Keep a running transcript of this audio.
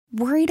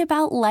Worried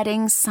about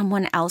letting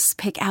someone else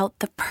pick out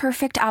the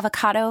perfect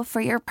avocado for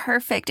your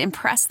perfect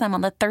impress them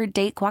on the third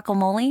date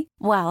guacamole?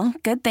 Well,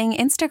 good thing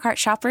Instacart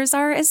shoppers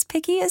are as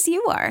picky as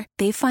you are.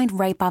 They find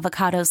ripe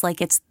avocados like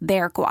it's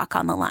their guac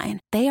on the line.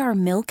 They are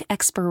milk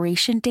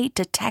expiration date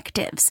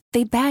detectives.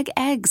 They bag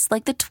eggs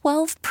like the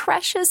 12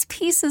 precious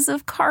pieces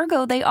of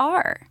cargo they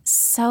are.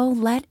 So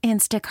let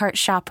Instacart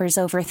shoppers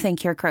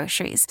overthink your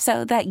groceries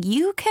so that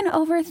you can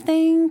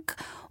overthink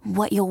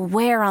what you'll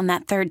wear on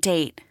that third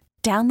date.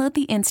 Download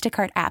the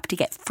Instacart app to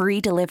get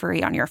free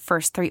delivery on your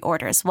first 3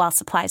 orders while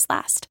supplies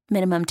last.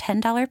 Minimum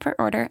 $10 per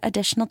order.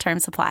 Additional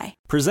terms apply.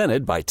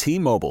 Presented by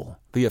T-Mobile,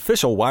 the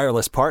official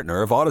wireless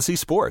partner of Odyssey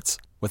Sports.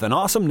 With an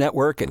awesome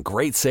network and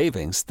great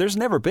savings, there's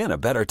never been a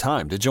better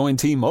time to join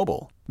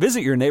T-Mobile. Visit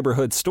your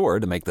neighborhood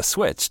store to make the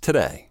switch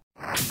today.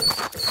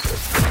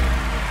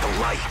 The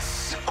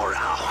lights are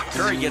out.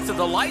 Curry gets it.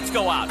 The lights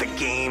go out. The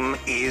game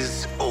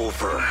is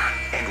over.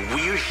 And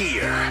we're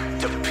here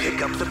to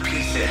pick up the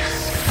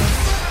pieces.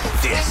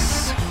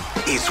 This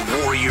is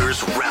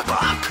Warriors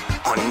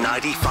Wrap-Up on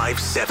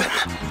 95.7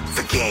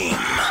 The Game.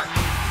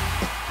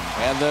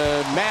 And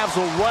the Mavs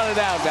will run it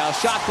out now.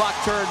 Shot clock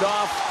turned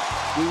off.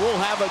 We will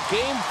have a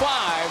Game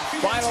 5.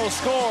 Final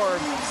score,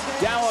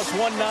 Dallas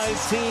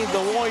 119,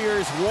 the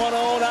Warriors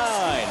 109.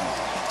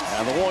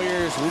 And the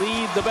Warriors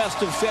lead the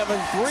best of 7,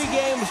 3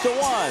 games to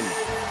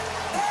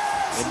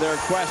 1 in their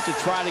quest to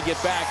try to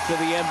get back to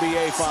the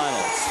NBA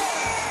Finals.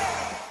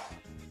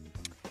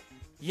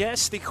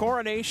 Yes, the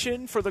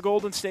coronation for the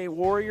Golden State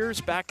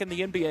Warriors back in the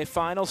NBA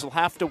Finals will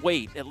have to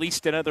wait at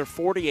least another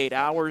 48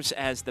 hours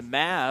as the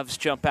Mavs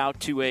jump out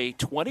to a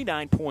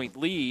 29-point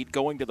lead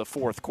going to the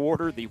fourth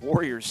quarter. The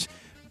Warriors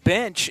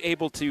bench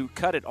able to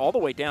cut it all the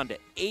way down to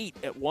 8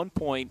 at one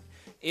point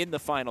in the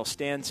final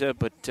stanza,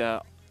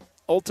 but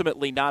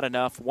ultimately not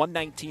enough.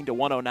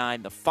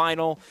 119-109 the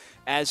final.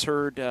 As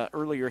heard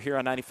earlier here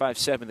on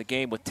 95.7 The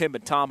Game with Tim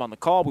and Tom on the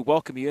call, we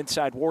welcome you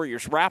inside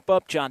Warriors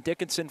Wrap-Up. John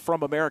Dickinson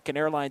from American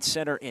Airlines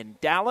Center in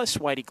Dallas.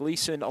 Whitey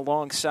Gleason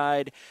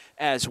alongside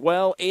as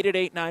well.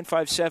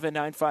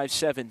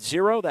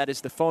 888-957-9570. That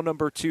is the phone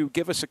number to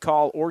give us a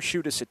call or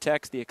shoot us a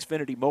text. The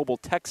Xfinity mobile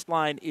text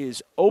line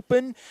is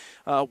open.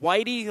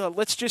 Whitey,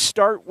 let's just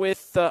start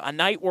with a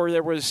night where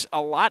there was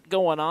a lot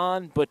going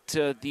on, but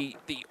the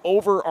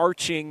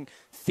overarching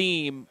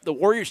theme, the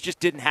Warriors just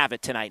didn't have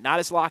it tonight. Not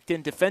as locked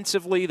in defensively.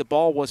 The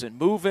ball wasn't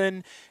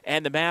moving,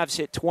 and the Mavs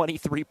hit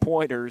 23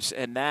 pointers,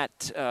 and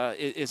that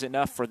is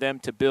enough for them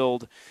to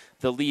build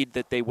the lead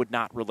that they would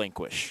not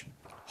relinquish.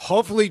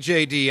 Hopefully,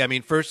 JD, I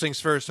mean, first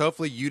things first,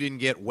 hopefully you didn't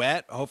get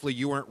wet. Hopefully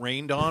you weren't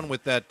rained on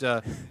with that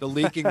the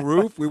leaking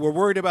roof. We were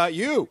worried about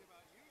you.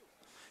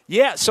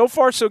 Yeah, so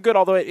far so good,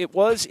 although it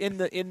was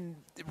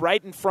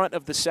right in front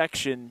of the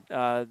section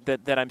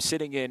that I'm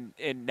sitting in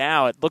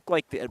now. It looked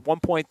like at one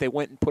point they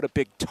went and put a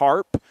big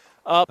tarp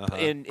up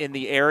in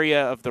the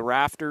area of the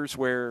rafters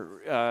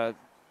where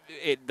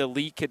the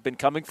leak had been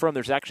coming from.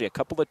 There's actually a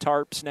couple of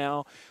tarps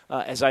now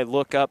as I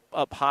look up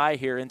high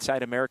here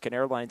inside American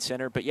Airlines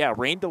Center. But, yeah,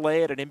 rain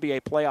delay at an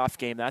NBA playoff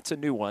game, that's a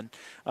new one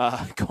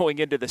going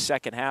into the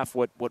second half.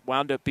 What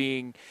wound up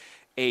being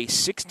a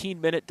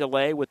 16-minute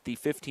delay with the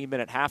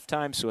 15-minute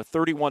halftime, so a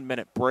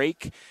 31-minute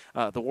break.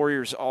 The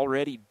Warriors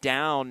already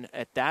down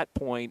at that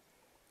point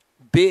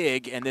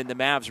big, and then the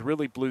Mavs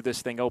really blew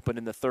this thing open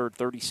in the third,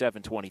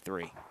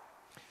 37-23.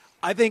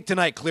 I think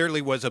tonight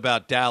clearly was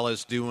about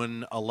Dallas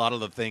doing a lot of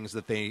the things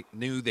that they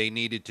knew they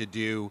needed to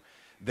do.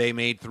 They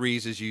made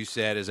threes, as you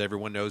said, as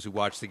everyone knows who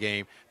watched the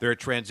game. Their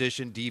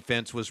transition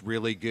defense was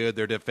really good.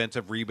 Their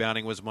defensive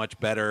rebounding was much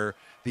better.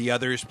 The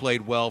others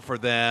played well for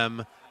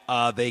them.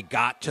 They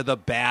got to the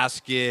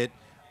basket.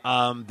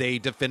 They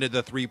defended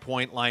the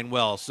three-point line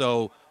well.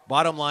 So,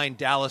 bottom line,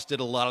 Dallas did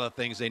a lot of the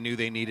things they knew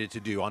they needed to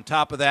do. On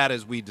top of that,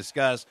 as we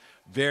discussed,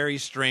 very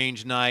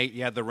strange night.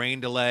 You had the rain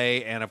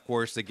delay, and, of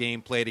course, the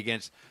game played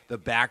against the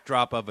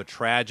backdrop of a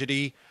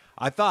tragedy.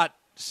 I thought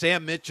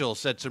Sam Mitchell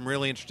said some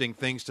really interesting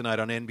things tonight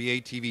on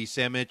NBA TV.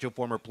 Sam Mitchell,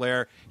 former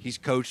player, he's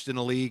coached in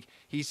the league.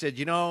 He said,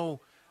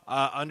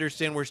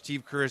 understand where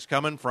Steve Kerr is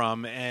coming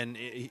from,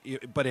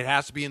 but it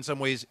has to be in some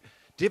ways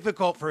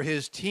difficult for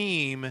his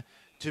team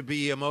to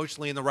be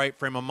emotionally in the right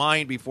frame of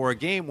mind before a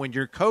game when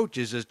your coach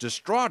is as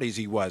distraught as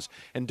he was.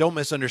 And don't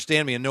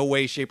misunderstand me, in no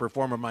way, shape, or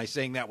form am I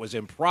saying that was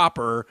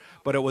improper,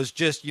 but it was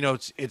just,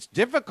 it's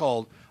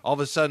difficult. All of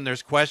a sudden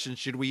there's questions,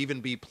 should we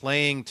even be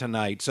playing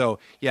tonight? So,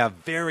 yeah,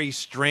 very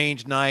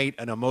strange night,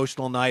 an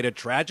emotional night, a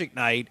tragic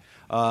night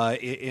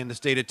in the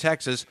state of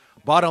Texas.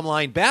 Bottom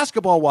line,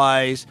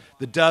 basketball-wise,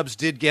 the Dubs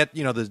did get,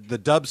 the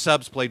Dub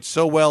subs played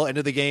so well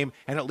into the game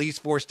and at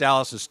least forced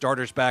Dallas'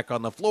 starters back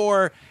on the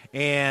floor.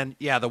 And,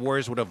 yeah, the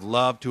Warriors would have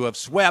loved to have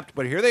swept,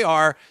 but here they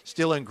are,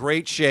 still in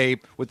great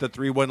shape with the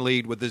 3-1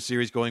 lead with this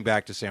series going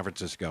back to San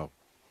Francisco.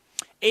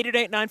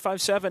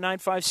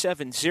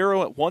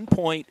 888-957-9570. At one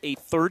point, a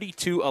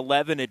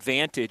 32-11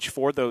 advantage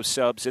for those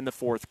subs in the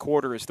fourth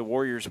quarter as the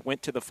Warriors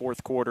went to the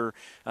fourth quarter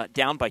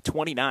down by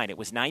 29. It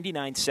was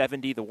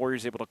 99-70. The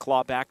Warriors able to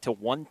claw back to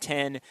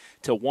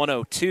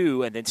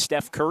 110-102, and then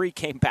Steph Curry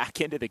came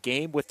back into the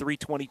game with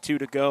 3:22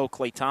 to go.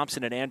 Klay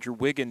Thompson and Andrew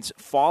Wiggins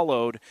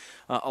followed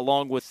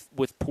along with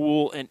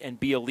Poole and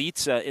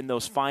Bjelica in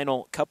those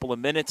final couple of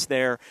minutes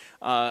there.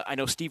 I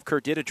know Steve Kerr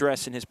did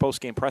address in his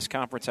postgame press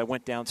conference. I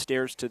went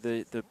downstairs to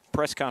the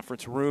press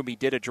conference room. He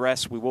did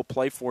address, we will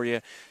play for you,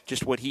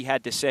 just what he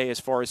had to say as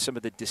far as some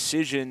of the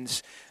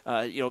decisions.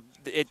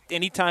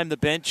 Anytime the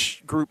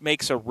bench group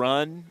makes a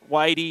run,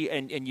 Whitey,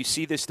 and you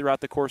see this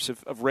throughout the course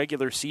of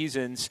regular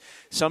seasons,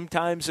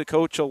 sometimes a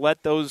coach will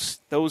let those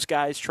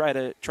guys try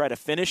to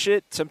finish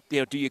it.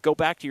 Do you go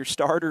back to your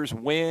starters,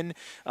 win?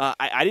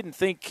 I didn't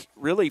think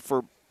really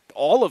for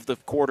all of the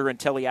quarter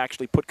until he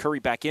actually put Curry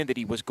back in that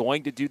he was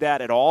going to do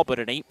that at all, but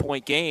an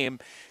 8-point game,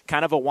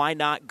 kind of a why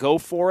not go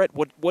for it.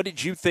 What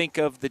did you think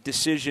of the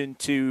decision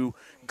to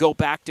go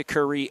back to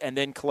Curry and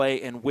then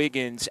Klay and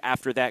Wiggins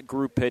after that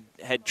group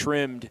had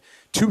trimmed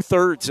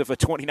 2/3 of a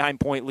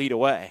 29-point lead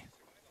away?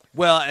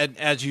 Well, and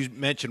as you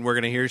mentioned, we're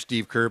going to hear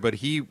Steve Kerr, but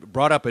he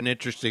brought up an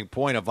interesting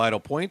point, a vital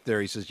point there.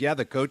 He says, yeah,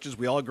 the coaches,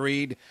 we all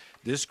agreed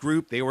this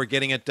group, they were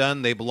getting it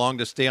done. They belong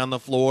to stay on the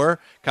floor.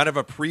 Kind of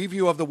a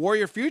preview of the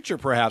Warrior future,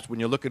 perhaps,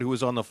 when you look at who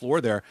was on the floor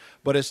there.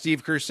 But as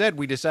Steve Kerr said,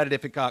 we decided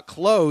if it got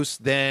close,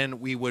 then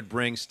we would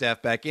bring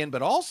Steph back in.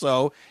 But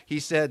also, he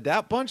said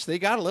that bunch, they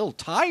got a little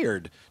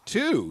tired,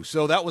 too.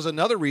 So that was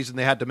another reason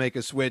they had to make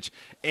a switch.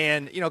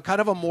 And, kind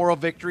of a moral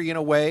victory in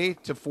a way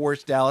to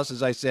force Dallas,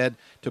 as I said,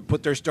 to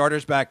put their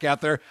starters back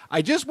out there.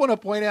 I just want to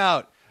point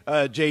out,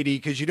 JD,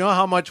 because you know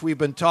how much we've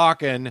been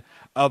talking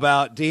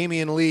about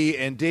Damian Lee,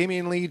 and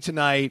Damian Lee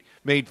tonight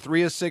made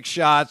 3 of 6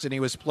 shots, and he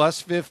was plus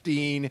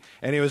 15,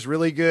 and he was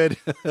really good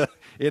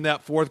in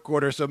that fourth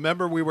quarter. So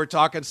remember, we were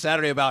talking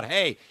Saturday about,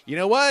 hey, you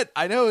know what?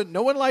 I know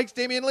no one likes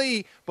Damian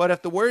Lee, but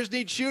if the Warriors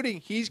need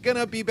shooting, he's going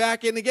to be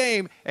back in the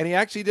game, and he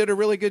actually did a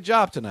really good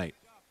job tonight.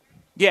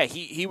 Yeah,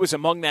 he was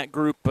among that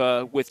group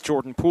with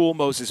Jordan Poole,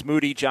 Moses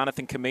Moody,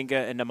 Jonathan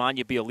Kuminga, and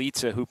Nemanja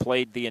Bjelica, who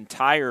played the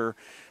entire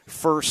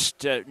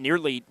first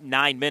nearly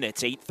 9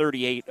 minutes,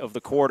 8:38 of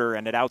the quarter,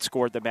 and it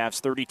outscored the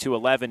Mavs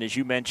 32-11. As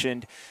you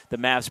mentioned, the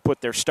Mavs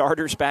put their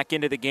starters back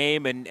into the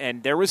game,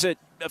 and there was a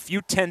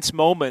few tense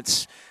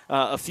moments,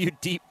 a few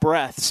deep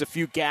breaths, a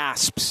few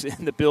gasps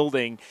in the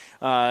building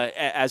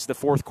as the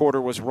fourth quarter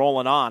was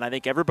rolling on. I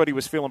think everybody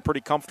was feeling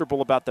pretty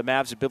comfortable about the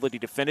Mavs' ability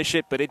to finish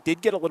it, but it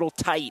did get a little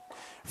tight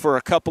for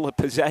a couple of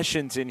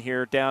possessions in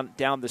here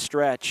down the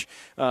stretch,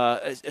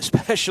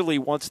 especially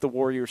once the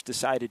Warriors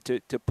decided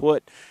to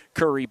put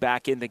Curry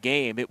back in the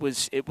game. It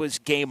was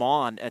game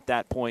on at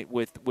that point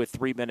with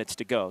 3 minutes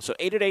to go. So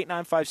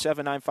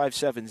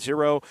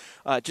 888-957-9570,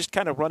 just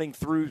kind of running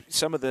through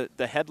some of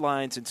the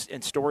headlines and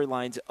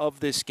storylines of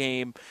this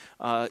game.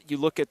 You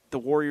look at the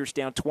Warriors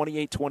down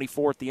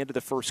 28-24 at the end of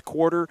the first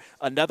quarter.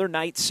 Another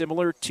night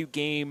similar to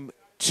Game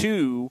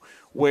 2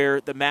 where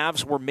the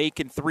Mavs were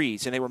making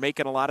threes, and they were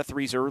making a lot of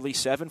threes early,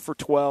 7 for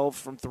 12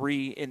 from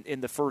 3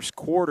 in the first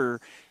quarter.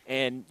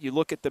 And you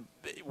look at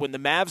when the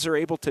Mavs are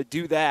able to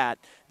do that,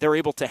 they're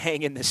able to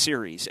hang in the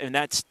series. And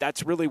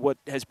that's really what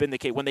has been the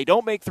case. When they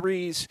don't make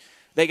threes,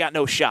 they got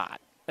no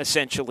shot,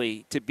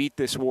 essentially, to beat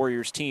this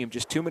Warriors team.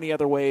 Just too many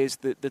other ways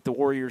that the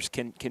Warriors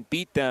can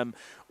beat them.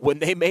 When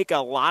they make a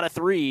lot of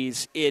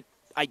threes, it,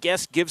 I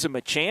guess, gives them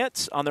a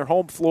chance on their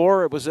home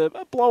floor. It was a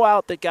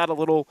blowout that got a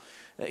little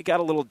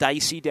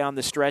dicey down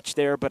the stretch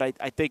there, but I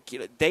think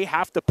they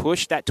have to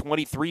push that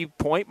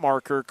 23-point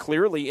marker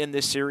clearly in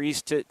this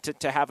series to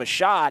have a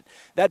shot.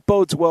 That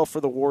bodes well for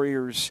the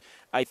Warriors,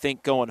 I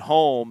think, going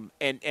home,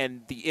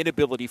 and the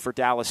inability for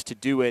Dallas to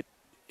do it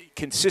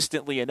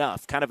consistently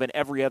enough, kind of an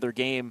every other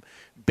game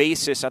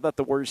basis. I thought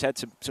the Warriors had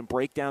some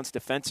breakdowns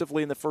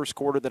defensively in the first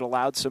quarter that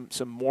allowed some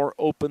more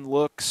open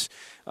looks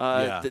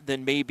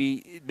than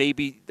maybe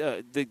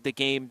the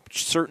game,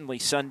 certainly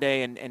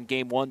Sunday and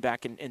Game 1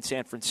 back in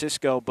San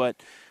Francisco.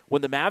 But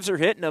when the Mavs are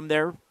hitting them,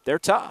 they're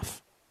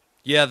tough.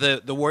 Yeah,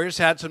 the Warriors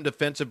had some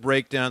defensive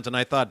breakdowns, and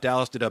I thought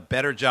Dallas did a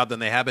better job than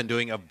they have been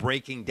doing of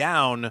breaking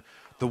down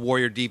the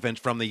Warrior defense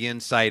from the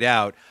inside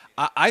out.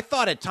 I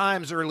thought at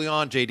times early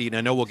on, JD, and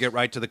I know we'll get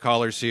right to the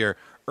callers here,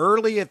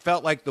 early it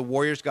felt like the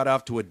Warriors got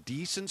off to a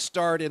decent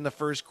start in the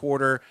first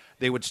quarter.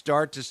 They would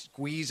start to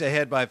squeeze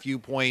ahead by a few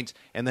points,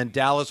 and then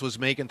Dallas was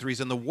making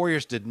threes, and the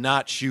Warriors did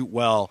not shoot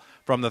well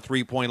from the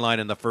three-point line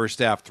in the first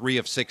half, 3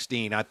 of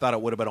 16. I thought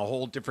it would have been a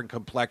whole different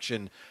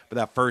complexion for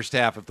that first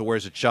half if the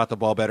Warriors had shot the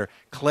ball better.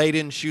 Klay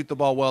didn't shoot the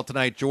ball well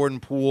tonight. Jordan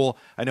Poole,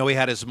 I know he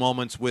had his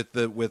moments with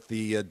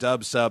the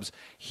Dub subs.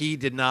 He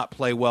did not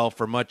play well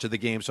for much of the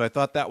game, so I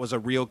thought that was a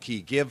real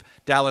key. Give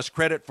Dallas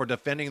credit for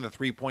defending the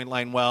three-point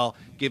line well.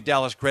 Give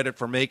Dallas credit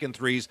for making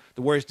threes.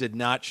 The Warriors did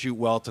not shoot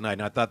well tonight,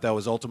 and I thought that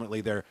was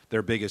ultimately their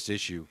biggest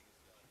issue.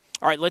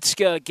 All right, let's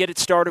get it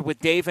started with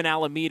Dave and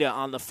Alameda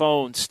on the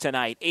phones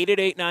tonight.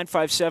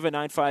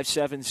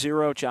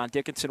 888-957-9570. John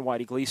Dickinson,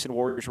 Whitey Gleason,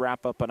 Warriors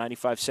wrap up on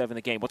 95.7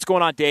 The Game. What's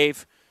going on,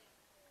 Dave?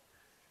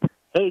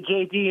 Hey,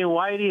 JD and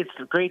Whitey, it's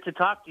great to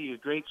talk to you.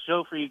 Great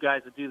show for you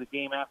guys to do the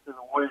game after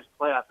the Warriors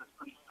playoffs. It's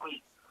pretty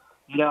sweet.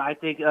 I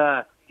think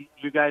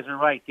you guys are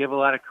right. Give a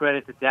lot of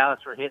credit to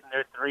Dallas for hitting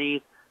their threes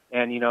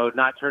and,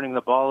 not turning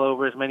the ball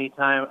over as many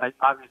times.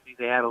 Obviously,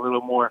 they had a little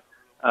more,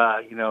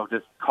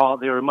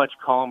 they were much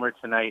calmer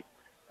tonight.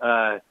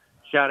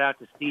 Shout out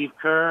to Steve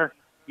Kerr,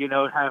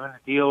 having to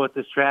deal with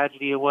this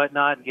tragedy and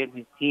whatnot and getting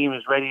his team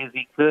as ready as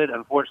he could.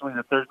 Unfortunately,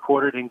 the third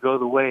quarter didn't go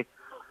the way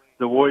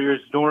the Warriors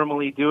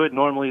normally do it.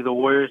 Normally, the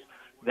Warriors,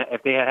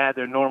 if they had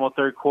their normal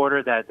third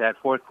quarter, that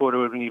fourth quarter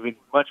would have been even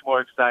much more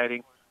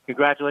exciting.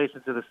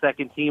 Congratulations to the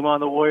second team on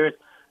the Warriors.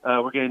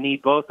 We're going to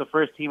need both the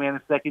first team and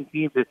the second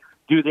team to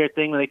do their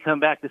thing when they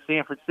come back to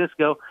San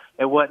Francisco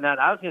and whatnot.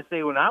 I was going to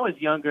say, when I was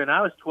younger and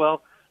I was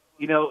 12,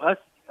 a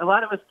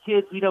lot of us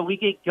kids, we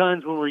get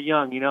guns when we're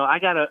young. I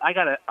got a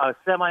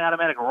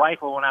semi-automatic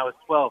rifle when I was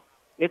 12.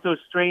 It's a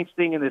strange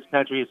thing in this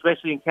country,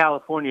 especially in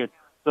California.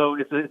 So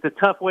it's a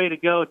tough way to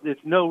go. There's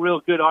no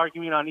real good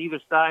argument on either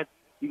side.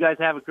 You guys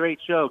have a great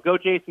show. Go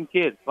Jason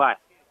Kidd. Bye.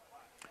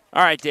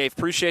 All right, Dave.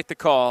 Appreciate the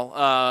call.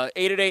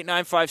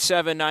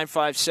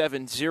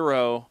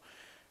 888-957-9570.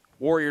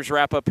 Warriors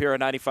wrap up here at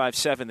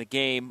 95.7 The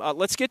Game.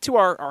 Let's get to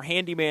our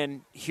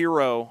handyman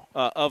hero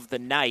of the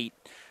night.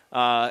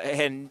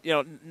 And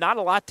not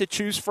a lot to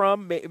choose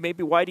from.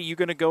 Maybe Whitey, you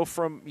going to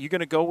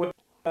go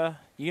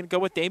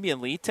with Damian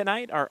Lee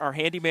tonight? Our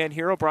handyman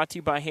hero, brought to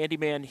you by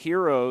Handyman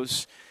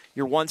Heroes,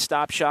 your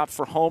one-stop shop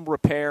for home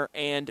repair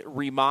and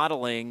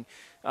remodeling.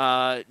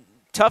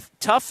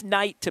 Tough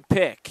night to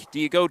pick. Do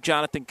you go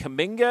Jonathan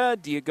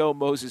Kuminga? Do you go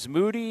Moses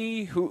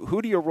Moody?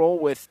 Who do you roll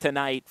with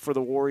tonight for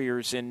the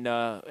Warriors in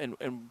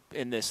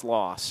this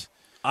loss?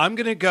 I'm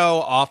going to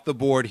go off the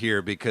board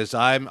here because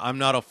I'm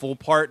not a full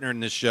partner in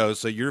this show,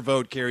 so your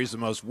vote carries the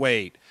most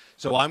weight.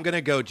 So I'm going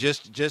to go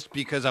just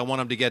because I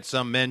want him to get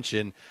some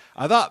mention.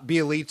 I thought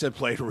Bjelica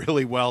played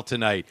really well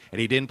tonight,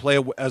 and he didn't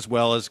play as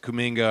well as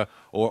Kuminga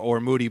or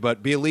Moody,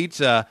 but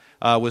Bjelica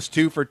was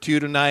 2 for 2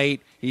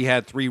 tonight. He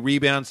had 3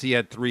 rebounds. He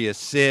had 3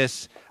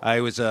 assists. He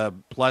was a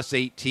plus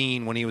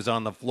 18 when he was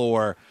on the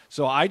floor.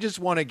 So I just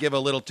want to give a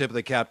little tip of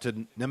the cap to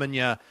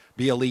Nemanja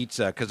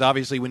Bjelica, because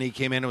obviously when he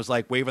came in, it was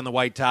like waving the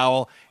white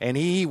towel, and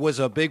he was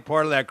a big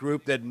part of that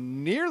group that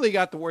nearly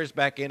got the Warriors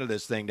back into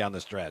this thing down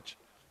the stretch.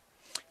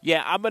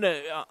 Yeah, I'm going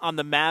to, on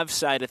the Mavs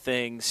side of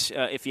things,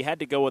 if you had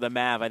to go with a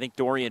Mav, I think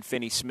Dorian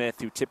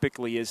Finney-Smith, who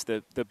typically is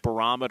the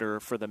barometer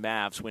for the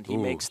Mavs, when he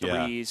makes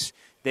threes,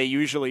 they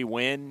usually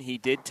win. He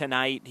did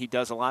tonight. He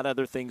does a lot of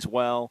other things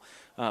well.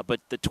 But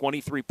the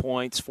 23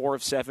 points, 4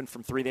 of 7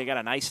 from 3. They got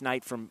a nice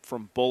night from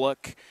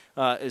Bullock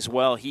as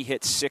well. He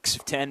hit 6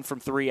 of 10 from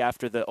 3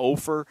 after the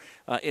offer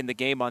in the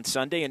game on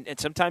Sunday. And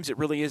sometimes it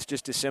really is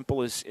just as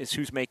simple as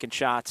who's making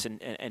shots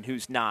and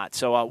who's not.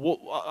 So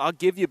I'll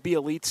give you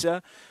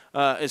Bjelica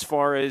as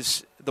far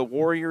as the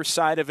Warriors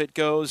side of it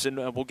goes, and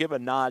we'll give a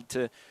nod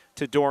to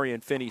Dorian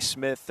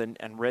Finney-Smith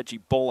and Reggie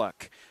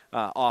Bullock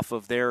off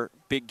of their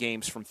big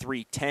games from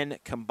 3, 10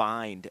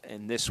 combined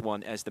in this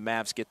one as the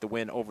Mavs get the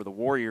win over the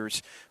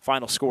Warriors.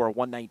 Final score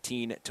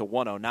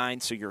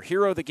 119-109. So your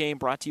hero of the game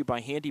brought to you by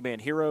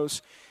Handyman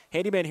Heroes.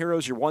 Handyman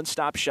Heroes, your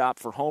one-stop shop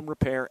for home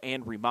repair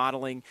and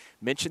remodeling.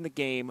 Mention the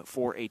game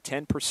for a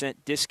 10%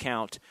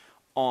 discount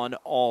on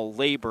all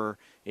labor.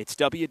 It's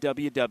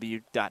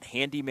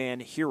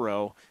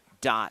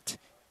www.handymanhero.com.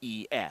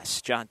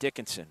 John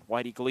Dickinson,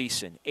 Whitey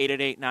Gleason,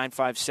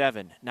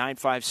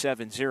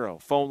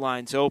 888-957-9570. Phone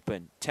lines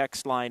open,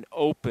 text line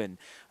open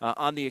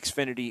on the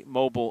Xfinity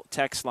mobile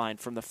text line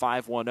from the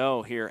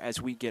 510 here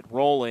as we get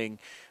rolling.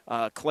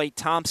 Klay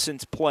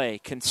Thompson's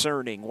play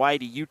concerning.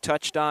 Whitey, you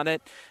touched on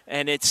it,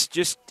 and it's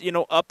just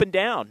up and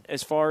down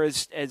as far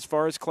as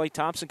Klay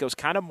Thompson goes.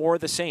 Kind of more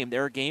of the same.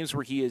 There are games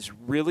where he is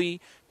really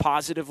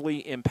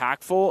positively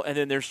impactful, and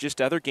then there's just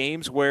other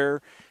games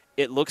where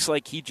it looks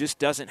like he just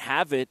doesn't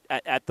have it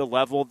at the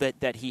level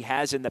that he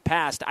has in the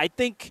past. I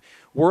think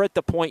we're at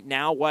the point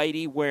now,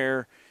 Whitey,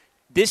 where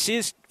this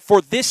is,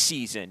 for this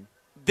season,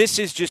 this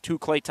is just who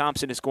Klay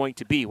Thompson is going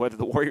to be. Whether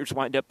the Warriors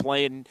wind up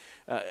playing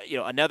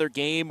another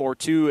game or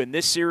two in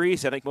this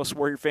series, I think most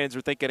Warrior fans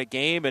are thinking a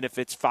game, and if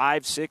it's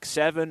 5, 6,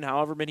 7,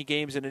 however many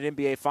games in an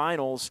NBA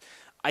Finals,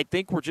 I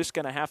think we're just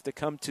going to have to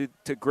come to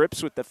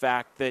grips with the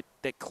fact that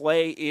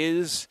Klay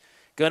is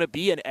going to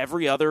be an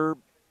every other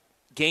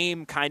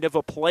game kind of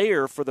a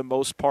player for the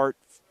most part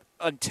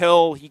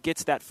until he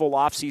gets that full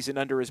offseason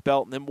under his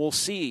belt, and then we'll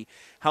see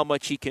how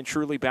much he can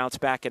truly bounce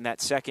back in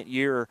that second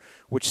year,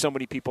 which so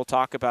many people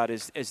talk about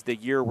as the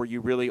year where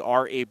you really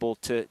are able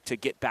to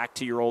get back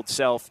to your old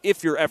self,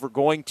 if you're ever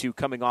going to,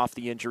 coming off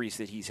the injuries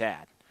that he's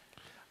had.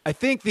 I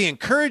think the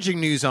encouraging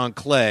news on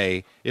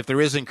Clay, if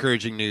there is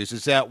encouraging news,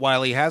 is that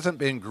while he hasn't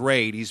been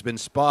great, he's been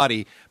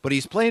spotty, but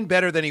he's playing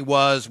better than he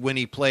was when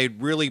he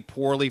played really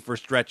poorly for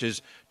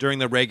stretches during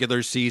the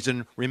regular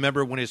season.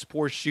 Remember when his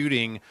poor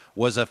shooting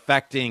was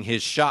affecting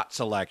his shot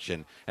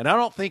selection. And I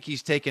don't think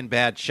he's taking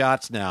bad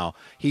shots now.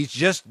 He's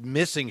just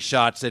missing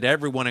shots that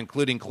everyone,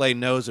 including Clay,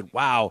 knows that,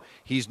 wow,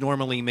 he's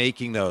normally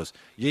making those.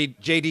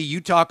 JD,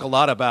 you talk a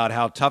lot about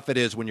how tough it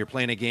is when you're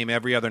playing a game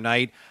every other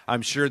night.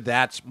 I'm sure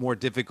that's more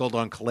difficult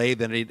on Clay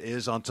than it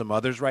is on some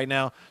others right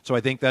now. So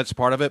I think that's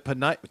part of it.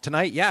 But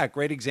tonight, yeah,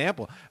 great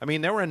example. I mean,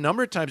 there were a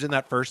number of times in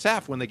that first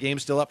half when the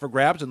game's still up for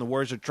grabs and the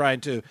Warriors are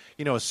trying to,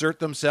 assert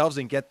themselves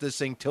and get this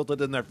thing tilted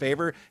in their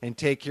favor and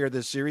take care of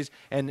this series.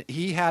 And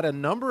he had a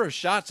number of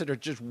shots that are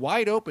just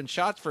wide open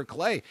shots for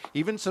Clay,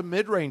 even some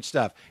mid-range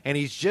stuff. And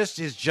his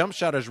jump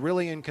shot is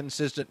really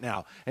inconsistent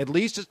now. At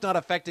least it's not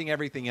affecting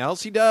everything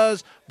else he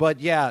does. But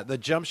yeah, the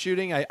jump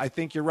shooting, I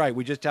think you're right.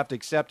 We just have to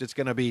accept it's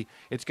going to be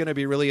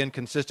really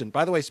inconsistent.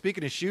 By the way,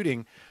 speaking of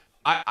shooting,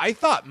 I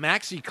thought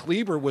Maxi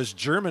Kleber was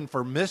German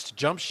for missed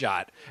jump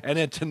shot. And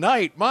then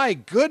tonight, my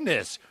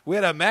goodness, we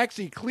had a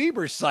Maxi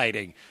Kleber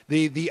sighting.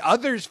 The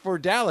others for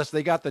Dallas,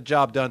 they got the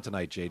job done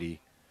tonight, JD.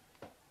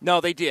 No,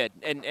 they did,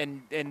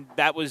 and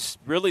that was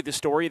really the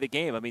story of the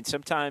game. I mean,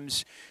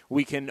 sometimes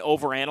we can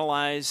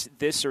overanalyze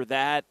this or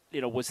that.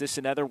 Was this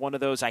another one of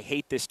those? I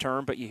hate this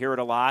term, but you hear it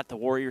a lot. The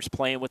Warriors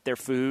playing with their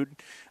food.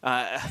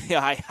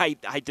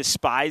 I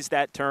despise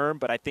that term,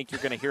 but I think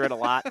you're going to hear it a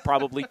lot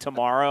probably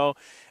tomorrow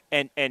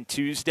and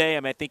Tuesday.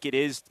 I mean, I think it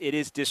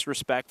is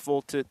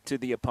disrespectful to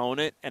the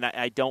opponent, and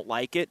I don't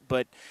like it.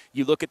 But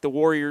you look at the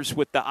Warriors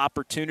with the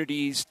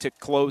opportunities to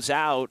close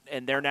out,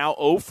 and they're now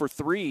 0 for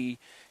 3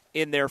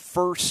 in their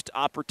first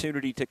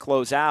opportunity to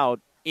close out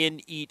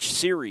in each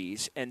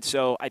series. And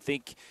so I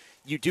think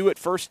you do at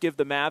first give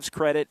the Mavs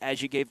credit,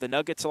 as you gave the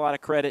Nuggets a lot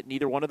of credit.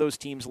 Neither one of those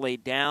teams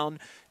laid down.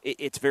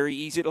 It's very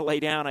easy to lay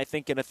down, I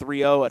think, in a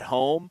 3-0 at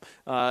home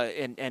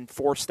and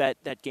force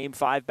that Game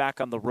 5 back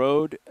on the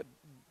road.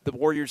 The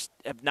Warriors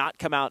have not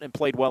come out and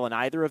played well in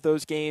either of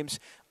those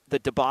games. The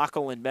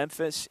debacle in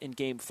Memphis in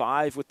Game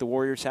 5 with the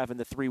Warriors having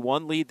the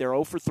 3-1 lead. They're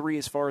 0 for 3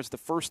 as far as the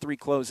first three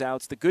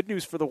closeouts. The good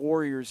news for the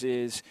Warriors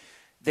is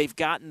they've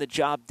gotten the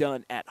job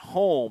done at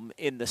home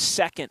in the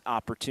second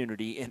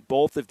opportunity in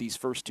both of these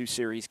first two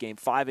series, Game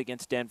 5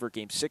 against Denver,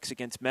 Game 6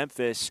 against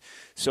Memphis.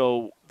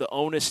 So the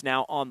onus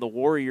now on the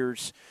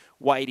Warriors,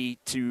 Whitey,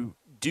 to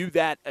do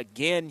that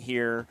again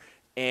here.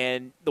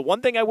 And the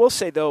one thing I will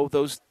say, though,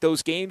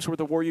 those games where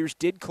the Warriors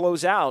did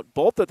close out,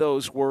 both of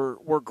those were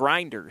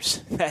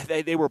grinders.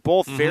 They were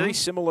both very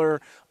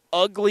similar,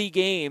 ugly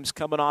games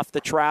coming off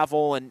the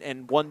travel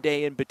and one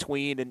day in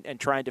between and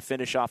trying to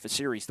finish off a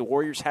series. The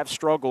Warriors have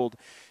struggled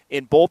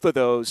in both of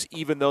those,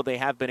 even though they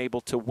have been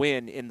able to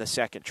win in the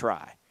second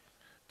try.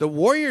 The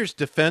Warriors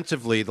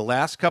defensively, the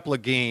last couple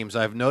of games,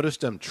 I've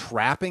noticed them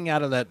trapping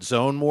out of that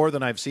zone more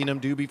than I've seen them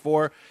do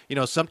before.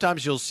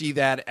 Sometimes you'll see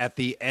that at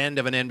the end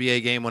of an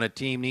NBA game when a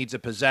team needs a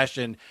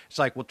possession. It's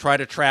like, we'll try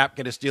to trap,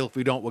 get a steal. If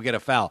we don't, we'll get a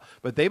foul.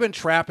 But they've been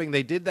trapping.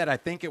 They did that, I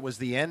think it was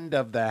the end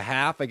of the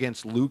half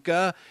against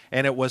Luka,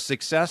 and it was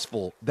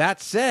successful. That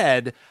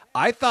said,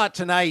 I thought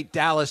tonight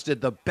Dallas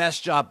did the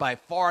best job by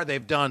far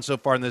they've done so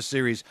far in this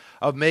series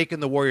of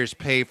making the Warriors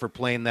pay for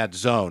playing that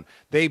zone.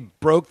 They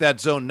broke that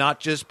zone not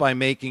just by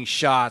making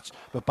shots,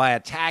 but by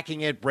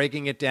attacking it,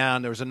 breaking it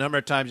down. There was a number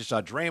of times you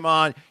saw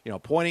Draymond,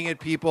 pointing at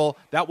people.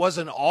 That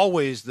wasn't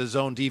always the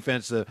zone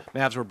defense the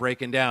Mavs were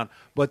breaking down.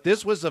 But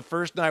this was the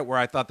first night where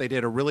I thought they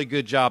did a really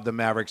good job, the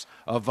Mavericks,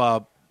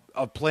 of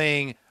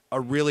playing a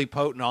really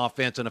potent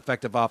offense, an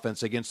effective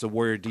offense against the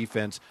Warrior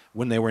defense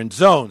when they were in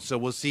zone. So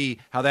we'll see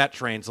how that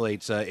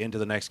translates into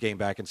the next game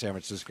back in San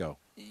Francisco.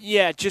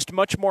 Yeah, just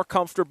much more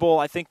comfortable.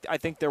 I think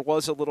there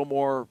was a little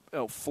more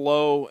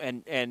flow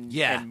and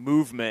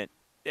movement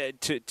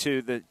to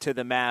the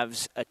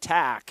Mavs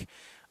attack,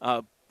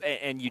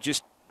 and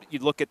you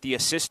look at the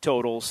assist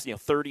totals.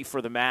 30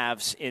 for the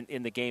Mavs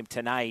in the game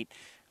tonight.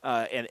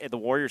 And the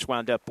Warriors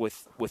wound up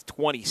with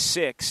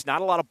 26.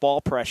 Not a lot of ball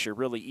pressure,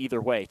 really,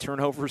 either way.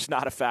 Turnovers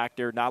not a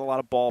factor, not a lot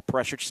of ball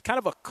pressure. Just kind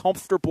of a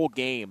comfortable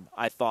game,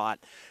 I thought,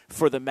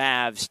 for the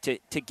Mavs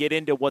to get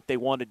into what they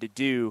wanted to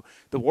do.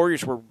 The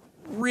Warriors were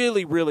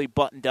really, really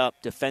buttoned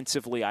up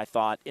defensively, I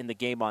thought, in the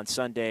game on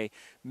Sunday.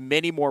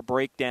 Many more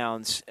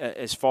breakdowns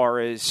as far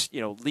as,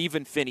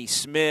 leaving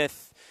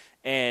Finney-Smith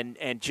and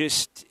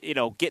just,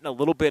 getting a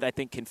little bit, I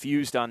think,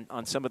 confused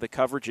on some of the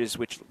coverages,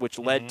 which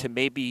led to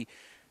maybe –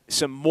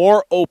 some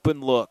more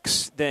open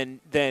looks than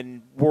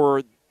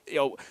were,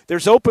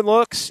 there's open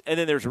looks and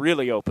then there's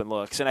really open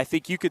looks. And I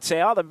think you could say,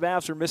 the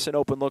Mavs are missing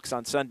open looks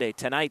on Sunday.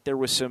 Tonight there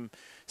was some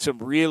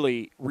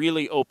really,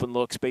 really open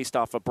looks based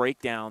off of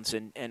breakdowns,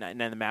 and then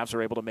the Mavs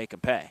are able to make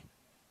them pay.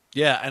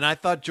 Yeah, and I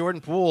thought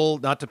Jordan Poole,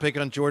 not to pick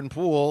on Jordan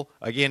Poole,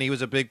 again, he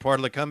was a big part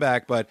of the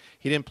comeback, but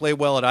he didn't play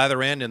well at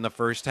either end in the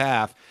first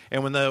half.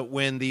 And when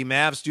the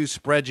Mavs do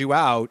spread you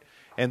out,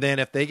 and then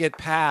if they get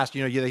past,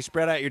 they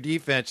spread out your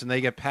defense and they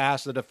get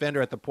past the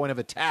defender at the point of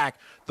attack,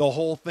 the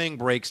whole thing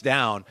breaks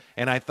down.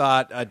 And I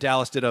thought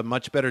Dallas did a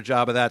much better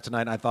job of that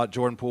tonight. And I thought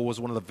Jordan Poole was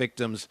one of the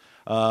victims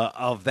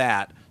of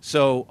that.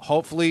 So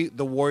hopefully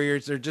the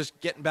Warriors, they're just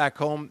getting back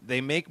home.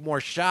 They make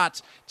more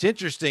shots. It's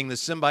interesting, the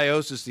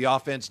symbiosis, the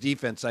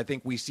offense-defense. I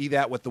think we see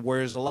that with the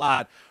Warriors a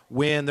lot.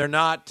 When they're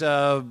not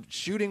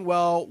shooting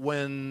well,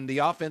 when the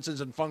offense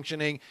isn't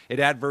functioning, it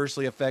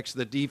adversely affects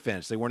the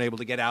defense. They weren't able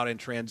to get out in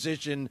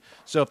transition.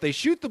 So if they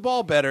shoot the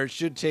ball better, it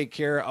should take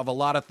care of a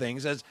lot of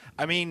things. That's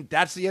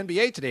the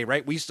NBA today,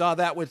 right? We saw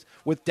that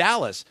with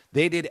Dallas.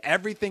 They did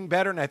everything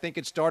better, and I think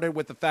it started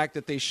with the fact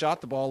that they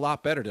shot the ball a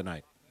lot better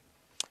tonight.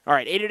 All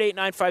right,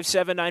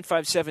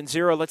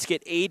 888-957-9570. Let's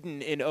get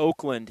Aiden in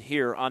Oakland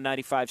here on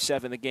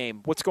 95.7 The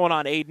Game. What's going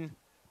on, Aiden?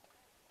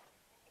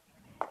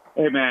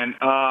 Hey, man.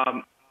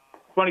 I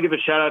want to give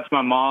a shout-out to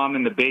my mom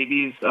and the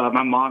babies.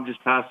 My mom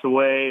just passed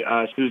away.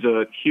 She was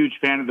a huge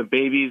fan of the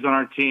babies on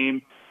our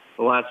team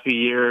the last few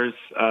years.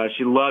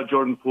 She loved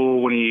Jordan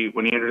Poole when he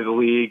entered the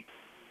league.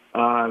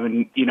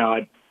 The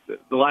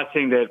last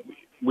thing that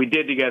we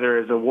did together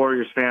as a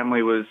Warriors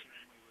family was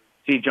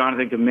see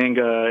Jonathan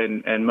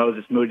Kuminga and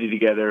Moses Moody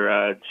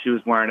together. She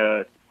was wearing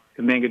a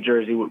Kuminga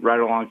jersey right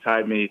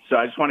alongside me. So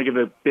I just want to give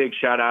a big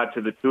shout-out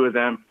to the two of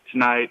them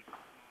tonight.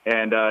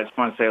 And I just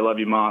want to say I love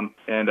you, Mom.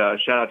 And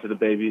shout-out to the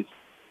babies.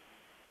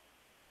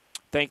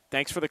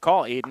 Thanks for the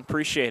call, Aiden.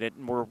 Appreciate it.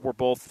 And we're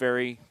both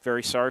very,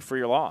 very sorry for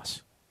your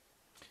loss.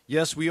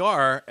 Yes, we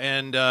are.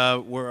 And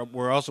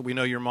we're also, we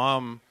know your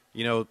mom,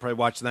 probably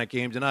watching that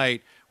game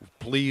tonight,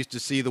 pleased to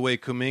see the way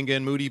Kuminga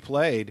and Moody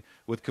played,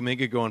 with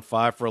Kuminga going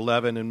 5 for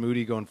 11 and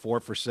Moody going 4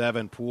 for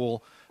 7.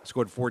 Poole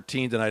scored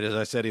 14 tonight. As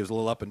I said, he was a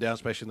little up and down,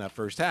 especially in that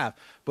first half.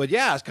 But,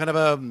 yeah, it's kind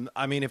of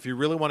if you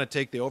really want to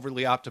take the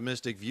overly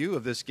optimistic view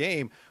of this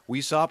game,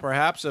 we saw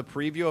perhaps a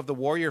preview of the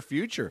Warrior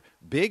future.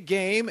 Big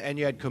game, and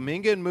you had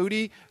Kuminga and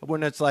Moody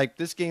when it's like,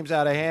 this game's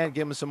out of hand,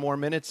 give them some more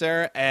minutes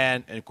there.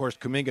 And of course,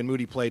 Kuminga and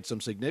Moody played some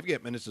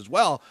significant minutes as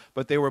well,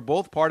 but they were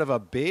both part of a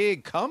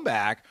big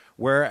comeback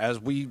where, as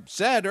we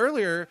said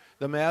earlier,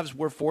 the Mavs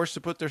were forced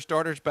to put their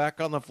starters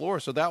back on the floor.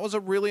 So that was a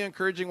really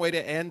encouraging way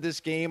to end this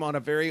game on a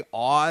very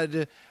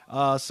odd,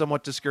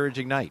 somewhat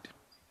discouraging night.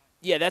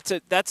 Yeah,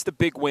 that's the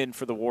big win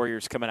for the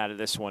Warriors coming out of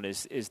this one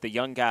is the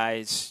young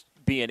guys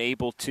being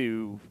able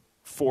to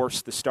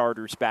force the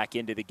starters back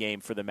into the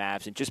game for the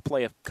Mavs and just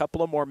play a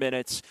couple of more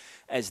minutes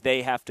as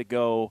they have to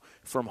go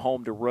from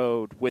home to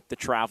road with the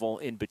travel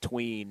in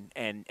between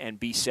and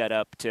be set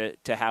up to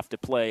have to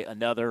play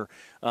another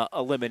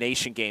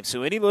elimination game.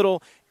 So any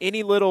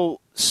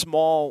little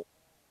small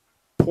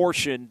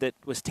portion that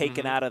was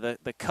taken out of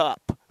the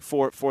cup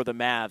for the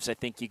Mavs, I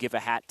think you give a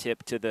hat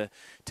tip to the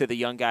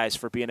young guys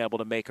for being able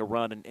to make a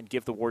run and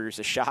give the Warriors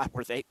a shot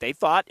where they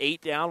thought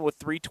 8 down with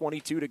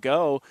 3:22 to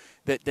go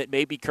that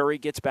maybe Curry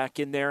gets back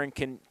in there and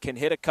can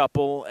hit a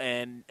couple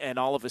and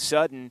all of a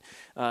sudden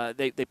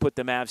they put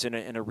the Mavs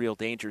in a real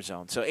danger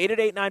zone. So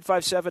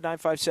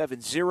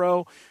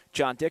 888-957-9570.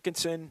 John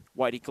Dickinson,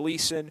 Whitey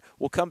Gleason.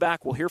 We'll come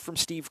back. We'll hear from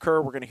Steve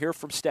Kerr. We're going to hear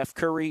from Steph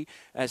Curry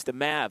as the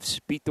Mavs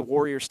beat the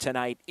Warriors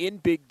tonight in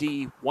Big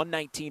D,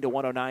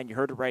 119-109. You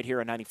heard it right here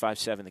on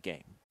 95.7 The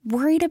Game.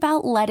 Worried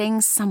about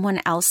letting someone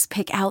else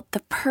pick out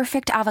the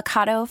perfect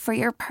avocado for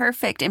your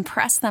perfect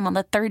impress them on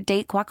the third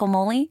date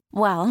guacamole?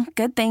 Well,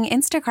 good thing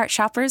Instacart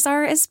shoppers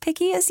are as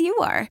picky as you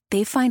are.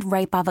 They find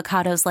ripe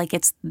avocados like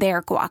it's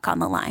their guac on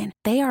the line.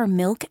 They are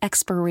milk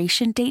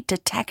expiration date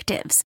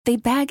detectives. They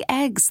bag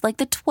eggs like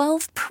the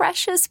 12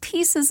 precious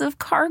pieces of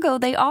cargo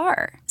they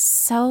are.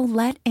 So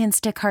let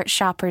Instacart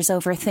shoppers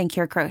overthink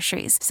your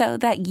groceries so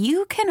that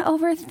you can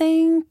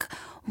overthink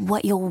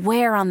what you'll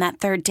wear on that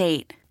third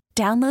date.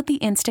 Download the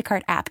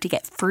Instacart app to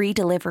get free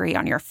delivery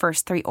on your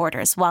first 3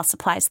 orders while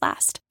supplies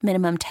last.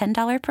 Minimum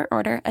 $10 per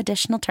order.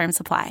 Additional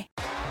terms apply.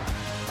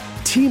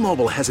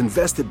 T-Mobile has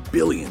invested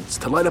billions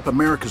to light up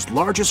America's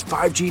largest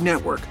 5G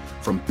network,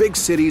 from big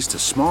cities to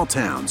small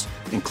towns,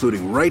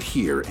 including right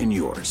here in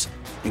yours.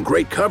 And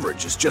great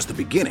coverage is just the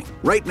beginning.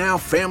 Right now,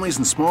 families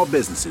and small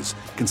businesses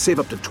can save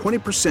up to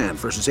 20%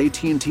 versus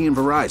AT&T and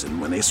Verizon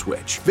when they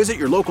switch. Visit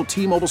your local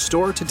T-Mobile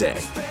store today.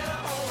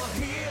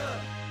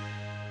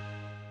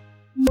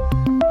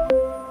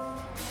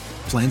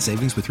 Plan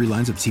savings with 3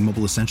 lines of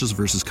T-Mobile Essentials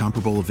versus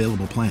comparable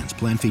available plans.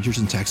 Plan features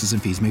and taxes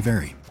and fees may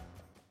vary.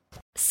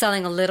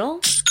 Selling a little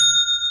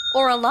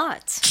or a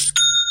lot?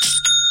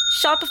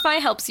 Shopify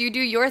helps you do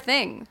your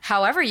thing,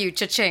 however you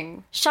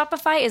cha-ching.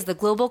 Shopify is the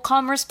global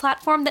commerce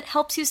platform that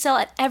helps you sell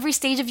at every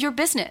stage of your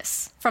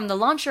business. From the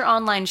launch your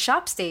online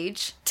shop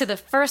stage, to the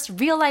first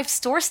real-life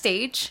store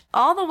stage,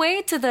 all the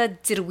way to the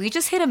did we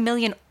just hit 1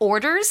 million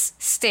orders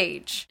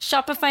stage.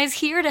 Shopify's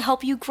here to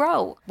help you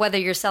grow. Whether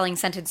you're selling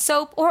scented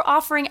soap or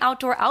offering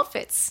outdoor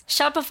outfits,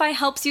 Shopify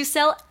helps you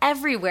sell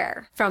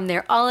everywhere. From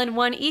their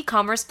all-in-one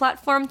e-commerce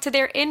platform to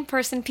their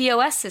in-person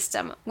POS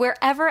system,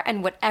 wherever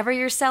and whatever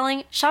you're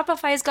selling,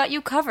 Shopify's got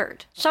you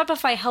covered.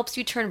 Shopify helps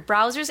you turn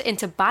browsers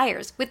into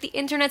buyers with the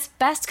internet's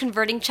best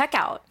converting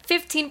checkout.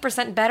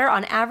 15% better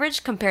on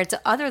average compared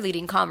to other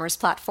leading commerce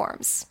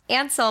platforms.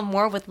 And sell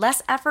more with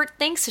less effort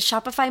thanks to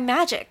Shopify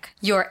Magic,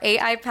 your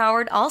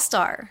AI-powered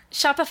all-star.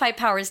 Shopify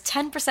powers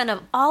 10%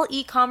 of all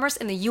e-commerce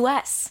in the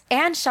U.S.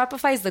 And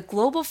Shopify is the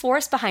global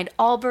force behind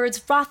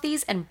Allbirds,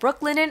 Rothy's, and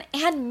Brooklinen,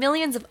 and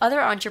millions of other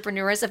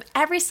entrepreneurs of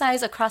every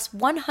size across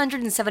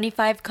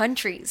 175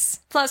 countries.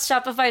 Plus,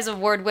 Shopify's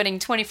award-winning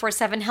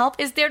 24/7 help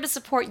is there to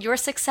support your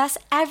success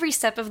every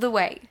step of the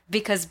way.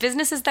 Because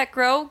businesses that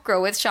grow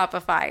with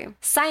Shopify.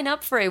 Sign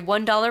up for a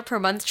 $1 per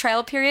month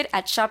trial period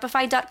at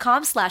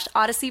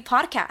shopify.com/Odyssey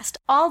Podcast,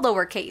 all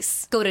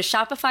lowercase. Go to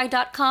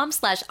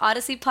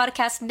shopify.com/Odyssey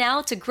Podcast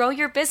now to grow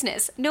your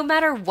business, no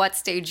matter what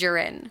stage you're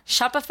in.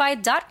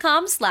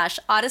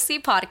 Shopify.com/Odyssey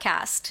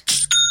Podcast.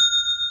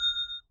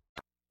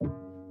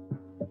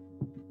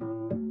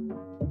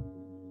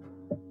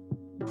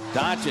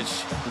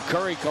 Doncic,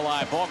 Curry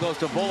collide. Ball goes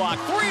to Bullock.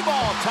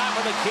 3-ball, top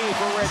of the key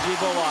for Reggie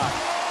Bullock.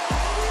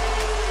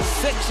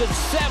 6 and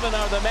 7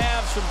 are the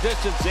Mavs from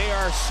distance. They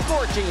are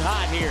scorching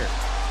hot here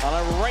on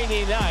a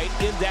rainy night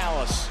in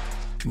Dallas.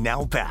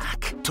 Now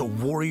back to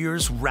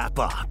Warriors Wrap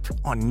Up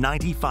on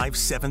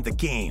 95.7 The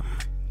Game.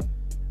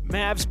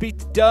 Mavs beat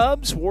the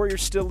Dubs.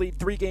 Warriors still lead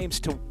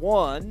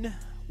 3-1.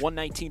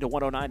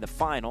 119-109 the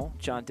final.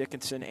 John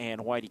Dickinson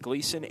and Whitey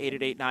Gleason.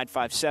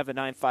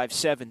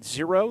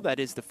 888-957-9570. That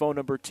is the phone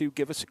number to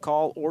give us a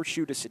call or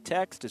shoot us a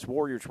text as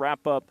Warriors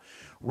Wrap Up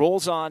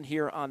rolls on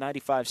here on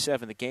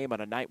 95.7 The Game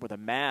on a night where the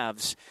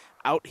Mavs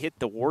out-hit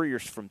the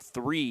Warriors from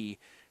 3,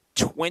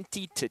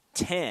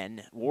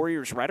 20-10.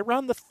 Warriors right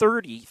around the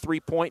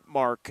 33-point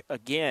mark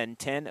again,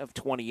 10 of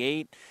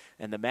 28.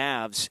 And the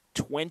Mavs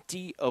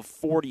 20 of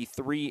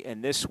 43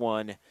 in this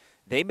one.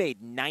 They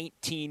made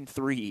 19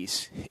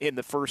 threes in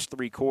the first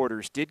 3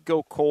 quarters. Did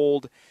go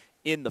cold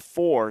in the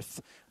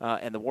fourth,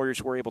 and the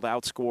Warriors were able to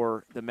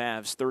outscore the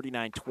Mavs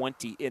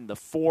 39-20 in the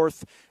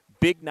fourth.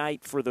 Big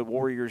night for the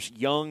Warriors'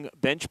 young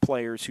bench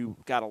players who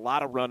got a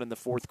lot of run in the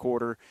fourth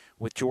quarter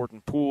with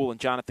Jordan Poole and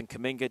Jonathan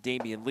Kuminga,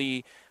 Damian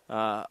Lee,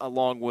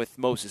 along with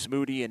Moses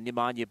Moody and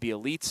Nemanja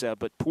Bjelica.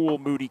 But Poole,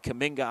 Moody,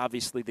 Kuminga,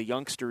 obviously the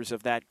youngsters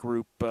of that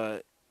group,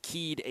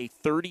 keyed a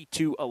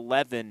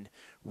 32-11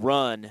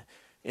 run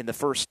in the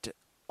first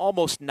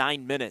almost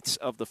 9 minutes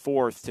of the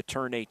fourth to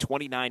turn a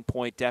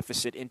 29-point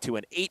deficit into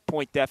an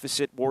 8-point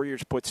deficit.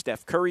 Warriors put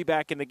Steph Curry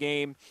back in the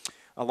game,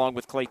 along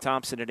with Klay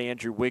Thompson and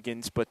Andrew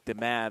Wiggins, but the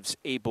Mavs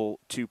able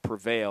to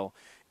prevail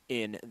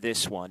in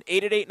this one.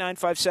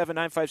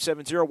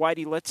 888-957-9570.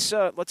 Whitey, let's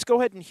go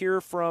ahead and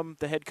hear from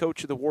the head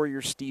coach of the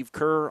Warriors, Steve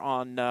Kerr,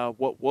 on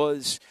what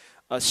was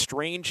a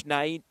strange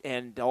night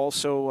and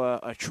also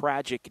a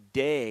tragic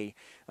day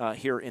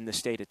here in the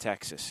state of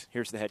Texas.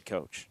 Here's the head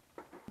coach.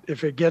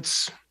 If it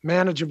gets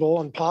manageable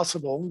and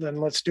possible, then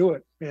let's do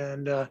it.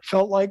 And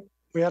felt like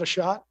we had a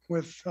shot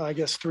with,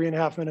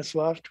 3.5 minutes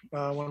left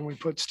when we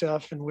put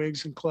Steph and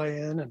Wiggs and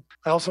Klay in. And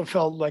I also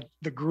felt like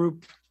the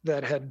group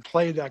that had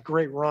played that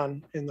great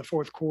run in the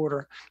fourth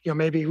quarter,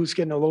 maybe who's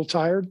getting a little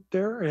tired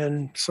there.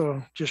 And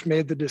so just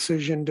made the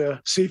decision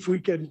to see if we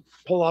could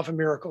pull off a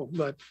miracle,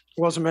 but it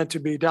wasn't meant to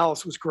be.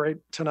 Dallas was great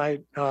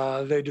tonight.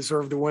 They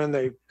deserved to win.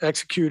 They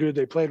executed.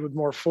 They played with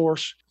more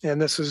force.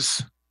 And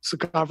it's the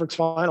conference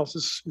finals.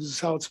 This is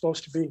how it's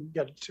supposed to be. You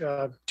got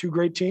 2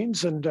 great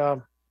teams, and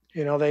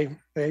they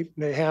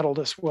handled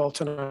us well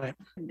tonight.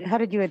 How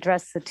did you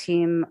address the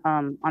team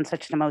on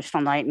such an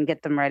emotional night and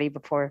get them ready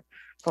before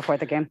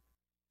the game?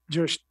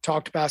 Just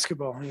talked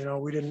basketball. There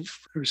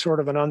was sort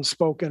of an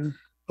unspoken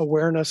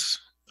awareness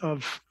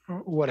of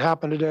what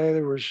happened today.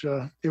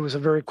 It was a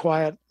very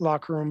quiet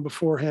locker room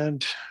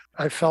beforehand.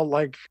 I felt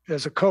like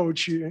as a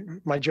coach,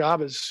 my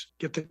job is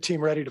get the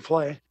team ready to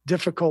play.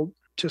 Difficult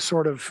to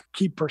sort of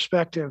keep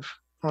perspective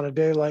on a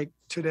day like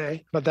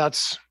today, but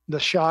that's the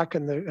shock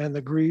and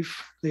the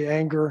grief, the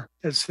anger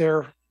is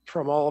there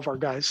from all of our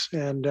guys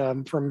and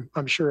from,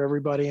 I'm sure,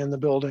 everybody in the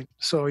building.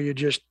 So you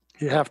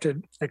have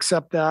to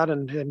accept that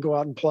and go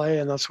out and play,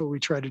 and that's what we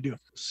try to do.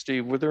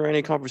 Steve, were there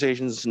any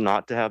conversations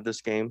not to have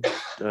this game?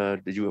 Were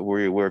you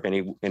aware of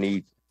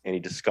any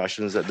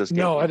discussions at this game?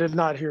 No, I did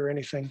not hear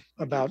anything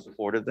about.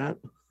 Supported that?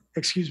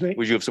 Excuse me?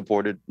 Would you have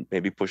supported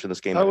maybe pushing this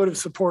game? I would have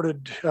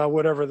supported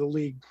whatever the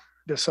league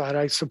decide.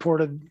 I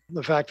supported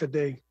the fact that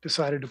they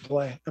decided to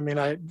play. I mean,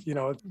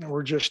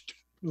 we're just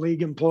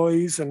league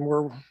employees, and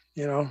we're,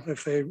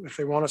 if they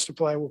want us to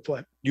play, we'll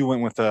play. You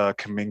went with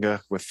Kuminga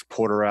with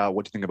Porter out.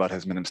 What do you think about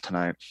his minutes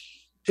tonight?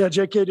 Yeah,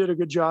 JK did a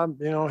good job.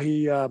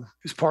 He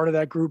was part of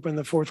that group in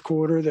the fourth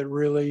quarter that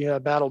really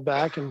battled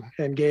back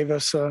and gave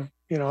us a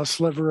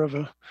sliver of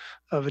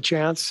a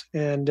chance.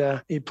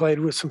 And he played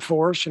with some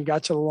force and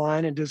got to the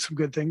line and did some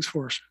good things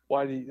for us.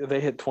 Why they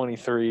hit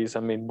 23s? I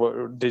mean,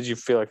 did you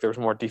feel like there was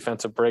more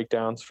defensive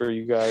breakdowns for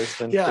you guys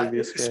than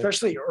previous games?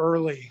 Especially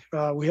early.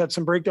 We had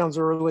some breakdowns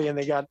early, and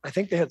I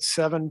think they had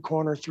 7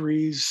 corner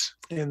threes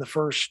in the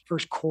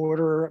first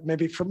quarter,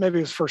 maybe it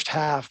was first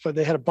half, but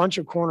they had a bunch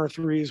of corner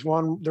threes.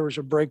 There was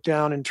a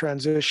breakdown in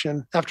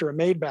transition after a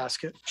made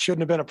basket.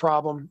 Shouldn't have been a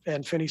problem.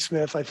 And Finney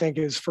Smith, I think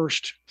his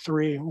first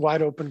 3,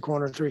 wide open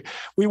corner 3.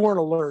 We weren't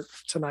alert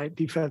tonight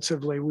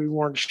defensively. We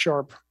weren't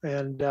sharp.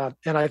 And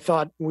I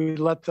thought we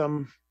let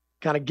them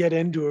kind of get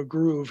into a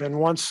groove. And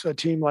once a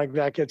team like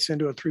that gets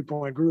into a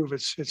 3-point groove,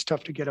 it's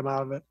tough to get them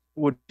out of it.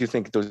 What do you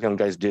think those young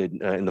guys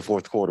did in the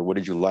fourth quarter? What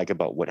did you like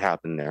about what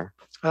happened there?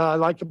 I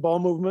like the ball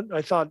movement.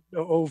 I thought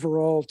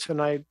overall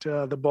tonight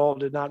the ball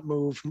did not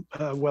move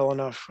well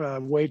enough,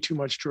 way too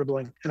much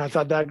dribbling. And I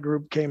thought that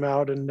group came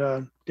out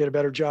and did a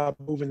better job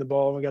moving the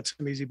ball. We got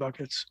some easy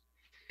buckets.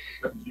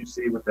 What did you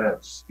see with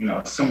that,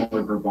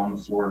 similar group on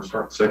the floor to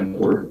start the second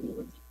quarter?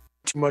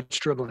 Too much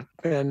dribbling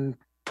and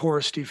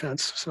porous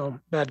defense, so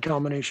bad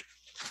combination.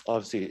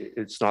 Obviously,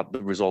 it's not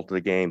the result of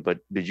the game, but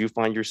did you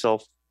find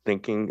yourself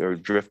thinking or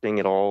drifting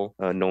at all,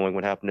 knowing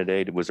what happened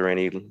today? Was there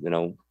any,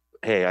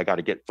 hey, I got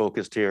to get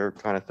focused here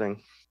kind of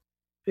thing?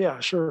 Yeah,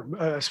 sure.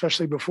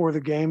 Especially before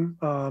the game,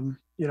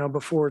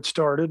 before it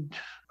started,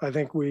 I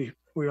think we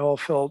all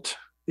felt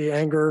the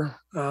anger,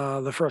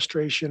 the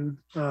frustration.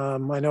 I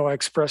know I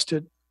expressed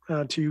it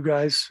to you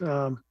guys.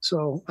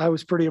 So I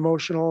was pretty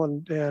emotional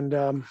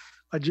and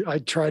I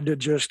tried to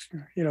just,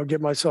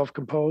 get myself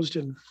composed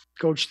and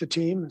coach the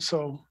team.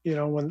 So,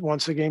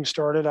 once the game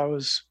started, I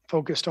was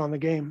focused on the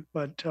game,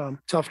 but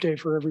tough day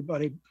for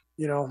everybody.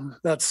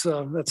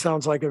 That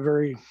sounds like a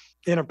very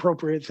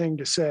inappropriate thing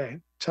to say.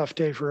 Tough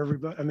day for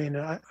everybody. I mean,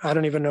 I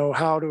don't even know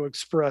how to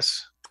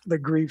express the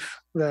grief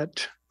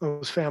that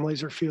those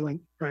families are feeling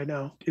right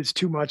now. It's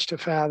too much to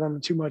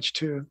fathom, too much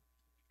to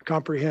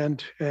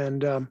comprehend.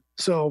 And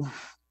so,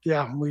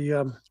 yeah, we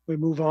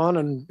move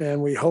on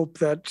and we hope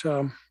that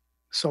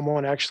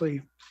someone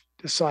actually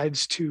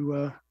decides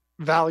to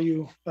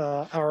value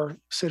our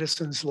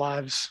citizens'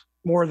 lives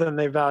more than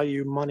they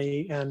value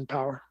money and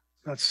power.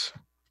 That's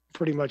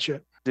pretty much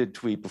it. Did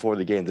tweet before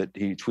the game that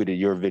he tweeted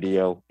your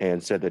video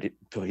and said that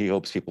he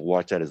hopes people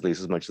watch that at least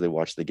as much as they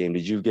watch the game.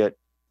 Did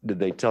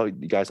they tell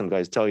you guys, some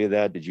guys tell you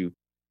that? Did you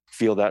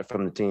feel that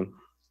from the team?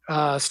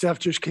 Steph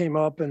just came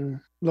up and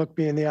looked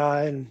me in the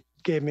eye and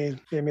gave me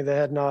the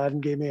head nod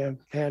and gave me a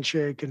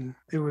handshake, and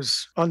it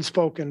was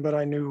unspoken, but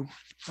I knew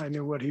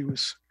what he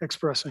was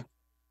expressing.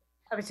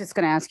 I was just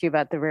going to ask you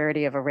about the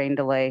rarity of a rain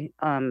delay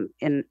in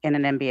an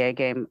NBA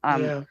game.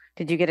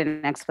 Did you get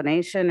an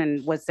explanation,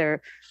 and was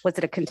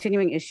it a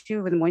continuing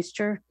issue with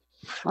moisture?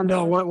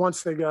 No,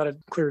 once they got it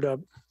cleared up,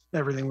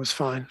 everything was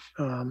fine.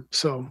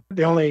 So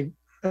the only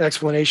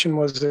explanation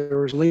was there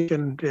was a leak,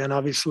 and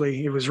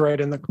obviously it was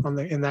right in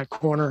that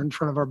corner in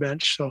front of our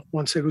bench. So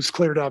once it was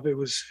cleared up, it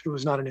was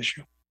not an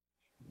issue.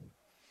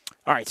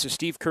 All right, so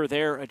Steve Kerr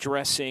there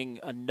addressing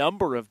a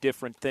number of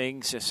different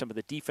things, some of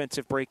the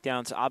defensive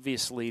breakdowns,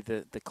 obviously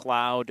the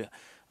cloud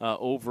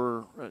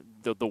over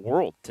the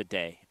world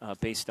today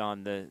based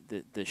on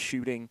the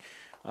shooting,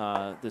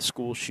 the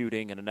school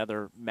shooting and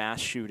another mass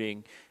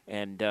shooting,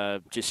 and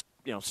just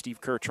Steve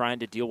Kerr trying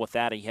to deal with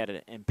that. He had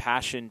an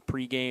impassioned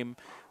pregame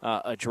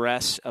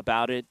address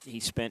about it.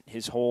 He spent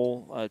his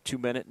whole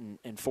 2-minute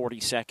and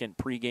 40-second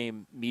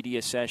pregame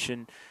media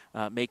session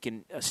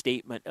making a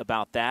statement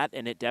about that,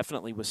 and it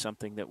definitely was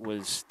something that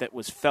was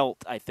felt,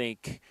 I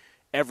think,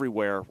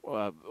 everywhere,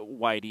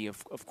 Whitey,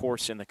 of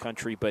course, in the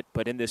country, but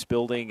in this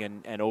building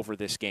and over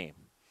this game.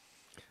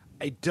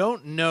 I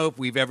don't know if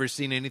we've ever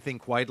seen anything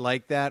quite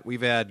like that.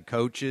 We've had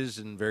coaches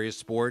in various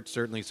sports,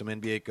 certainly some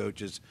NBA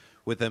coaches,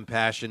 with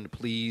impassioned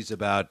pleas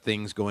about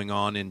things going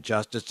on,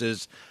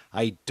 injustices.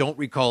 I don't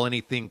recall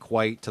anything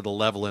quite to the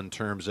level in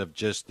terms of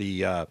just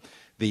the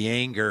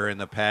anger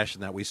and the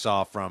passion that we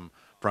saw from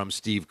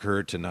Steve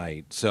Kerr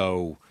tonight.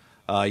 So,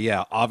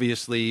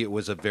 obviously it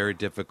was a very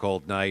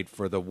difficult night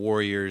for the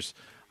Warriors,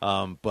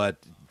 but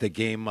the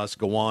game must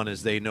go on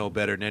as they know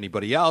better than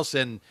anybody else,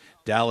 and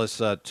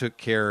Dallas took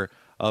care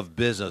of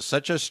business.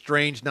 Such a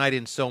strange night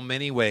in so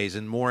many ways,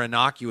 in more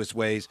innocuous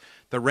ways.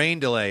 The rain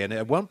delay, and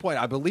at one point,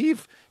 I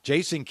believe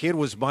Jason Kidd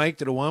was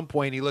mic'd. At one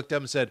point, he looked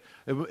up and said,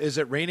 "Is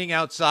it raining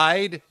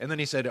outside?" And then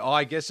he said, "Oh,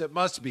 I guess it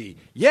must be."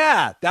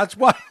 Yeah, that's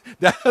why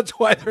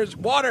there's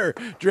water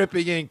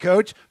dripping in,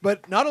 Coach.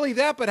 But not only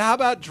that, but how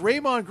about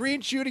Draymond Green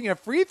shooting a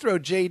free throw,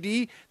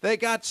 JD, that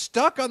got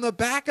stuck on the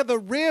back of the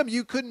rim?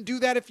 You couldn't do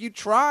that if you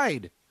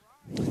tried.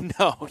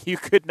 No, you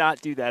could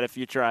not do that if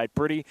you tried.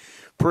 Pretty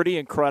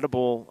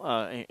incredible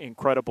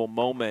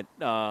moment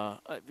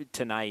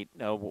tonight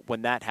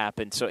when that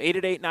happened. So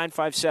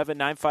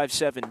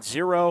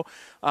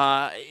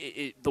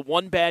 888-957-9570. The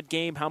one bad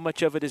game, how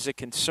much of it is a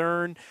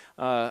concern?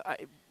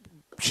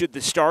 Should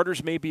the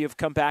starters maybe have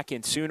come back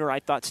in sooner? I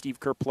thought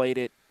Steve Kerr played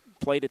it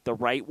the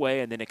right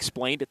way and then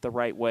explained it the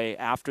right way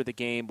after the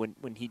game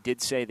when he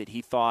did say that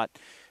he thought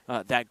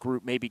that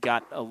group maybe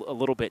got a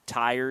little bit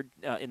tired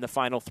in the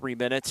final 3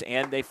 minutes,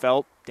 and they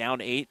felt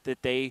down 8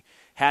 that they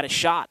had a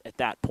shot at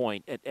that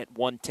point at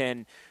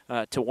 110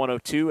 to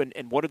 102.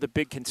 And what are the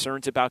big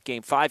concerns about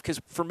Game 5? Because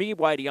for me,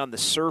 Whitey, on the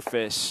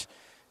surface,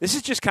 this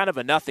is just kind of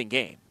a nothing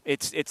game.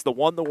 It's the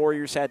one the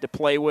Warriors had to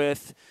play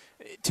with.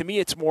 To me,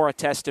 it's more a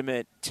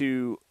testament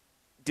to,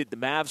 did the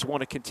Mavs want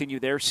to continue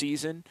their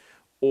season,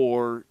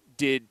 or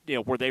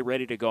were they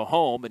ready to go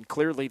home? And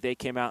clearly they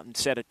came out and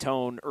set a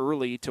tone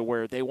early to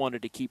where they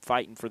wanted to keep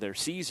fighting for their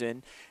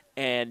season.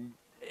 And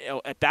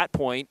at that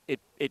point,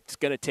 it's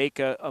going to take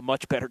a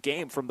much better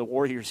game from the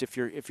Warriors if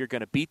you're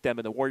going to beat them,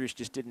 and the Warriors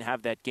just didn't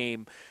have that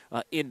game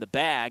in the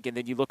bag. And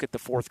then you look at the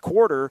fourth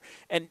quarter,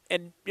 and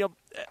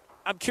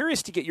I'm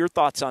curious to get your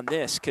thoughts on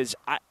this because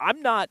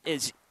I'm not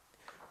as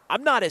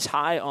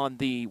high on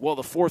the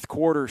fourth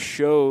quarter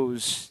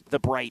shows the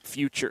bright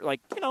future.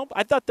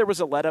 I thought there was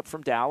a let up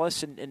from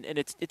Dallas, and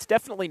it's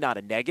definitely not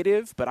a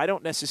negative, but I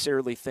don't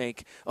necessarily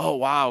think, oh,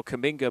 wow,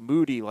 Kuminga,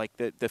 Moody,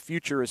 the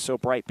future is so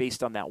bright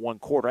based on that one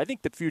quarter. I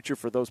think the future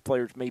for those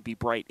players may be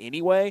bright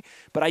anyway,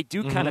 but I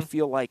do kind of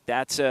feel like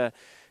that's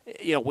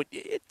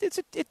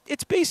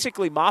it's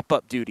basically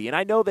mop-up duty. And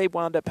I know they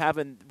wound up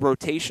having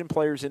rotation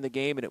players in the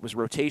game, and it was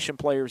rotation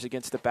players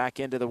against the back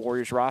end of the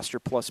Warriors roster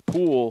plus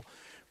Poole.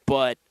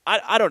 But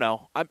I don't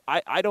know.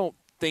 I don't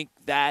think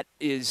that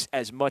is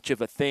as much of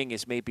a thing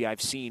as maybe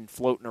I've seen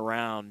floating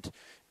around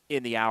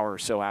in the hour or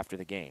so after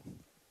the game.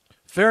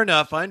 Fair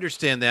enough. I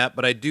understand that,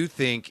 but I do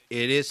think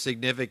it is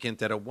significant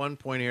that at one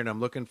point here, and I'm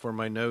looking for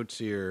my notes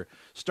here,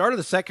 start of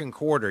the second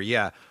quarter,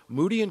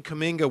 Moody and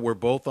Kuminga were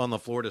both on the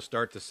floor to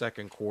start the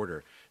second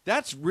quarter.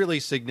 That's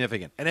really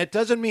significant. And it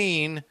doesn't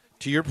mean,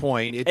 to your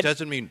point,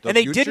 doesn't mean the and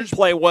they didn't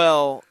play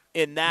well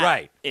in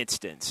that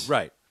instance.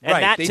 Right.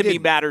 And that, to me,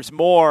 matters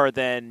more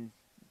than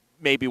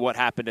maybe what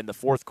happened in the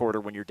fourth quarter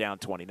when you're down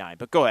 29.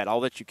 But go ahead. I'll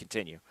let you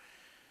continue.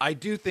 I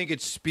do think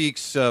it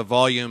speaks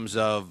volumes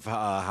of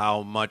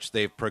how much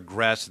they've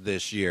progressed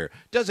this year.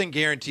 Doesn't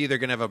guarantee they're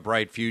going to have a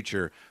bright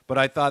future, but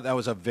I thought that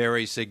was a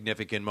very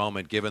significant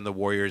moment given the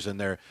Warriors and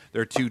their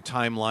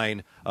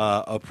two-timeline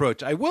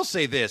approach. I will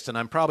say this, and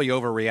I'm probably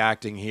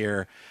overreacting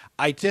here.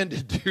 I tend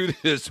to do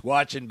this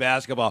watching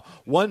basketball.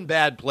 One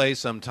bad play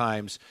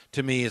sometimes,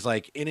 to me, is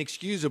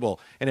inexcusable.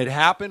 And it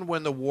happened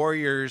when the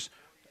Warriors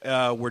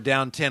were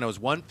down 10. It was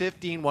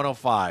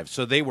 115-105,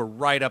 so they were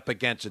right up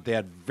against it. They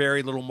had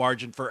very little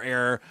margin for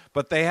error,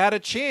 but they had a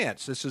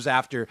chance. This was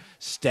after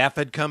Steph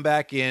had come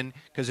back in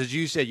because, as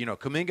you said,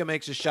 Kuminga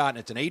makes a shot, and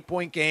it's an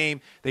 8-point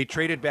game. They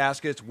traded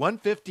baskets,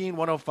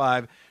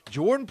 115-105.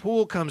 Jordan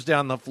Poole comes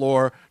down the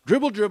floor,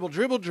 dribble,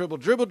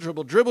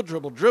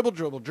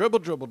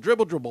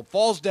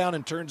 falls down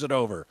and turns it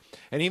over.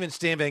 And even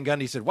Stan Van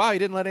Gundy said, wow, he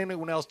didn't let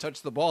anyone else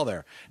touch the ball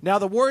there. Now,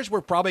 the Warriors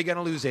were probably going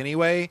to lose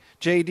anyway,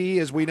 JD,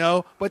 as we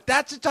know, but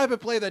that's the type of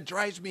play that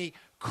drives me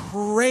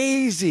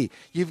crazy.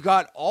 You've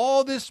got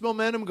all this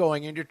momentum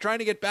going, and you're trying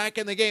to get back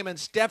in the game, and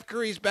Steph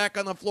Curry's back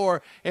on the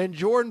floor, and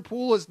Jordan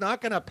Poole is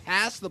not going to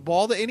pass the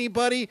ball to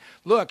anybody.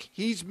 Look,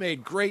 he's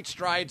made great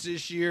strides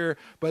this year,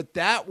 but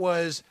that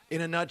was, in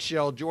a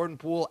nutshell, Jordan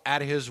Poole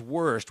at his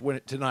worst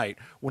tonight,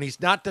 when he's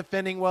not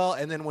defending well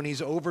and then when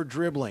he's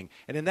over-dribbling.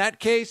 And in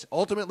that case,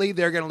 ultimately,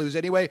 they're going to lose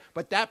anyway,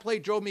 but that play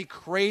drove me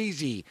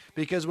crazy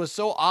because it was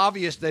so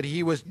obvious that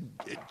he was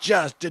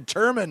just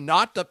determined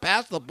not to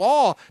pass the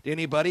ball to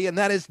anybody, and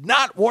that is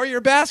not Warrior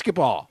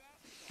basketball.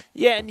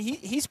 Yeah, and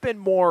he's been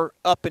more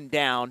up and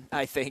down,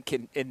 I think,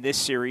 in this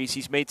series.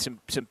 He's made some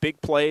big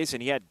plays,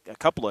 and he had a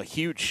couple of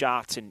huge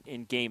shots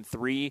in Game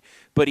 3,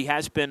 but he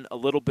has been a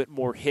little bit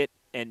more hit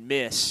and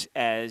miss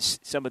as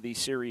some of these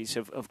series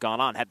have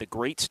gone on. Had the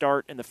great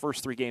start in the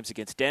first 3 games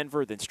against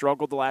Denver, then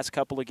struggled the last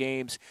couple of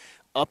games,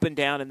 up and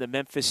down in the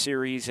Memphis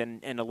series,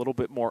 and a little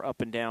bit more up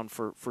and down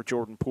for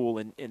Jordan Poole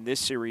in this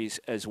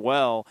series as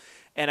well.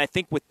 And I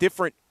think with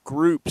different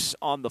groups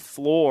on the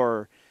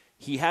floor,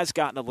 he has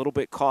gotten a little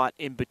bit caught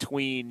in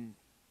between,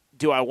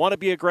 do I want to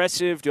be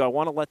aggressive? Do I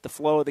want to let the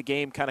flow of the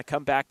game kind of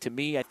come back to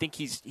me? I think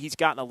he's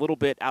gotten a little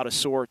bit out of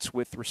sorts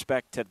with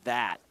respect to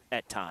that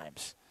at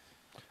times.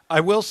 I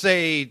will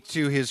say,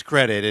 to his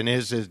credit, in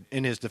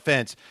his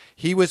defense,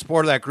 he was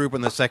part of that group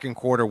in the second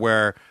quarter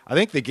where I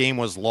think the game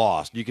was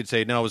lost. You could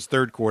say, no, it was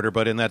third quarter,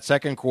 but in that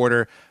second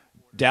quarter,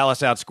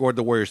 Dallas outscored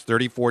the Warriors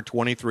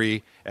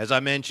 34-23. As I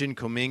mentioned,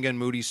 Kuminga and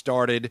Moody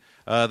started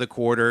the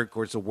quarter. Of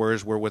course, the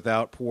Warriors were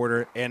without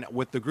Porter. And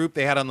with the group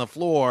they had on the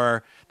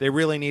floor, they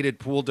really needed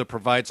Poole to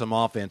provide some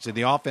offense. And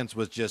the offense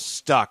was just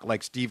stuck,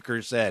 like Steve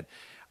Kerr said.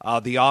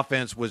 The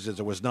offense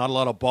there was not a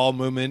lot of ball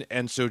movement,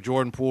 and so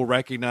Jordan Poole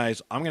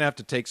recognized, I'm going to have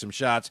to take some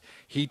shots.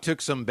 He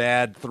took some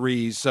bad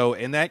threes, so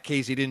in that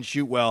case, he didn't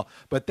shoot well.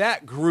 But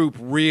that group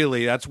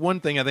really, that's one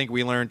thing I think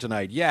we learned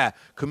tonight. Yeah,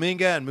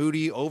 Kuminga and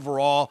Moody,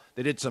 overall,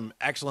 they did some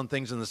excellent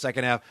things in the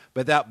second half,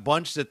 but that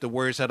bunch that the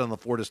Warriors had on the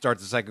floor to start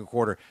the second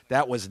quarter,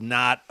 that was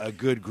not a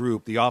good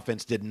group. The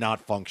offense did not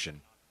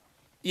function.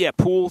 Yeah,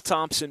 Poole,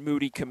 Thompson,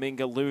 Moody,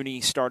 Kuminga,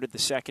 Looney started the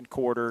second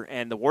quarter,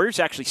 and the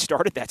Warriors actually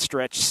started that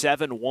stretch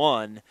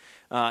 7-1,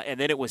 and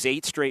then it was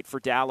 8 straight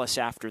for Dallas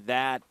after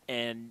that,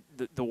 and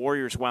the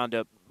Warriors wound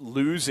up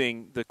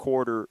losing the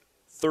quarter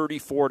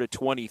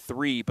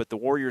 34-23, but the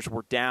Warriors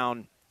were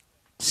down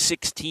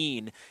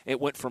 16.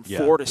 It went from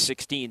 4 to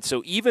 16.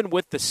 So even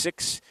with the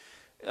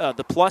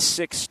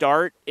 +6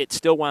 start, it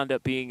still wound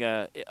up being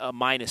a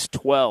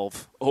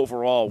 -12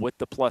 overall with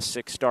the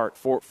 +6 start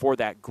for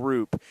that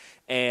group.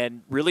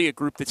 And really a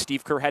group that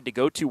Steve Kerr had to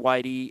go to,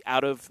 Whitey,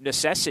 out of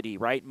necessity,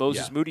 right?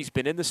 Moses Moody's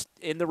been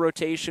in the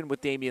rotation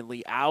with Damian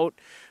Lee out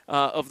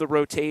of the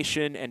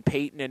rotation and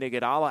Peyton and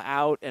Iguodala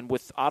out. And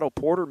with Otto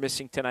Porter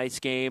missing tonight's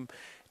game,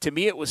 to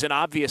me it was an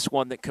obvious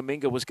one that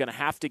Kuminga was going to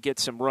have to get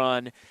some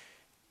run.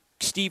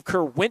 Steve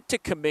Kerr went to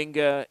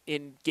Kuminga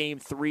in Game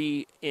 4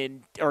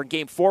 in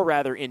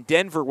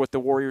Denver with the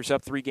Warriors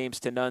up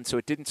 3-0, so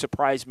it didn't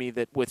surprise me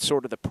that with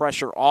sort of the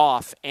pressure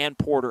off and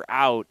Porter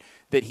out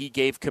that he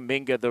gave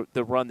Kuminga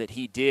the run that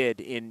he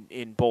did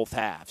in both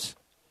halves.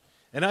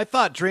 And I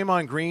thought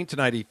Draymond Green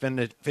tonight, he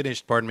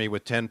finished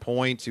with 10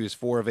 points. He was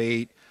 4 of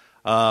 8.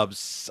 I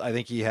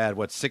think he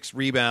had, 6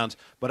 rebounds.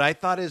 But I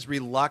thought his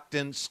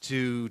reluctance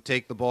to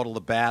take the ball to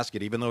the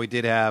basket, even though he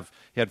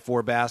had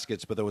 4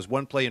 baskets, but there was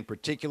one play in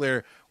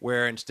particular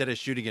where instead of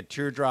shooting a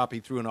teardrop, he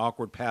threw an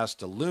awkward pass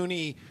to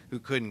Looney, who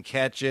couldn't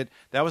catch it.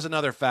 That was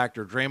another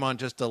factor. Draymond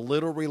just a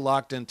little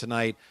reluctant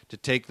tonight to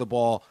take the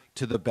ball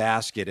to the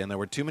basket. And there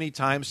were too many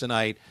times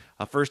tonight.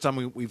 First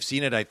time we've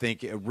seen it, I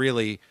think,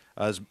 really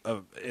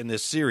in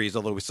this series,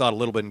 although we saw it a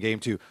little bit in Game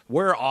 2,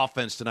 where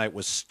offense tonight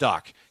was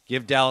stuck.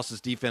 Give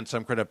Dallas's defense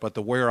some credit, but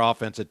the Warrior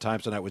offense at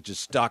times tonight was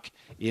just stuck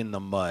in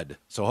the mud.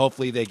 So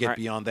hopefully they get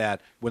beyond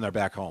that when they're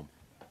back home.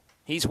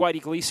 He's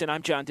Whitey Gleason.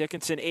 I'm John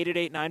Dickinson.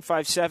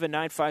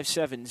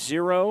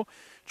 888-957-9570.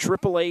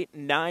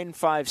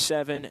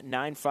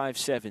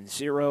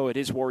 888-957-9570. It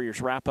is Warriors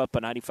wrap-up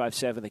on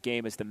 95.7. The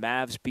game as the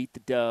Mavs beat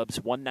the Dubs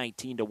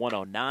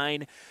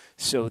 119-109.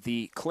 So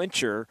the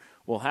clincher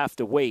will have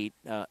to wait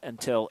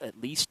until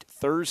at least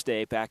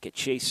Thursday back at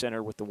Chase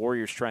Center with the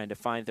Warriors trying to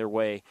find their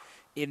way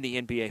in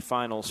the NBA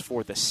Finals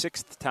for the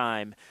 6th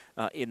time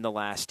in the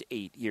last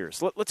 8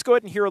 years. Let's go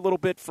ahead and hear a little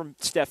bit from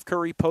Steph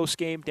Curry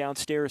post-game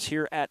downstairs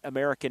here at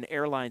American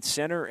Airlines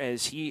Center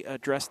as he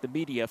addressed the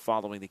media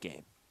following the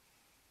game.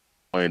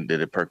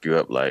 Did it perk you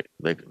up like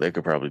they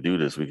could probably do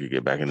this? We could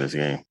get back in this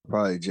game.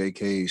 Probably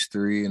JK's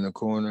 3 in the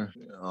corner.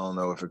 I don't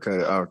know if it cut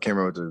it. I can't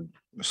remember what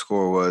the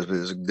score was, but it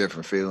was a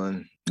different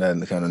feeling.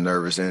 That kind of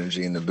nervous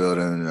energy in the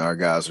building. Our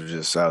guys were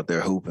just out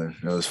there hooping.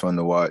 It was fun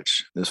to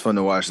watch. It was fun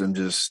to watch them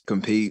just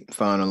compete,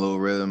 find a little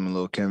rhythm, a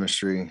little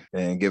chemistry,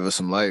 and give us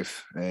some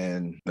life.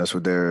 And that's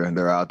what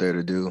they're out there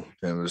to do.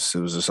 It was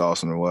just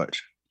awesome to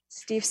watch.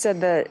 Steve said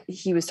that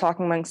he was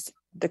talking amongst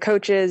the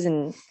coaches,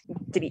 and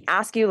did he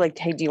ask you, like,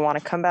 hey, do you want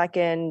to come back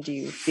in? Do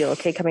you feel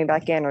okay coming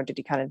back in? Or did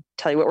he kind of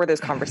tell you, what were those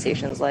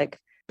conversations like?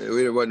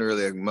 It wasn't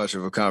really much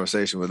of a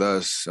conversation with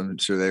us. I'm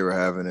sure they were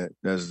having it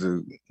as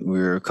we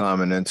were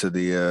climbing into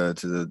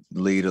the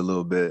lead a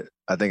little bit.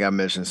 I think I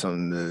mentioned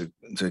something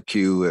to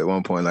Q at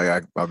one point,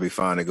 like I'll be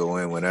fine to go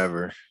in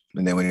whenever.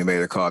 And then when he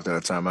made a call after the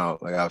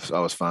timeout, like I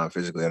was fine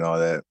physically and all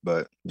that.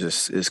 But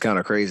just it's kind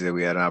of crazy that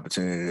we had an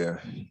opportunity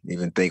to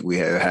even think we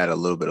had a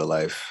little bit of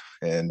life.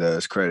 And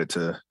it's credit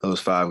to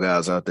those 5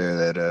 guys out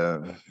there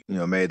that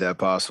made that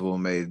possible,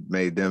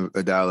 made them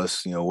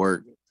Dallas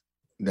work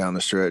down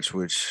the stretch,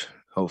 which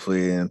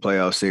hopefully in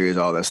playoff series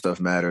all that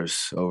stuff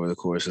matters over the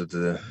course of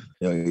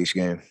each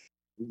game.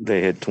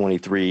 They hit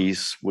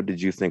 23s. What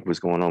did you think was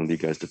going on with you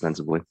guys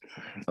defensively?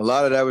 A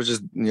lot of that was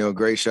just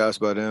great shots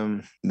by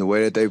them. The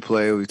way that they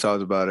play, we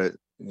talked about it.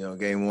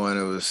 Game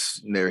 1,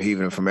 they were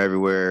heaving from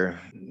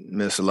everywhere.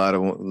 Missed a lot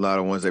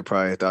of ones they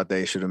probably thought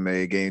they should have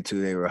made. Game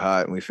 2, they were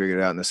hot, and we figured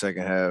it out in the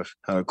second half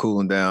how to cool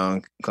them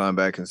down, climb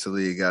back into the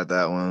league, got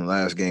that one.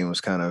 Last game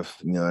was kind of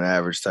an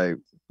average type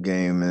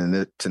game,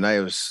 and tonight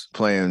was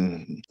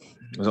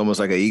almost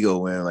like an ego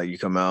win. Like you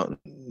come out,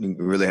 you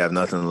really have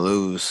nothing to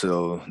lose,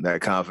 so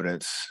that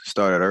confidence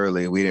started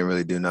early. We didn't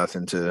really do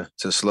nothing to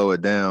slow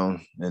it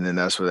down, and then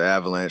that's where the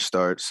avalanche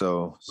starts.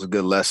 So it's a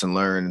good lesson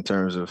learned in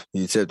terms of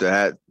you tip the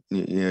hat.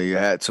 Your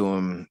hat to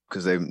them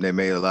because they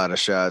made a lot of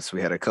shots.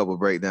 We had a couple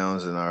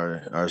breakdowns in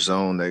our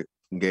zone that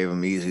gave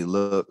them easy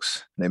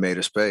looks. They made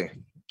us pay,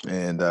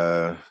 and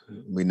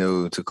we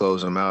knew to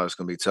close them out it's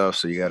going to be tough.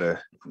 So you got to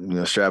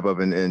strap up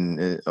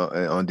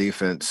on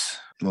defense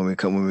when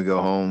we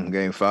go home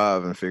Game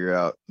 5 and figure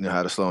out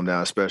how to slow them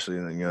down, especially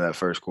in that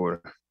first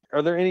quarter.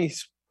 Are there any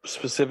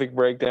specific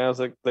breakdowns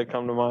that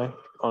come to mind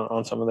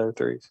on some of their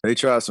threes? They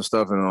tried some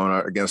stuff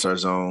against our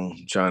zone,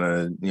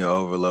 trying to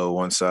overload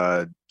one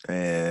side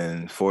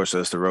and force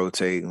us to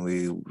rotate, and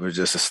we were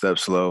just a step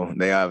slow.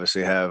 They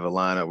obviously have a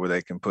lineup where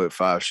they can put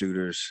 5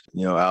 shooters,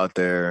 out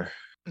there,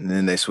 and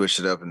then they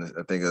switched it up. And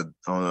I think I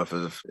don't know if it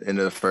was in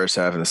the first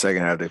half and the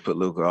second half they put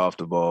Luka off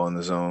the ball in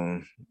the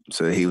zone,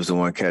 so he was the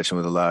one catching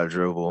with a lot of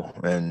dribble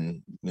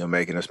and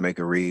making us make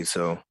a read.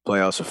 So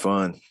playoffs are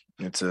fun.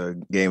 It's a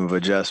game of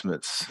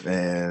adjustments,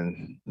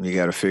 and you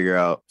got to figure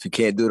out if you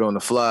can't do it on the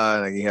fly,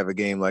 like you have a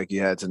game like you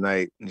had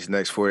tonight, these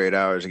next 48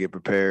 hours to get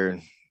prepared,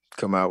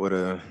 come out with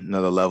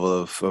another level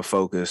of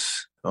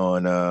focus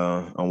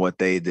on what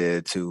they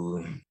did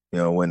to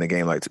win the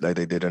game like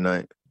they did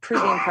tonight.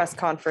 Pre-game press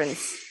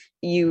conference,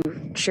 you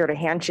shared a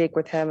handshake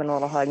with him and a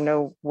little hug.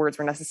 No words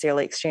were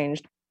necessarily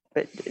exchanged,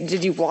 but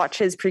did you watch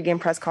his pre-game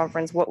press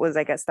conference? What was,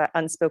 I guess, that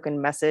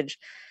unspoken message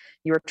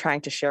you were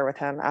trying to share with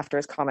him after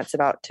his comments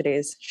about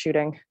today's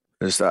shooting?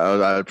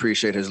 I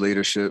appreciate his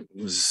leadership.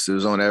 It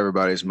was on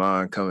everybody's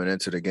mind coming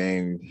into the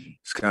game.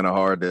 It's kind of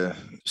hard to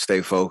stay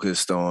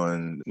focused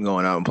on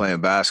going out and playing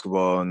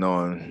basketball and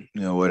knowing,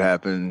 what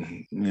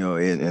happened,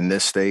 in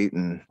this state.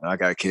 And I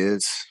got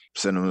kids,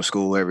 send them to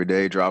school every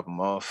day, drop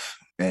them off.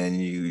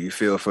 and you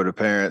feel for the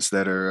parents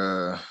that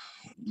are,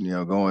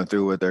 going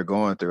through what they're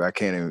going through. I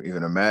can't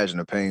even imagine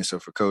the pain. So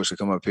for Coach to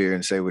come up here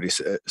and say what he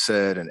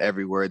said, and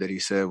every word that he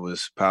said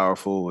was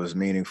powerful, was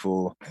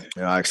meaningful.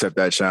 I accept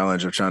that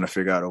challenge of trying to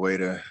figure out a way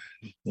to,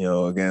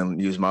 again,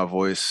 use my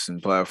voice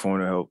and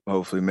platform to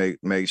hopefully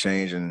make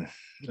change. And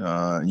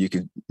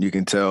you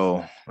can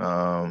tell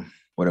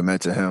what it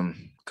meant to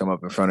him. Come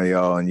up in front of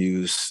y'all and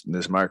use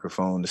this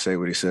microphone to say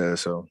what he says.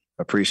 So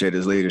I appreciate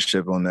his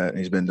leadership on that.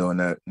 He's been doing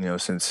that,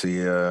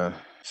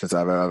 since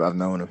I've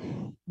known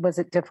him. Was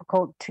it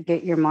difficult to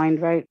get your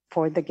mind right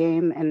for the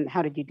game, and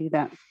how did you do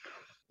that?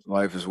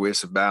 Life is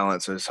with a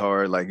balance. It's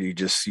hard. Like you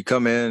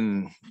come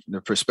in, the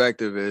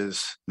perspective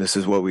is this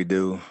is what we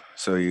do.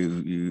 So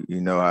you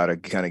know how to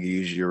kind of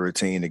use your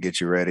routine to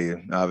get you ready.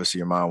 Obviously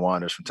your mind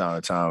wanders from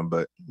time to time,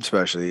 but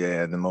especially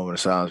the moment of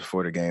silence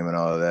before the game and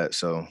all of that.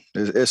 So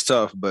it's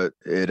tough, but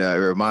it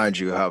reminds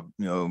you how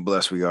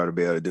blessed we are to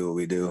be able to do what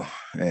we do,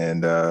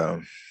 and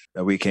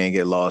we can't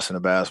get lost in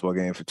a basketball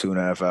game for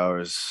 2.5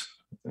 hours.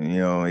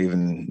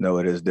 Even though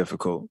it is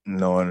difficult,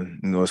 knowing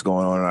what's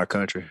going on in our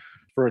country.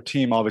 For a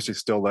team obviously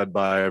still led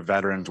by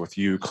veterans with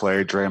you,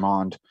 Clay,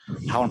 Draymond,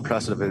 how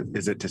impressive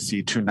is it to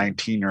see two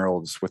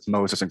 19-year-olds with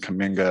Moses and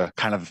Kuminga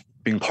kind of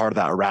being part of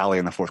that rally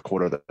in the fourth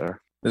quarter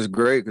there? It's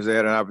great because they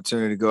had an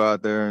opportunity to go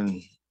out there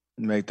and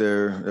make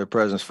their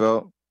presence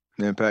felt,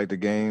 impact the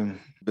game,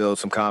 build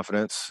some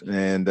confidence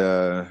and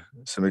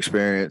some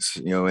experience,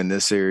 in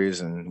this series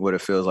and what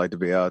it feels like to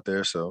be out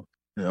there. So,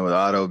 with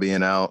Otto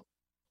being out,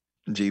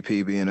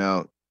 GP being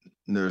out,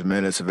 there's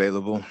minutes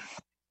available.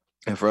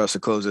 And for us to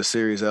close this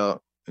series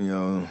out,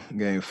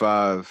 game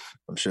 5,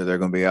 I'm sure they're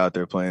going to be out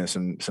there playing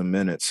some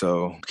minutes.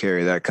 So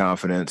carry that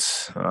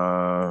confidence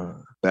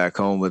back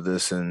home with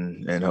us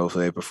and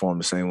hopefully they perform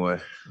the same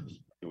way.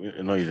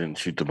 I know you didn't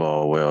shoot the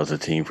ball well as a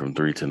team from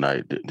 3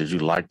 tonight. Did you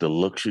like the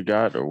looks you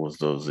got, or was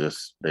those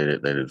just they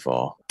didn't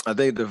fall? I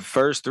think the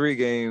first 3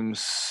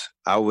 games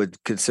I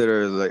would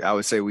consider, I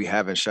would say we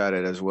haven't shot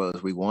it as well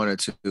as we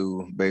wanted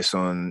to based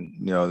on,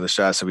 the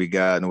shots that we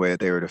got and the way that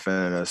they were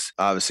defending us.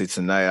 Obviously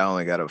tonight I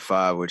only got up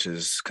 5, which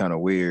is kind of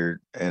weird,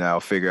 and I'll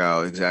figure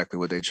out exactly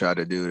what they tried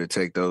to do to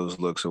take those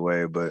looks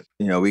away. But,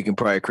 we can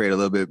probably create a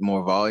little bit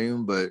more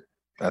volume, but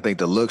I think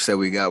the looks that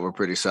we got were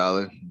pretty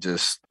solid.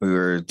 Just we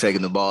were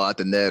taking the ball out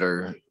the net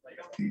or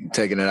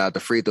taking it out the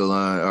free throw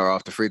line or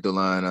off the free throw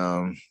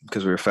line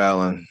because we were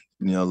fouling,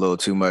 a little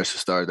too much to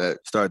start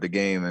the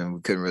game, and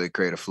we couldn't really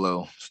create a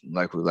flow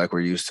like we're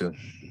used to.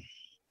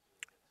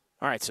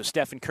 All right, so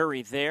Stephen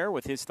Curry there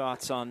with his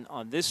thoughts on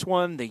this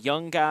one, the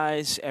young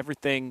guys,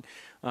 everything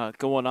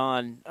going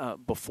on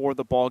before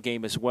the ball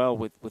game as well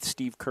with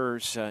Steve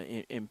Kerr's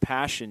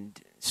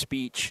impassioned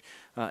speech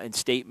and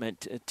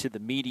statement to the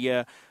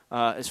media.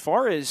 As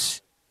far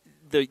as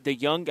the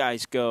young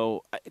guys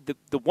go,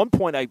 the one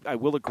point I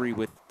will agree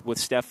with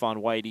Stephon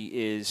Whitey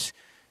is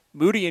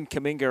Moody and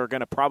Kuminga are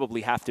going to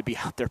probably have to be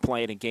out there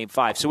playing in Game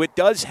 5. So it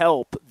does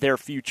help their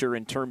future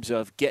in terms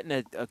of getting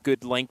a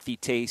good lengthy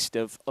taste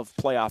of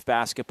playoff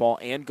basketball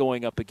and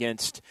going up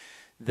against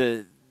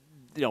the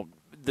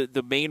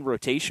main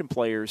rotation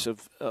players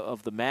of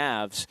the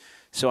Mavs.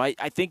 So I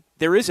think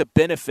there is a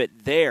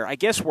benefit there. I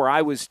guess where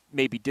I was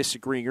maybe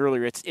disagreeing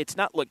earlier, it's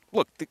not look,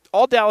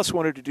 all Dallas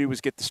wanted to do was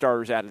get the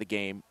starters out of the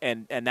game,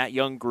 and that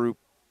young group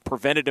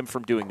prevented them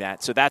from doing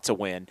that. So that's a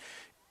win.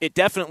 It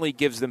definitely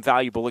gives them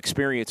valuable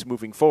experience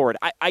moving forward.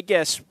 I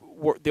guess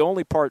the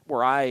only part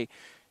where I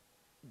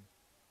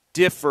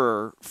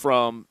differ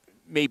from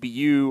maybe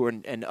you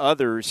and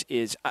others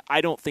is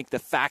I don't think the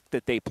fact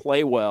that they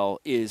play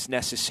well is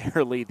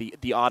necessarily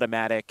the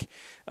automatic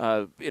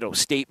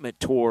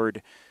statement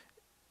toward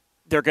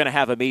they're going to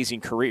have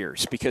amazing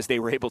careers because they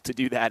were able to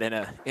do that in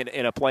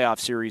a playoff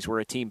series where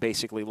a team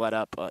basically let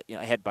up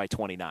ahead by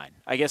 29.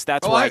 I guess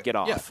that's where I get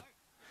off. Yeah.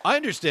 I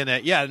understand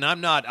that, yeah, and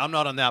I'm not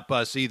on that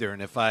bus either.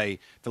 And if I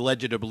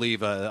led you to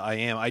believe I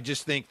am, I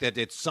just think that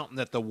it's something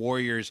that the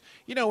Warriors,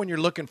 when you're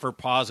looking for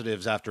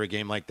positives after a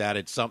game like that,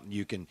 it's something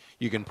you can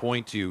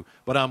point to.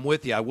 But I'm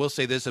with you. I will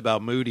say this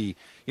about Moody.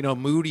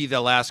 Moody,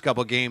 the last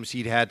couple of games,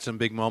 he'd had some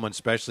big moments,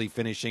 especially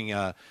finishing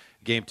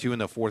Game 2 in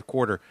the fourth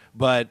quarter.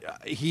 But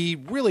he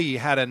really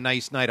had a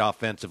nice night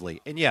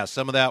offensively. And, yeah,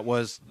 some of that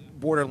was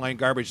borderline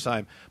garbage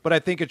time. But I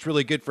think it's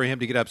really good for him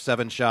to get up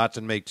 7 shots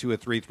and make 2 or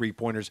 3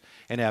 3-pointers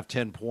and have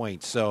 10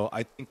 points. So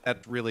I think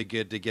that's really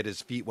good to get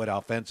his feet wet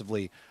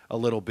offensively a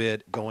little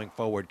bit going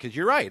forward. Because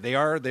you're right.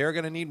 They're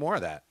going to need more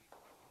of that.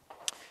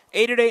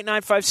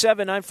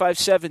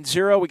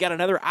 888-957-9570. We got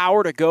another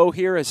hour to go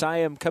here as I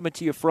am coming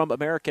to you from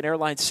American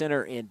Airlines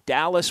Center in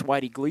Dallas.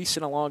 Whitey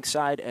Gleason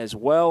alongside as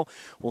well.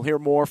 We'll hear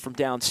more from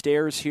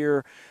downstairs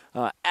here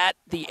at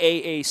the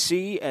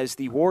AAC as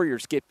the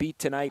Warriors get beat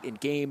tonight in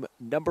game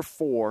number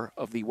 4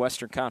 of the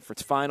Western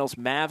Conference Finals.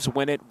 Mavs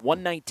win it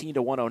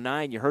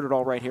 119-109. You heard it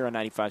all right here on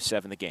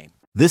 95.7 The Game.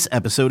 This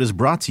episode is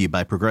brought to you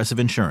by Progressive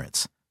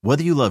Insurance.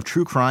 Whether you love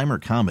true crime or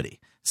comedy,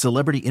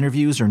 celebrity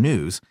interviews or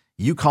news,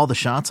 you call the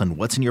shots on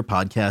what's in your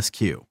podcast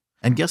queue.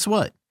 And guess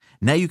what?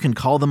 Now you can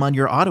call them on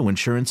your auto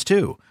insurance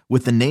too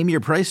with the Name Your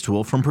Price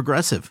tool from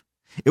Progressive.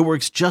 It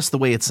works just the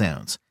way it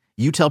sounds.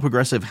 You tell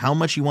Progressive how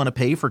much you want to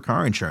pay for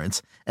car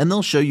insurance, and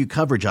they'll show you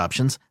coverage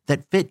options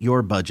that fit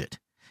your budget.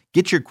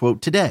 Get your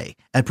quote today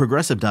at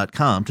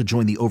Progressive.com to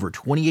join the over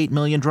 28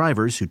 million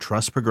drivers who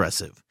trust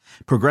Progressive.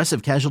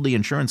 Progressive Casualty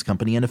Insurance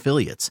Company and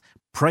Affiliates.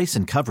 Price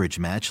and coverage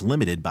match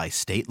limited by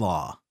state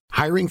law.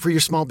 Hiring for your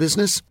small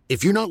business?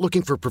 If you're not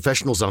looking for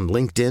professionals on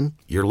LinkedIn,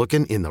 you're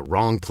looking in the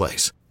wrong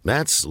place.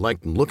 That's like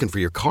looking for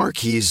your car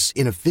keys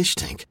in a fish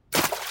tank.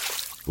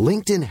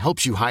 LinkedIn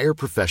helps you hire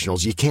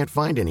professionals you can't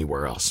find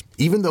anywhere else,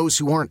 even those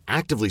who aren't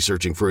actively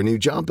searching for a new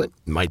job but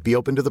might be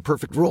open to the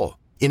perfect role.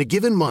 In a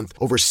given month,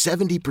 over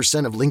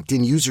 70% of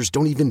LinkedIn users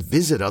don't even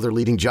visit other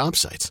leading job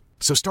sites.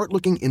 So start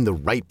looking in the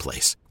right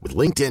place. With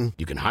LinkedIn,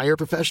 you can hire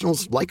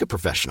professionals like a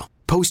professional.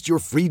 Post your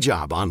free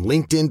job on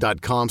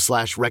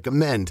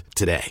linkedin.com/recommend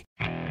today.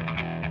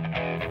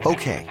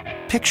 Okay,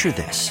 picture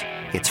this.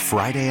 It's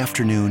Friday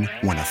afternoon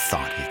when a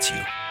thought hits you.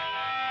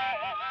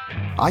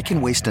 I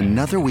can waste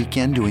another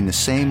weekend doing the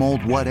same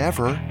old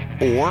whatever,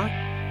 or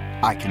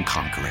I can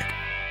conquer it.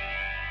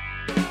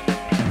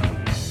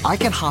 I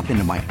can hop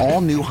into my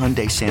all-new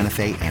Hyundai Santa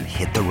Fe and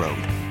hit the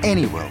road.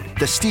 Any road.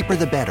 The steeper,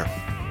 the better.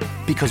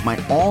 Because my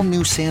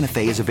all-new Santa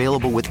Fe is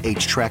available with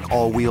H-Track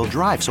all-wheel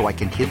drive, so I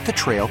can hit the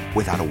trail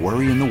without a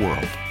worry in the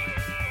world.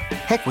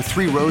 Heck, with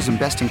 3 rows and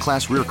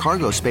best-in-class rear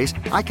cargo space,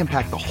 I can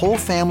pack the whole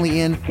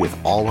family in with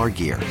all our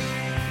gear.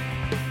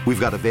 We've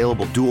got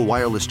available dual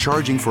wireless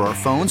charging for our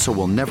phones, so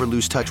we'll never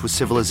lose touch with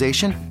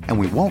civilization, and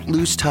we won't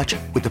lose touch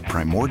with the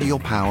primordial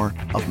power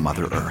of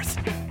Mother Earth.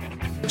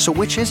 So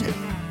which is it?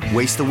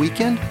 Waste the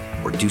weekend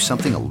or do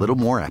something a little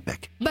more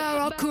epic?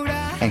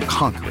 And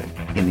conquer it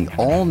in the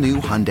all-new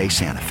Hyundai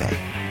Santa Fe.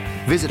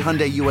 Visit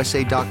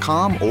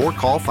HyundaiUSA.com or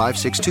call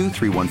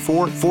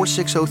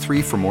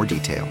 562-314-4603 for more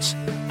details.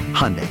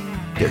 Hyundai,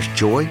 there's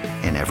joy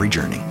in every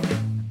journey.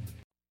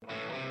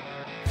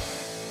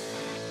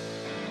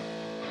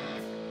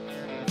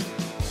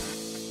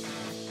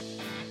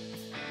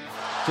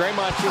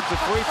 Draymond shoots a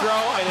free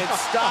throw, and it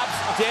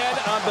stops dead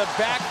on the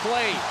back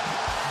plate.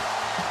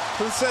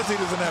 Who says he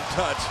doesn't have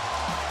touch?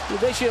 Well,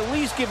 they should at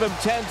least give him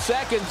 10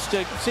 seconds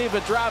to see if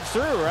it drops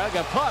through, right? Like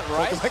a punt,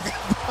 right?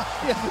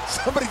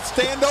 Somebody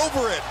stand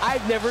over it.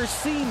 I've never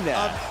seen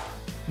that.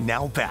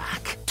 Now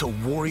back to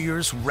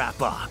Warriors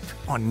Wrap Up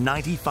on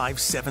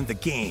 95.7 The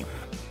Game.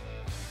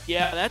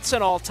 Yeah, that's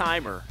an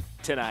all-timer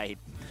tonight.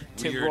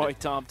 Tim Weird. Roy,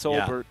 Tom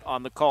Tolbert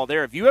on the call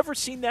there. Have you ever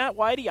seen that,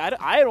 Whitey?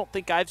 I don't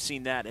think I've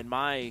seen that in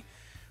my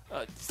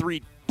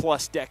 3+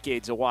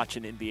 decades of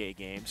watching NBA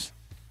games.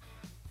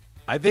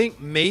 I think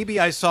maybe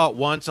I saw it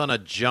once on a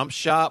jump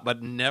shot,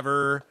 but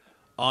never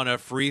on a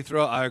free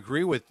throw. I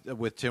agree with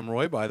Tim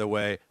Roy, by the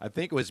way. I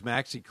think it was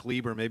Maxi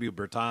Kleber, maybe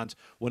Bertans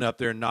went up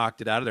there and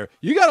knocked it out of there.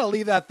 You got to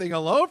leave that thing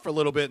alone for a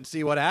little bit and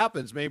see what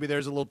happens. Maybe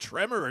there's a little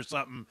tremor or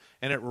something,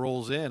 and it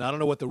rolls in. I don't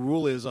know what the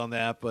rule is on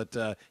that, but,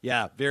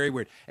 yeah, very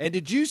weird. And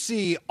did you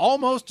see,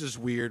 almost as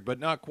weird, but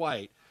not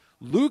quite,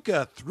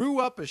 Luka threw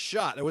up a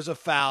shot. It was a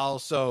foul,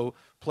 so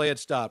play had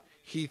stopped.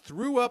 He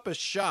threw up a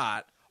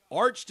shot,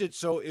 arched it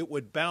so it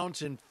would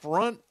bounce in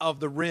front of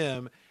the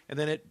rim, and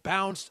then it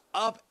bounced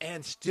up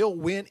and still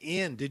went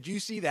in. Did you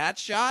see that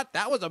shot?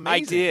 That was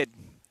amazing.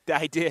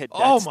 I did.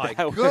 Oh, my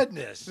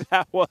goodness.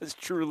 That was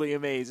truly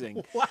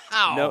amazing.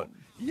 Wow.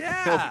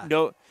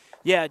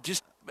 Yeah,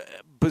 just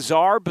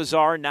bizarre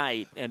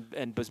night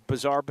and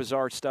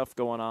bizarre stuff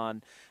going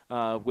on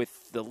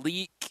with the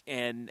leak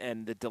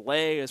and the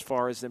delay as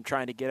far as them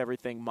trying to get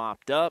everything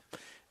mopped up.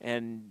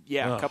 And,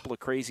 a couple of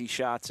crazy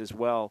shots as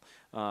well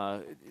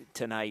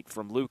tonight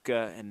from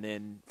Luka and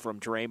then from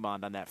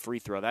Draymond on that free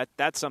throw.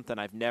 That's something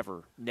I've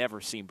never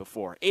seen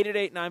before.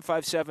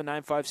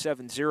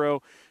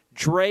 888-957-9570.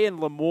 Dre and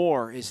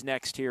Lamore is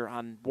next here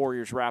on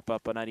Warriors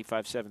Wrap-Up on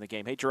 95.7 The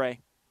Game. Hey,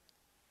 Dre.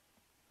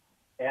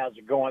 Hey, how's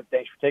it going?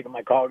 Thanks for taking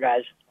my call,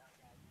 guys.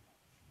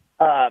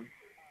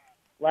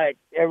 Like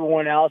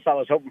everyone else, I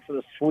was hoping for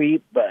the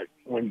sweep, but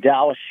when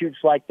Dallas shoots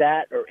like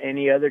that, or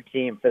any other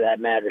team for that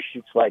matter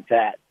shoots like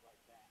that,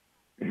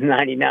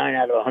 99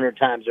 out of 100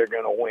 times they're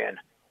going to win.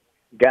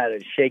 Got to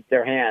shake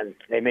their hand.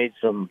 They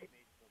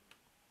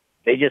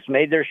just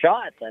made their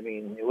shots. I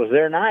mean, it was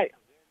their night.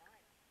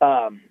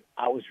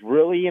 I was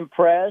really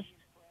impressed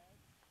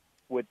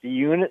with the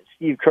unit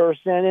Steve Kerr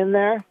sent in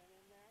there.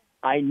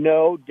 I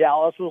know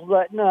Dallas was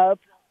letting up,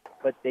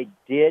 but they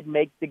did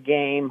make the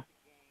game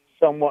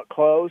somewhat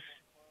close.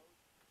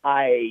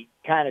 I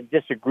kind of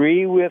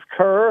disagree with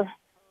Kerr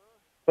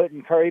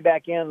putting Curry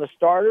back in the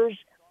starters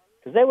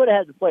because they would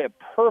have had to play a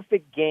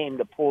perfect game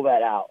to pull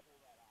that out.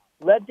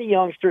 Let the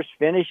youngsters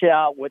finish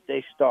out what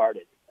they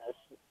started. That's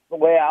the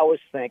way I was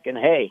thinking.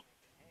 Hey,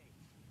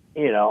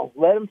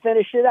 let them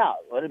finish it out.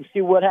 Let them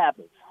see what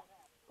happens.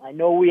 I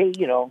know he'd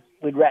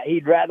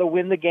rather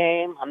win the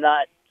game.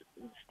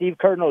 Steve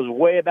Kerr knows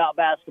way about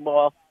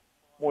basketball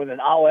more than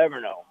I'll ever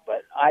know,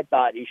 but I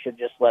thought he should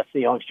just let the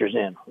youngsters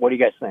in. What do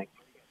you guys think?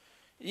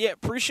 Yeah,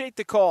 appreciate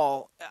the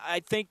call. I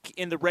think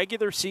in the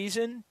regular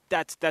season,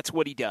 that's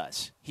what he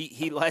does.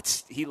 He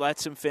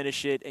lets him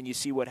finish it, and you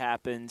see what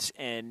happens.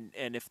 And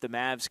if the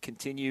Mavs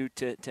continue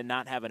to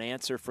not have an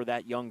answer for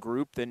that young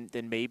group,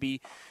 then maybe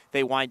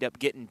they wind up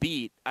getting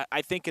beat.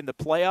 I think in the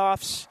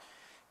playoffs,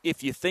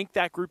 if you think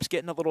that group's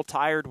getting a little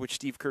tired, which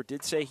Steve Kerr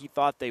did say he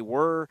thought they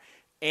were,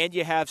 and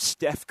you have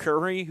Steph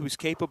Curry, who's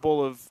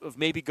capable of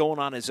maybe going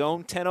on his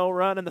own 10-0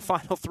 run in the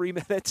final 3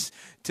 minutes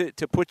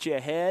to put you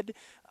ahead,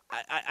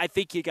 I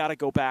think you got to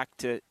go back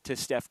to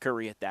Steph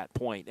Curry at that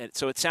point. And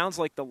so it sounds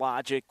like the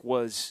logic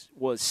was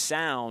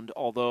sound,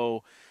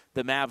 although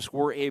the Mavs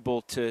were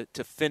able to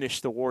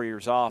finish the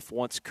Warriors off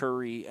once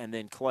Curry and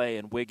then Clay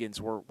and Wiggins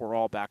were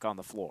all back on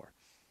the floor.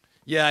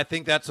 Yeah, I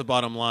think that's the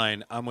bottom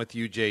line. I'm with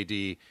you,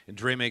 JD. And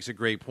Dre makes a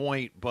great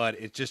point, but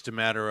it's just a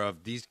matter of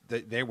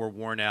they were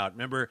worn out.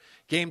 Remember,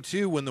 Game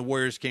 2, when the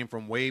Warriors came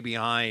from way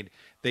behind,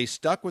 they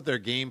stuck with their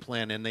game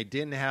plan, and they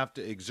didn't have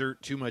to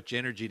exert too much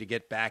energy to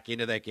get back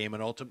into that game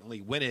and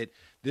ultimately win it.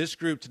 This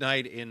group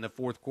tonight in the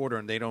fourth quarter,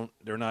 and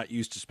they're not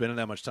used to spending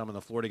that much time on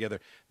the floor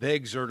together, they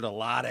exerted a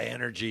lot of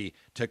energy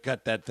to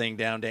cut that thing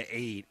down to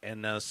 8,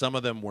 and some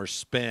of them were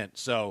spent.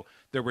 So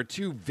there were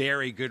 2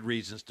 very good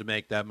reasons to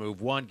make that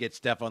move. 1, get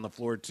Steph on the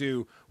floor.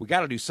 2, we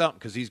got to do something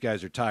because these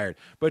guys are tired.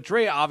 But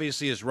Dre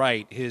obviously is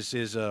right,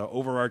 his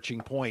overarching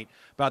point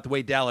about the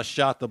way Dallas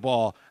shot the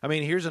ball. I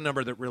mean, here's a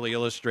number that really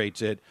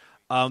illustrates it.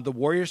 The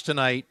Warriors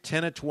tonight,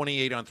 10 of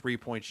 28 on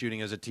three-point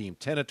shooting as a team,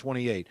 10 of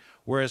 28.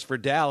 Whereas for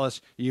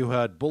Dallas, you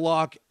had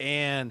Bullock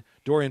and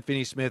Dorian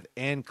Finney-Smith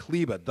and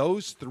Kleber.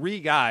 Those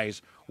 3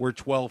 guys were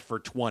 12 for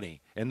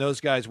 20. And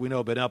those guys we know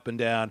have been up and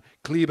down.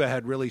 Kleber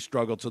had really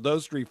struggled. So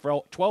those 3,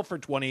 12 for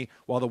 20,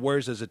 while the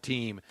Warriors as a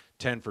team,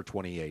 10 for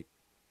 28.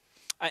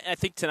 I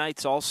think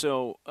tonight's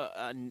also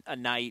a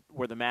night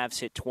where the Mavs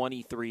hit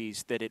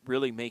 23s that it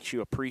really makes you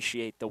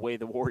appreciate the way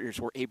the Warriors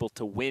were able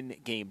to win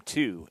Game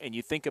 2. And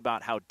you think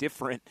about how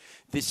different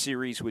this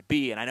series would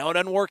be. And I know it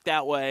doesn't work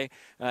that way.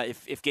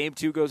 If Game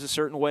 2 goes a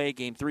certain way,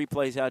 Game 3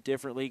 plays out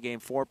differently.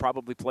 Game 4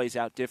 probably plays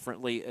out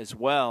differently as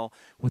well,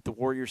 with the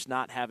Warriors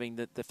not having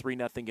the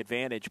 3-0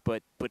 advantage.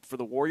 But for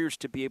the Warriors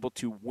to be able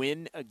to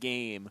win a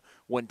game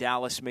when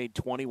Dallas made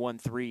 21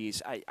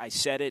 threes, I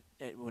said it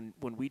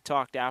when we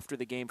talked after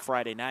the game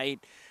Friday night.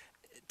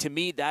 To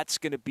me, that's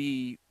going to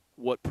be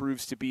what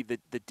proves to be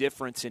the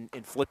difference in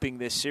flipping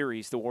this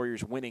series, the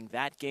Warriors winning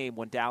that game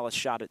when Dallas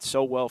shot it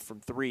so well from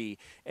 3.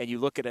 And you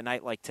look at a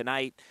night like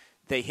tonight,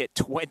 they hit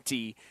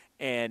 20,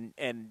 and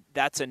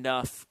that's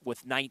enough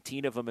with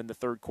 19 of them in the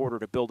third quarter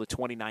to build a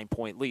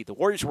 29-point lead. The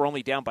Warriors were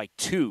only down by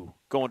 2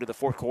 going to the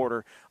fourth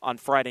quarter on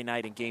Friday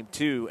night in Game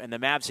 2, and the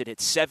Mavs had hit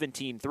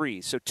 17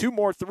 threes. So 2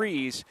 more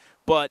threes,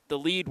 but the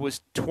lead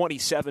was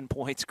 27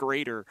 points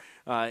greater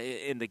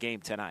in the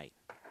game tonight.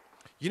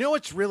 You know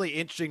what's really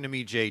interesting to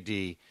me,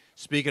 JD,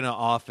 speaking of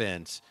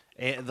offense,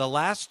 the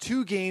last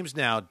 2 games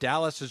now,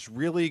 Dallas has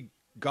really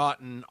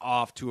gotten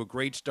off to a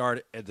great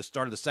start at the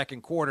start of the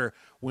second quarter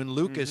when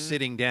Luka's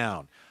sitting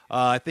down.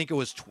 I think it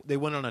was they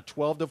went on a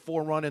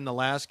 12-4 run in the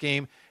last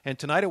game, and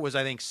tonight it was,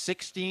 I think,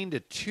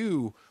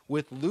 16-2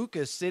 with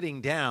Luka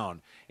sitting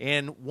down.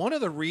 And one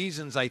of the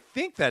reasons I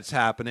think that's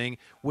happening,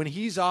 when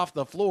he's off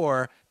the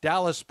floor,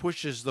 Dallas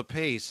pushes the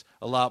pace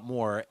a lot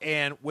more.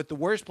 And with the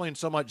Warriors playing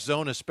so much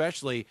zone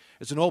especially,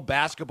 it's an old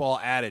basketball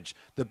adage.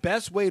 The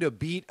best way to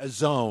beat a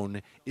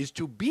zone is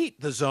to beat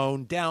the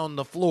zone down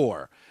the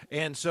floor.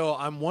 And so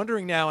I'm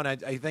wondering now, and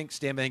I think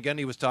Stan Van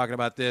Gundy was talking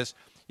about this,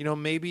 you know,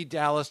 maybe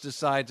Dallas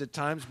decides at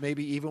times,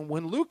 maybe even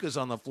when Luka's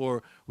on the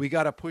floor, we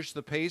got to push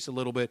the pace a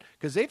little bit,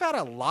 because they've had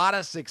a lot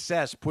of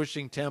success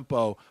pushing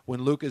tempo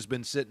when Luka's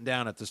been sitting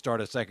down at the start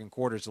of second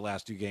quarters the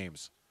last 2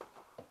 games.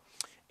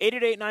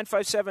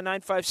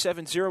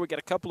 888-957-9570. We got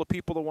a couple of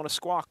people that want to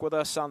squawk with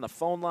us on the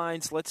phone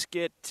lines. Let's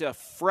get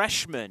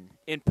Freshman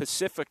in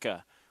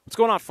Pacifica. What's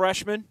going on,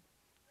 Freshman?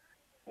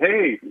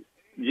 Hey,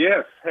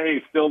 yes.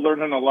 Hey, still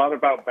learning a lot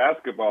about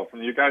basketball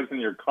from you guys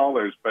and your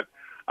callers, but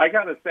I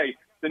got to say,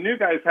 the new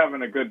guys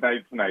having a good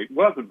night tonight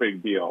was a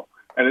big deal,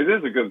 and it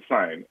is a good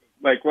sign.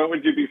 Like, what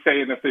would you be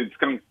saying if they'd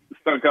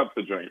stunk up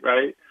the joint,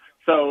 right?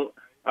 So,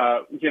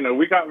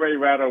 we got Ray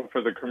Ratto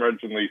for the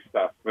curmudgeonly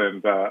stuff,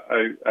 and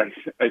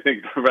I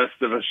think the rest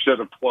of us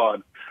should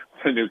applaud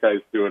the new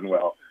guys doing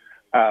well.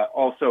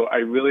 Also, I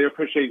really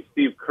appreciate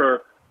Steve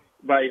Kerr.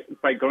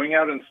 By going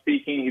out and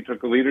speaking, he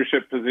took a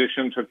leadership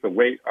position, took the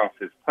weight off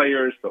his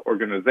players, the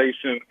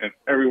organization, and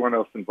everyone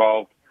else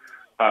involved,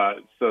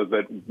 so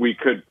that we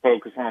could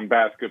focus on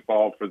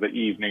basketball for the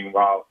evening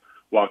while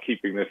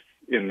keeping this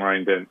in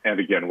mind and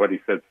again, what he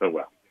said so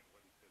well.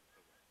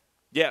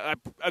 Yeah,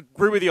 I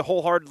agree with you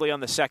wholeheartedly on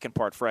the second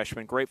part,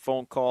 Freshman. Great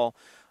phone call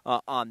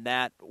on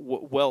that.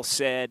 Well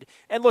said.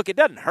 And look, it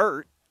doesn't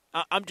hurt.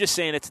 I'm just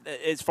saying, it's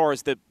as far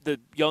as the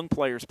young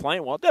players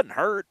playing well, it doesn't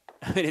hurt.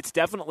 I mean, it's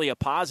definitely a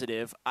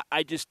positive.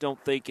 I just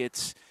don't think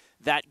it's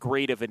that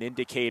great of an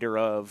indicator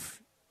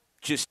of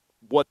just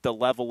what the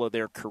level of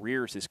their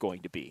careers is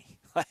going to be.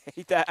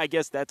 I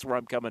guess that's where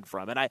I'm coming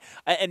from,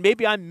 and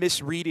maybe I'm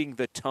misreading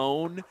the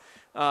tone,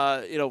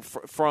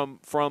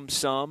 from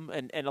some,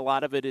 and a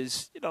lot of it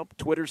is,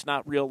 Twitter's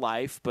not real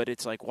life, but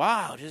it's like,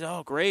 wow,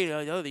 just great,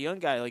 the young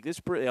guy, like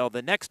this,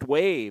 the next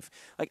wave.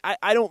 Like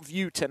I don't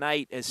view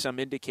tonight as some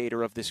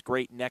indicator of this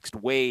great next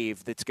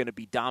wave that's going to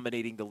be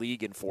dominating the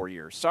league in 4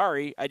 years.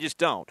 Sorry, I just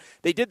don't.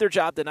 They did their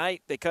job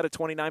tonight. They cut a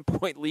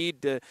 29-point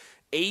lead to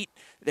 8.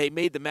 They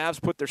made the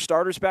Mavs put their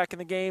starters back in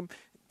the game.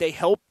 They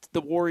helped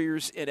the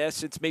Warriors, in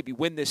essence, maybe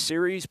win this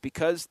series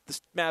because the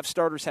Mavs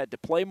starters had to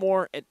play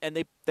more,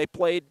 and they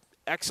played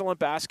excellent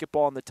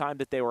basketball in the time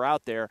that they were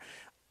out there.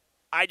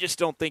 I just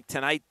don't think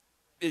tonight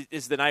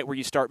is the night where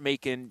you start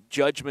making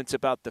judgments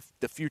about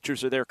the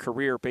futures of their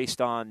career based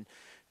on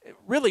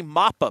really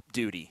mop-up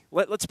duty.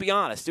 Let's be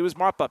honest. It was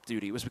mop-up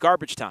duty. It was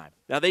garbage time.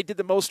 Now, they did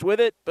the most with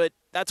it, but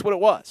that's what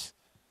it was.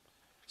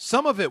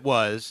 Some of it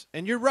was,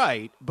 and you're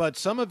right, but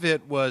some of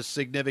it was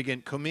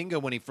significant. Kuminga,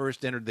 when he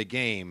first entered the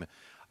game,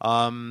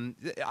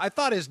 I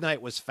thought his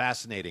night was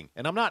fascinating,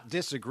 and I'm not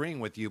disagreeing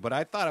with you, but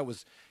I thought it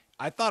was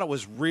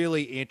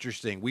really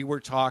interesting. We were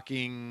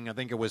talking, I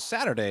think it was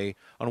Saturday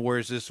on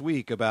Warriors This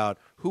Week, about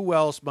who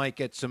else might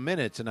get some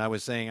minutes, and I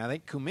was saying I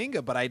think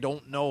Kuminga, but I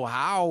don't know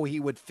how he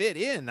would fit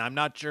in. I'm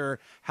not sure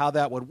how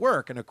that would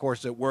work, and of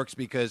course it works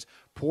because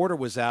Porter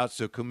was out,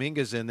 so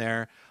Kuminga's in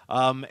there,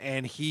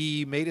 and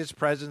he made his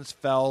presence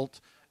felt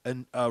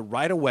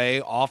right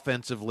away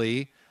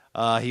offensively.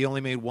 He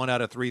only made 1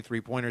 out of 3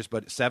 3-pointers,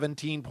 but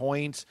 17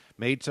 points,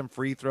 made some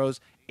free throws,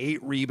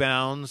 8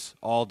 rebounds,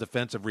 all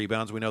defensive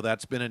rebounds. We know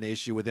that's been an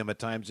issue with him at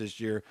times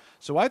this year.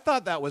 So I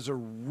thought that was a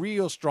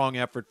real strong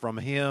effort from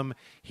him.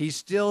 He's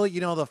still,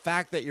 the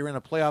fact that you're in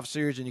a playoff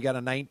series and you got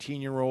a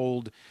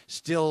 19-year-old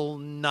still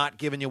not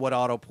giving you what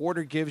Otto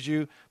Porter gives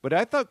you. But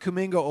I thought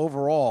Kuminga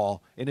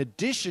overall, in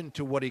addition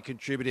to what he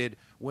contributed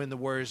when the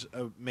Warriors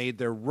made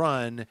their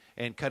run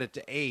and cut it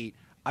to 8,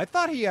 I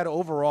thought he had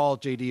overall,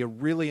 JD, a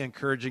really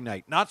encouraging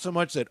night. Not so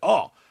much that,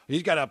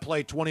 he's got to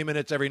play 20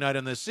 minutes every night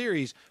in this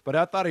series, but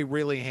I thought he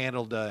really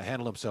handled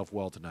himself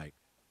well tonight.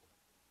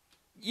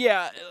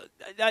 Yeah,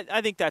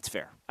 I think that's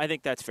fair.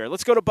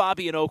 Let's go to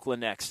Bobby in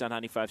Oakland next on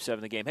 95.7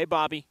 The Game. Hey,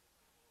 Bobby.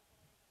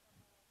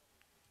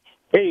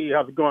 Hey,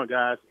 how's it going,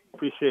 guys?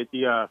 Appreciate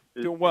the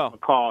doing well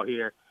call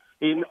here.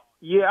 And,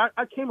 yeah,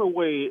 I came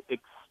away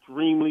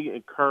extremely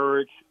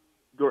encouraged.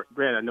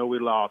 Granted, I know we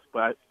lost,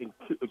 but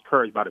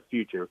encouraged by the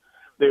future.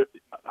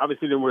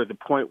 Obviously, then we're at the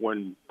point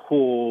when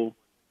Poole,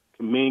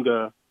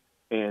 Kuminga,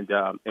 and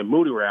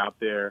Moody were out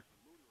there,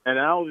 and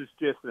I was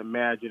just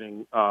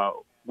imagining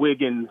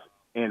Wiggins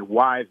and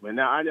Wiseman.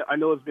 Now, I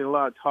know there's been a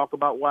lot of talk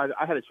about Wiseman.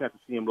 I had a chance to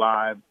see him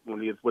live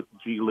when he was with the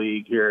G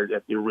League here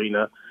at the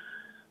arena.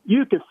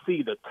 You can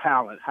see the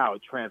talent, how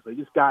it translates.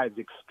 This guy is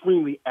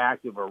extremely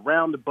active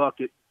around the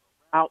bucket,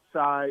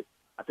 outside.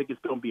 I think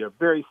it's going to be a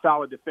very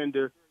solid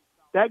defender.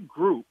 That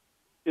group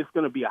is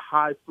going to be a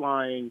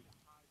high-flying,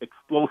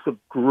 explosive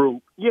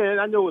group. Yeah, and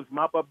I know it's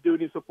mop-up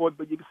duty and so forth,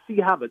 but you can see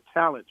how the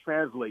talent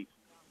translates.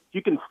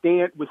 You can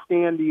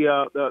withstand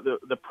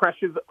the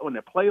pressures on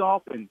the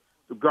playoff, and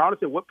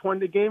regardless of what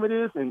point of the game it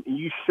is, and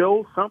you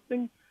show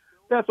something,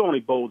 that's only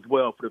bodes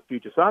well for the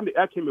future. So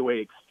I came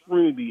away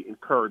extremely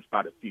encouraged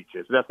by the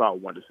future. So that's all I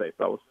wanted to say,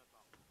 fellas.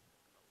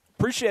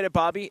 Appreciate it,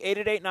 Bobby.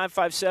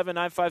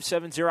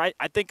 888-957-9570.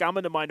 I think I'm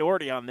in the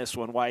minority on this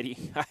one,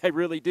 Whitey. I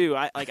really do.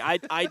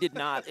 I did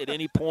not at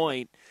any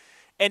point.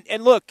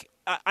 And look,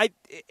 I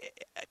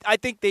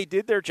think they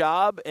did their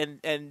job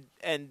and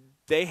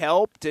they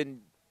helped.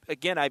 And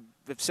again, I've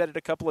said it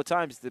a couple of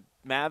times. The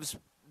Mavs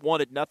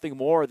wanted nothing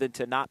more than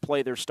to not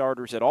play their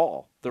starters at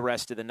all the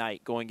rest of the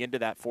night going into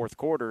that fourth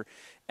quarter,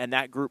 and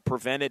that group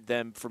prevented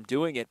them from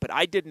doing it. But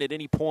I didn't at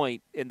any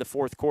point in the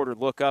fourth quarter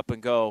look up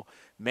and go,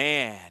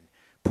 man,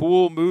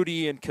 Poole,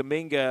 Moody, and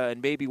Kuminga,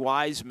 and maybe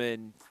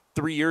Wiseman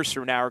 3 years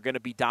from now are going to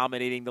be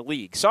dominating the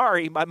league.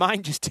 Sorry, my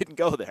mind just didn't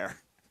go there.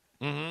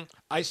 Mm-hmm.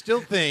 I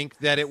still think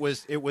that it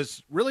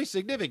was really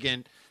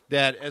significant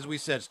that, as we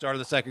said, start of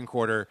the second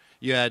quarter,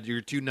 you had your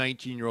two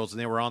 19-year-olds,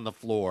 and they were on the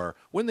floor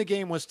when the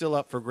game was still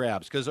up for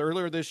grabs. Because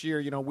earlier this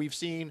year, we've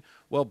seen,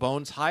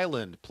 Bones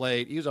Highland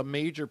played. He was a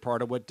major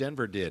part of what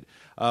Denver did.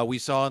 We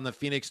saw in the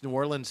Phoenix-New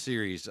Orleans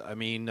series. I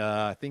mean,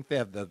 I think they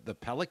have the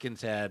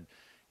Pelicans had,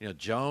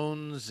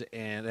 Jones,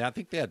 and I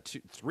think they had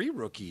 3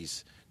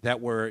 rookies that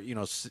were,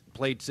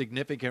 played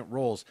significant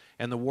roles.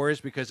 And the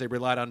Warriors, because they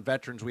relied on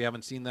veterans, we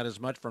haven't seen that as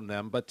much from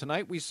them. But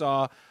tonight we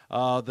saw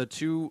the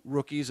 2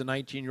 rookies and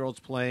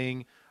 19-year-olds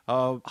playing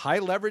high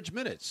leverage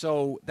minutes.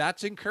 So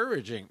that's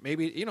encouraging.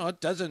 Maybe, it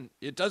doesn't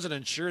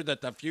ensure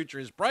that the future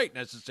is bright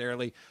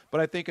necessarily,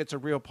 but I think it's a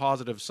real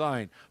positive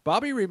sign.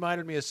 Bobby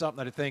reminded me of something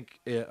that I think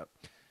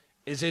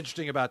is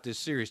interesting about this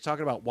series,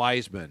 talking about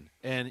Wiseman.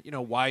 And,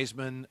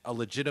 Wiseman, a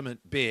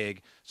legitimate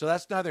big. So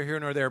that's neither here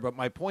nor there. But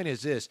my point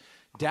is this.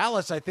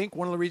 Dallas, I think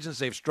one of the reasons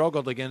they've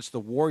struggled against the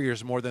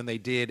Warriors more than they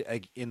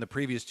did in the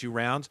previous 2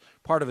 rounds,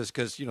 part of it is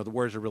because, the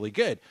Warriors are really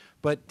good.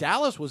 But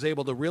Dallas was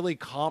able to really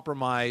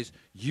compromise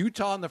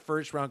Utah in the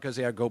first round because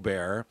they had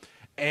Gobert.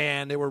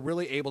 and they were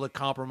really able to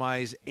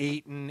compromise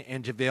Ayton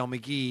and JaVale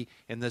McGee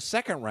in the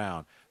second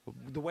round.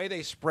 The way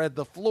they spread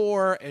the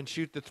floor and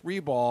shoot the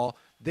three ball,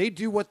 they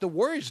do what the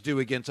Warriors do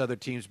against other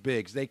teams'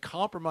 bigs. They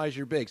compromise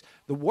your bigs.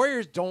 The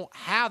Warriors don't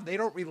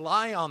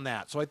rely on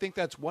that. So I think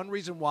that's one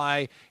reason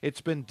why it's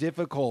been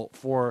difficult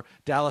for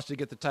Dallas to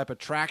get the type of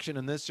traction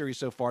in this series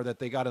so far that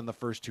they got in the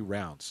first two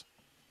rounds.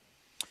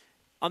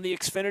 On the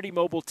Xfinity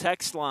Mobile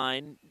text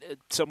line,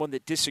 someone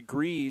that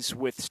disagrees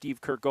with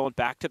Steve Kerr going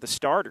back to the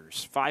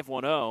starters,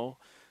 510,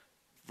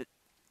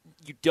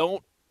 you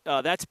don't.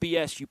 That's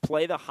BS. You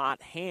play the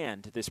hot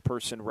hand, this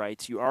person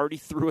writes. You already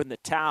threw in the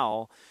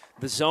towel.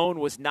 The zone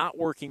was not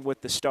working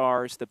with the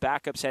Stars. The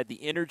backups had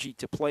the energy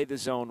to play the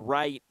zone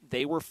right.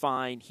 They were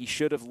fine. He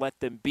should have let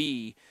them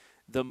be.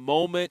 The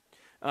moment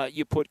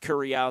you put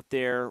Curry out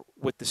there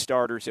with the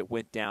starters, it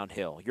went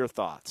downhill. Your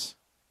thoughts?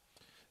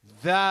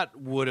 That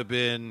would have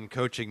been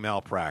coaching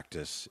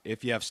malpractice.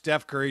 If you have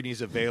Steph Curry and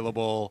he's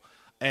available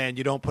and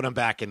you don't put him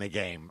back in the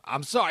game.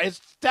 I'm sorry,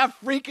 it's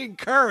Steph freaking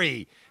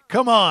Curry.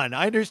 Come on.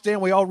 I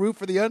understand we all root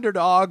for the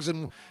underdogs,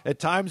 and at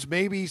times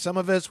maybe some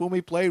of us when we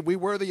played, we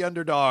were the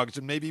underdogs,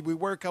 and maybe we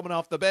were coming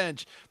off the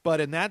bench. But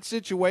in that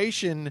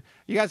situation,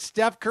 you got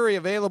Steph Curry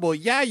available.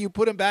 Yeah, you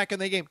put him back in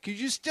the game because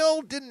you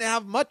still didn't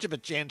have much of a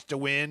chance to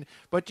win,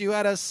 but you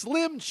had a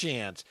slim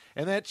chance,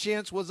 and that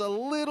chance was a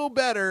little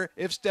better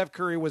if Steph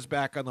Curry was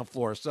back on the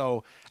floor.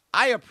 So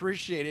I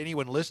appreciate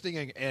anyone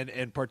listening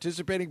and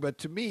participating, but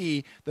to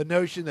me, the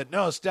notion that,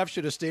 no, Steph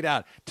should have stayed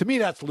out, to me,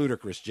 that's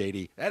ludicrous,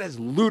 JD. That is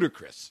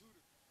ludicrous.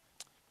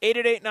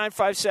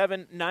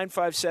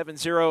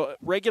 888-957-9570.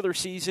 Regular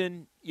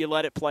season, you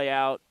let it play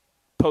out.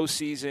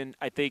 Postseason,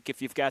 I think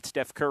if you've got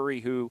Steph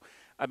Curry, who,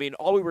 I mean,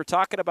 all we were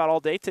talking about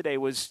all day today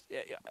was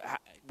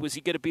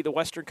he going to be the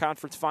Western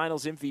Conference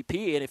Finals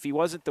MVP? And if he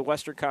wasn't the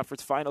Western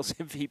Conference Finals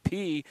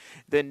MVP,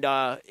 then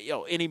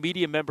any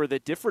media member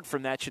that differed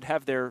from that should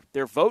have their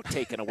vote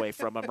taken away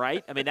from him,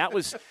 right? I mean, that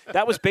was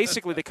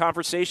basically the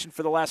conversation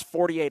for the last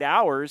 48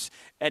 hours.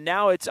 And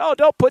now it's,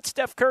 don't put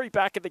Steph Curry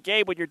back in the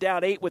game when you're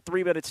down 8 with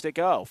 3 minutes to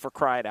go, for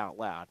crying out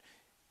loud.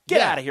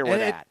 Get out of here with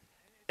that.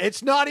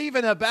 It's not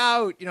even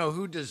about,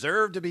 who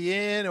deserved to be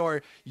in,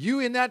 or you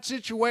in that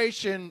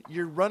situation,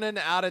 you're running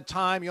out of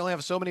time. You only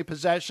have so many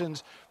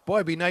possessions. Boy,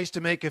 it'd be nice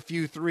to make a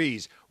few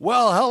threes.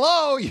 Well,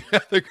 hello, you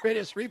have the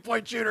greatest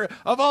three-point shooter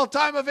of all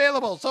time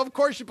available. So, of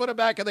course, you put him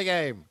back in the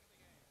game.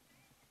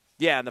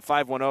 Yeah, and the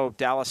 510,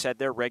 Dallas had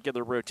their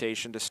regular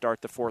rotation to start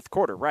the fourth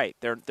quarter. Right,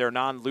 their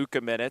non-Luka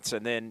minutes,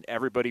 and then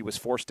everybody was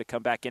forced to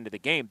come back into the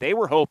game. They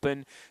were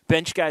hoping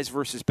bench guys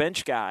versus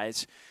bench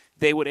guys,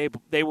 they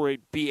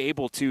would be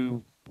able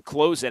to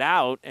close it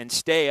out and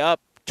stay up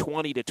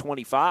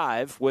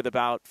 20-25 with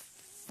about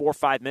 4 or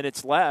 5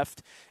 minutes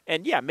left.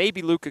 And yeah,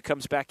 maybe Luka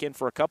comes back in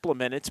for a couple of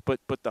minutes,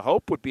 but the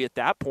hope would be at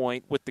that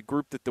point with the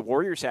group that the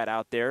Warriors had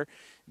out there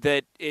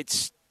that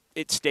it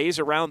stays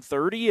around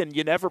 30 and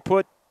you never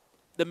put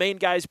the main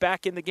guys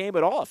back in the game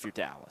at all if you're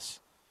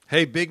Dallas.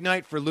 Hey, big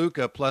night for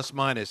Luka, plus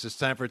minus. It's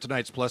time for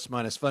tonight's plus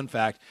minus. Fun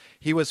fact,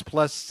 he was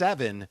plus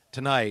 7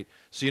 tonight.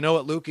 So you know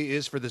what Luka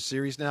is for the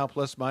series now,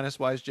 plus minus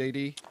wise,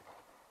 JD?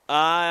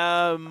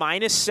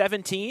 Minus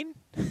 17.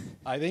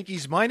 I think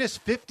he's minus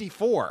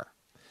 54.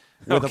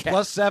 With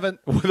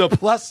a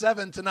plus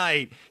 7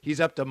 tonight, he's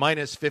up to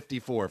minus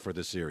 54 for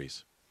the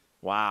series.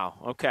 Wow.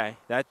 Okay.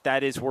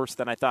 That is worse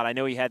than I thought. I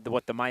know he had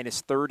the minus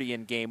 30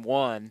 in game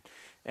 1.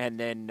 And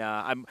then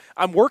I'm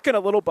working a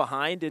little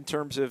behind in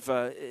terms of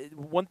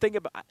one thing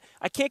about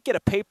I can't get a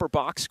paper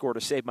box score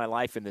to save my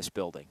life in this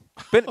building.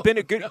 Been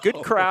a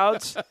good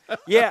crowds,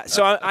 yeah.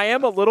 So I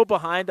am a little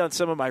behind on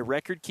some of my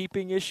record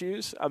keeping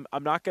issues.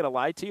 I'm not going to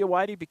lie to you,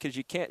 Whitey, because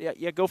you can't.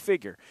 Yeah, go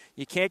figure.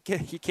 You can't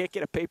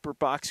get a paper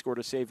box score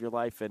to save your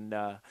life in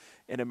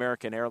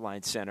American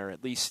Airlines Center.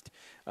 At least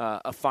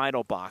a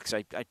final box.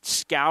 I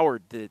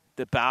scoured the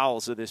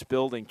bowels of this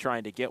building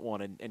trying to get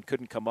one and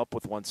couldn't come up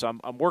with one. So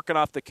I'm working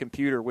off the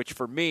computer, which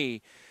for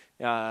me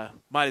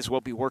might as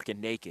well be working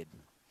naked.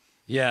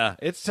 Yeah,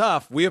 it's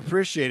tough. We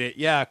appreciate it.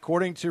 Yeah,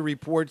 according to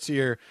reports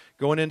here,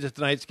 going into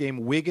tonight's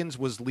game, Wiggins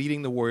was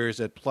leading the Warriors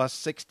at plus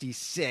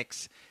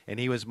 66, and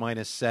he was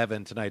minus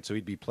 7 tonight, so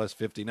he'd be plus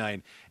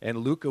 59. And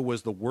Luka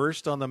was the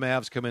worst on the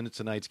Mavs coming into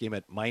tonight's game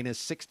at minus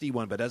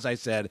 61. But as I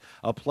said,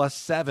 a plus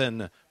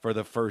 7 for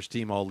the first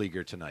team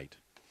all-leaguer tonight.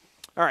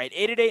 All right,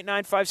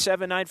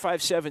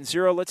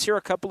 888-957-9570. Let's hear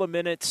a couple of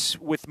minutes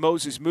with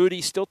Moses Moody.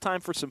 Still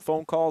time for some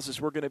phone calls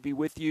as we're going to be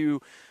with you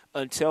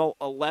until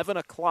 11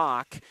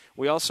 o'clock.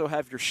 We also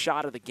have your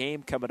shot of the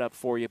game coming up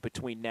for you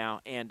between now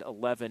and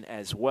 11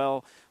 as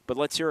well. But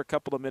let's hear a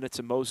couple of minutes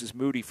of Moses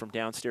Moody from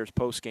downstairs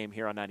postgame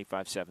here on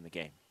 95.7 The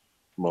Game.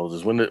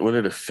 Moses, when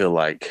did it feel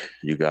like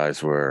you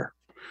guys were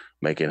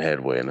making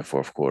headway in the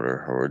fourth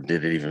quarter, or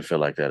did it even feel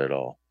like that at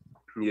all?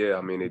 Yeah,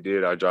 I mean, it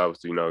did. Our job was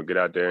to, get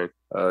out there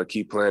and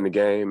keep playing the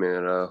game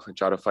and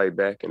try to fight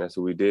back, and that's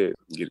what we did,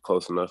 get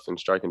close enough in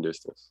striking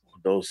distance.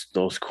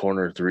 Those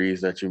corner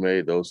threes that you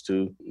made, those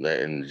two,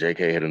 and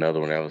J.K. hit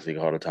another one, obviously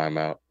called a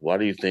timeout. Why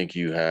do you think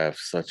you have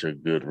such a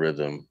good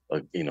rhythm,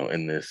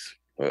 in this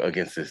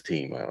against this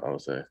team, I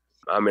would say?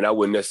 I mean, I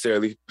wouldn't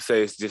necessarily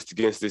say it's just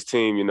against this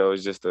team. You know,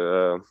 it's just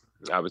a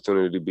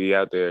opportunity to be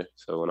out there.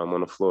 So when I'm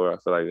on the floor, I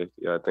feel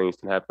like things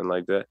can happen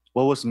like that.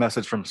 What was the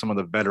message from some of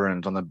the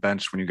veterans on the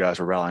bench when you guys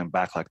were rallying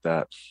back like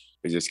that?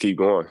 They just keep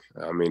going.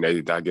 I mean,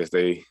 I guess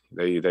they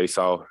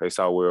saw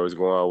where it was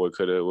going, what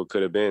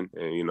could have been,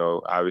 and you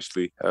know,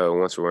 obviously,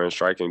 once we're in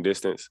striking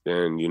distance,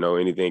 then you know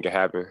anything can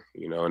happen.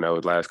 You know, and that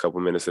was the last couple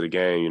minutes of the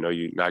game. You know,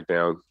 you knock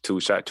down 2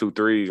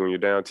 threes when you're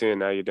down 10.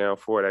 Now you're down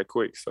 4 that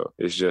quick. So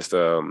it's just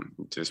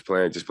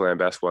playing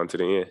basketball until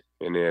the end,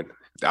 and then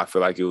I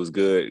feel like it was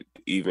good.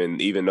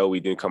 Even though we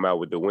didn't come out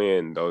with the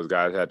win, those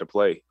guys had to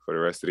play for the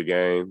rest of the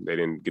game. They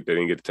didn't get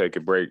to take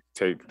a break,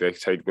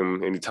 take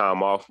them any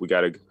time off. We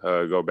got to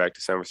go back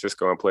to San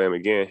Francisco and play them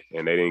again,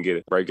 and they didn't get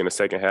a break in the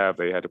second half.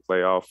 They had to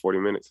play all 40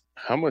 minutes.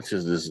 How much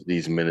is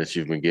these minutes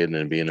you've been getting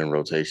and being in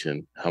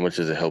rotation? How much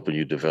is it helping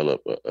you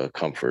develop a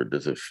comfort?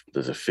 Does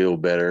it feel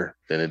better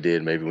than it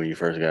did maybe when you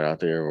first got out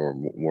there, or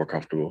more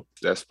comfortable?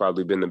 That's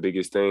probably been the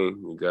biggest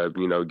thing.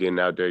 You know, getting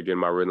out there, getting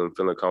my rhythm,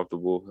 feeling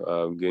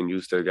comfortable, getting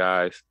used to the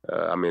guys.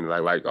 I mean,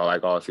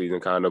 like all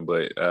season kind of,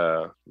 but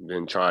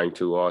been trying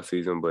to all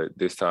season. But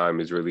this time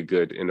is really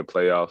good in the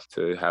playoffs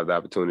to have the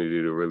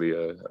opportunity to really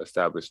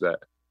establish that.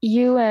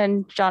 You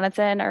and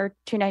Jonathan are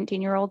 2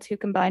 19-year-olds who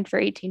combined for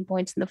 18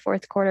 points in the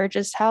fourth quarter.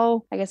 Just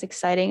how, I guess,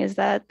 exciting is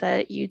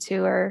that you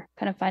two are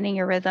kind of finding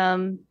your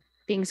rhythm,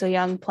 being so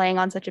young, playing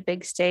on such a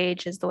big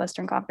stage as the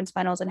Western Conference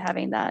Finals and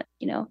having that,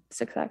 you know,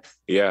 success?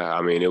 Yeah,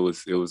 I mean, it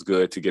was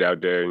good to get out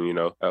there and, you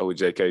know, with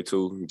JK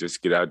too,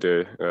 just get out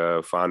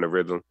there, find the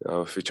rhythm,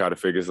 try to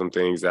figure some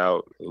things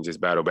out and just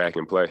battle back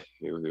and play.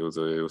 It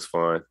was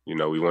fun. You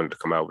know, we wanted to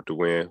come out with the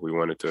win. We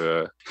wanted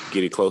to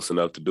get it close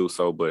enough to do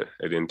so, but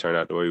it didn't turn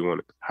out the way we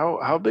wanted.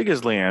 How big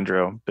has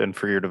Leandro been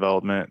for your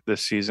development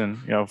this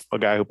season? You know, a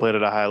guy who played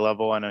at a high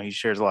level. I know he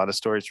shares a lot of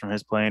stories from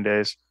his playing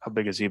days. How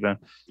big has he been?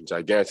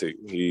 Gigantic.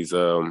 He's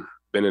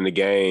been in the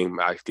game.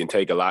 I can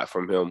take a lot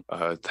from him.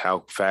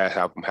 How fast,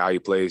 how he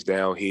plays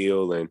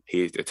downhill, and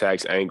he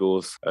attacks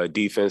angles,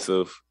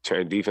 defensive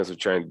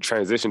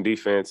transition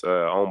defense,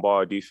 on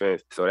ball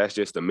defense. So that's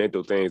just the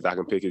mental things I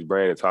can pick his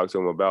brain and talk to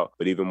him about.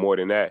 But even more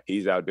than that,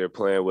 he's out there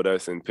playing with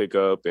us and pick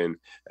up, and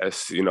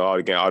that's, you know, all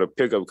the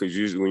pickup, because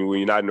usually when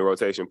you're not in the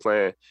rotation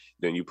playing,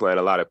 then you playing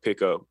a lot of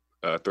pickup.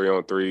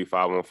 3-on-3,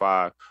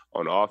 5-on-5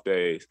 on off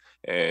days,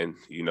 and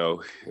you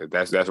know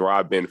that's where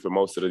I've been for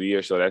most of the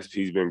year. So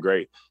he's been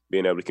great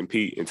being able to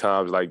compete in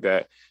times like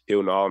that.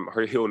 Hilton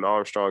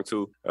Armstrong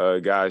too,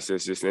 guys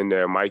that's just in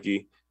there.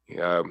 Mikey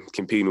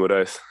competing with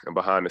us and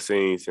behind the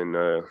scenes and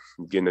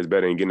getting us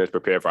better and getting us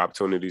prepared for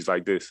opportunities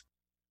like this.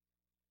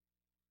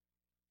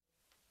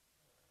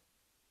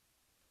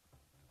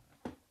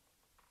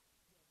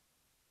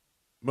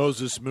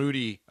 Moses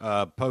Moody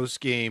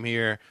post game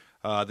here.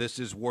 This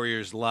is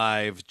Warriors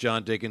Live.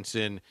 John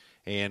Dickinson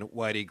and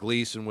Whitey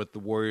Gleason with the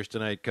Warriors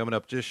tonight, coming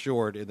up just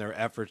short in their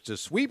efforts to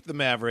sweep the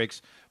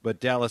Mavericks, but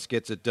Dallas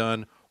gets it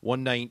done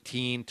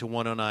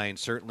 119-109.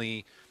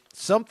 Certainly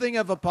something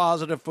of a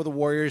positive for the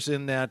Warriors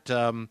in that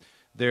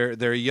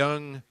their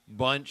young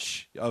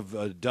bunch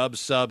of dub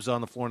subs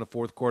on the floor in the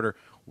fourth quarter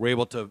were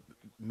able to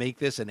make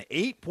this an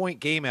 8-point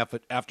game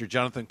after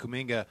Jonathan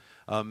Kuminga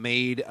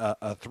made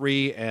a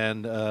three,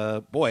 and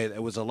boy,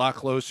 it was a lot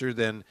closer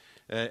than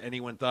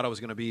anyone thought it was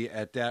going to be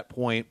at that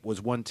point.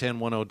 Was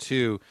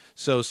 110-102.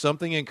 So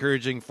something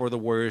encouraging for the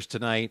Warriors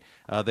tonight.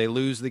 They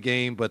lose the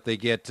game, but they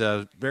get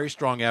very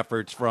strong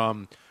efforts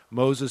from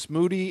Moses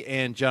Moody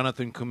and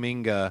Jonathan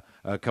Kuminga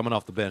coming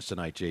off the bench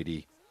tonight,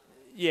 JD.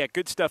 Yeah,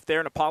 good stuff there,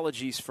 and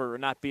apologies for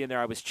not being there.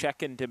 I was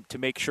checking to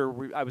make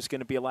sure I was going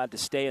to be allowed to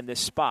stay in this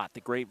spot.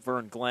 The great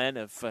Vern Glenn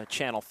of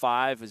Channel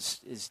 5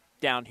 is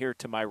down here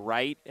to my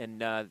right,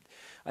 and I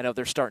know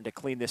they're starting to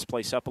clean this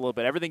place up a little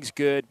bit. Everything's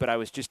good, but I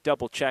was just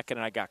double-checking,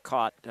 and I got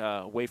caught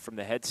away from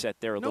the headset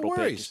there a little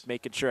bit, just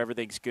making sure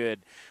everything's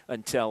good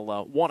until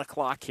 1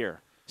 o'clock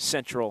here,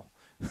 Central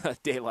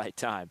Daylight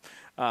Time.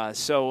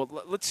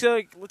 So let's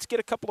get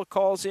a couple of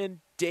calls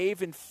in.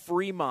 Dave in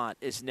Fremont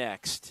is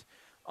next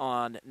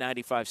on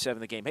 95.7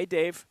 The Game. Hey,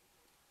 Dave.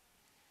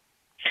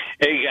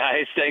 Hey,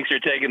 guys. Thanks for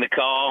taking the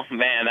call.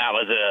 Man, that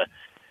was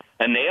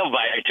a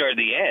nail-biter toward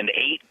the end.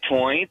 8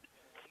 points.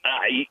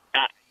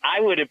 I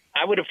would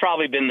have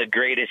probably been the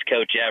greatest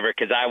coach ever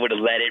because I would have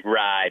let it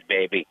ride,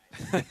 baby.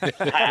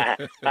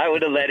 I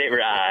would have let it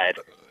ride.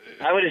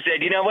 I would have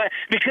said, you know what?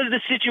 Because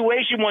the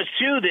situation was,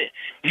 too, that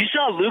you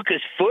saw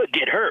Luka's foot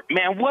get hurt.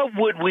 Man, what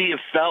would we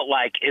have felt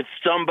like if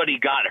somebody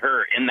got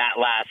hurt in that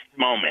last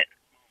moment?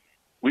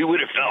 We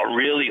would have felt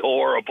really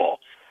horrible.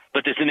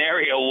 But the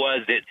scenario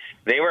was that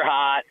they were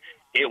hot.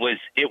 It was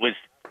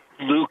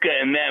Luka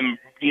and them,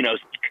 you know,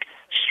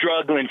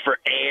 struggling for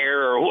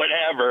air or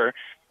whatever.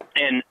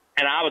 And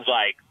I was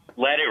like,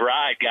 let it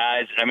ride,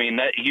 guys. I mean,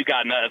 you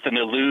got nothing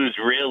to lose,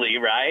 really,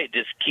 right?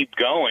 Just keep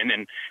going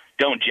and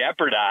don't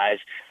jeopardize.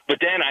 But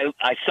then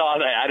I saw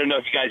that. I don't know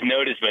if you guys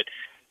noticed, but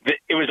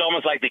it was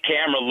almost like the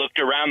camera looked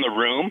around the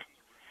room.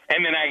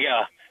 And then I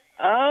go,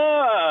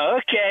 oh,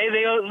 okay.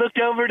 They looked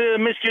over to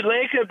Mr.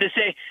 Lacob to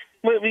say,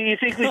 What, you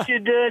think we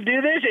should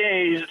do this?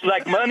 And he's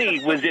like,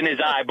 money was in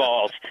his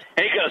eyeballs.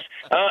 And he goes,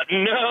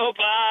 nope,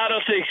 I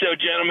don't think so,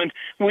 gentlemen.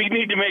 We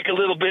need to make a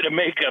little bit of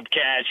makeup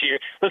cash here.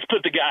 Let's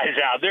put the guys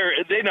out.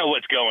 They know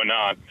what's going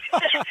on.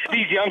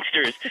 These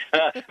youngsters,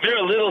 they're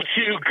a little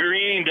too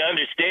green to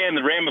understand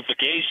the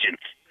ramifications.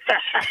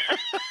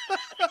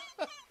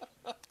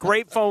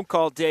 Great phone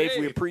call, Dave.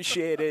 We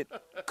appreciate it.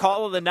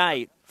 Call of the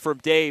night from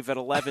Dave at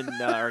 11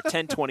 or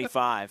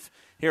 10:25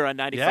 here on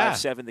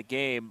 95.7 The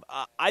Game.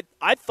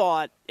 I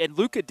thought, and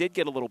Luka did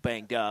get a little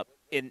banged up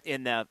in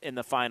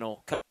the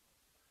final.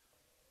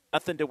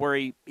 Nothing to where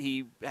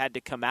he had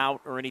to come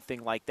out or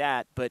anything like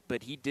that,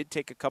 but he did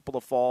take a couple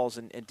of falls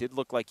and did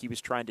look like he was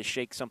trying to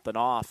shake something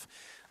off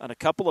on a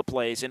couple of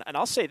plays. And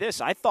I'll say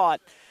this, I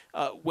thought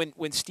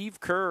when Steve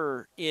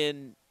Kerr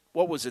in,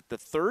 what was it, the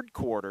third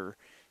quarter,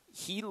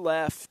 he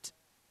left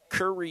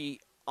Curry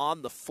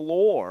on the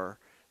floor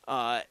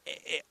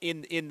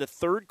in the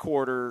third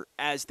quarter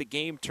as the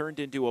game turned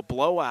into a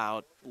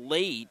blowout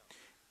late,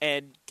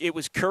 and it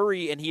was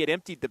Curry, and he had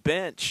emptied the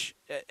bench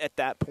at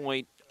that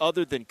point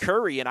other than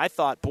Curry. And I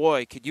thought,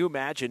 boy, could you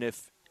imagine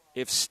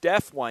if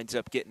Steph winds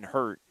up getting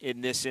hurt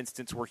in this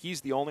instance where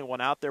he's the only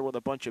one out there with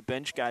a bunch of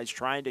bench guys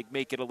trying to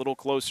make it a little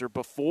closer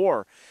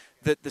before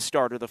the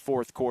start of the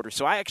fourth quarter.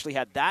 So I actually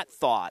had that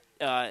thought.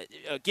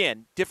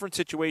 Again, different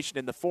situation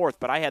in the fourth,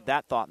 but I had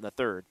that thought in the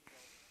third.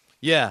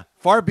 Yeah,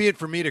 far be it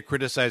for me to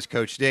criticize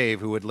Coach Dave,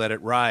 who would let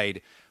it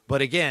ride.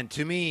 But again,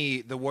 to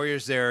me, the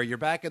Warriors there, you're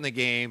back in the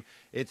game.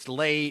 It's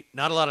late,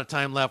 not a lot of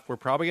time left. We're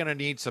probably going to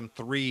need some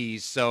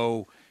threes.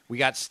 So we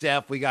got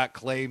Steph, we got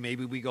Clay.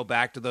 Maybe we go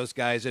back to those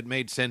guys. It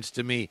made sense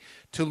to me.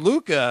 To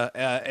Luka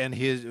and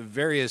his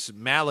various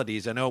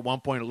maladies, I know at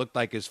one point it looked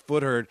like his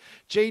foot hurt.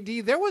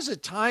 JD, there was a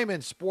time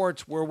in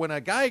sports where when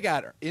a guy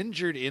got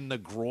injured in the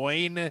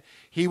groin,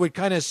 he would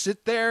kind of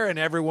sit there and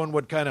everyone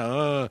would kind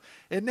of,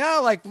 And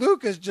now, like,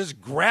 Luka's just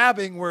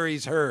grabbing where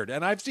he's hurt.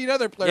 And I've seen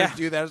other players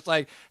do that. It's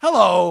like,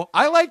 hello,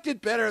 I liked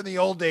it better in the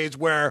old days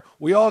where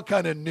we all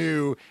kind of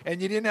knew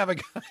and you didn't have a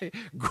guy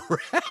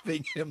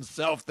grabbing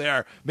himself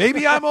there.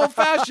 Maybe I'm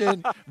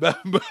old-fashioned,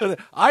 but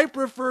I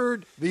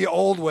preferred the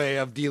old way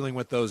of dealing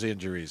with those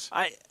injuries.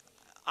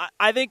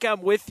 I think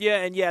I'm with you,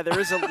 and yeah, there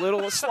is a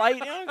little slight,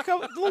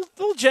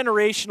 little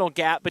generational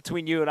gap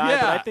between you and I.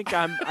 But I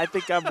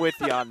think I'm with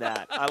you on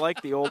that. I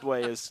like the old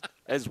way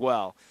as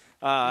well.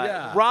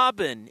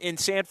 Robin in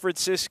San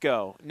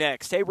Francisco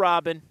next. Hey,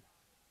 Robin.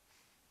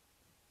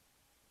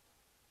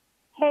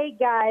 Hey,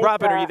 guys.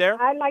 Robin, are you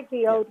there? I like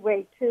the old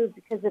way too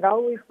because it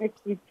always makes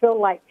me feel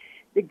like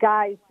the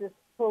guy's just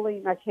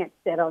pulling. I can't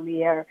say it on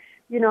the air.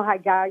 You know how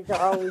guys are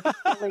always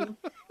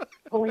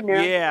pulling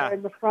their hair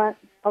in the front.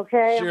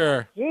 Okay.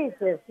 Sure.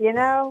 Jesus, you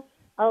know.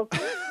 Okay.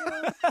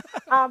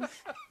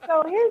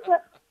 So here's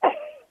what. I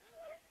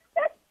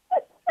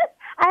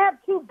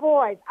have two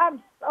boys.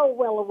 I'm so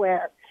well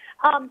aware.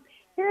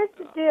 Here's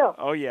the deal.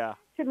 Oh yeah.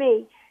 To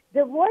me,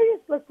 the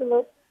Warriors looked a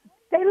little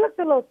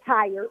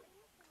tired.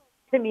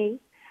 To me,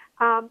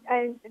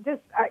 and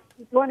just I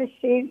want to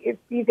see if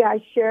you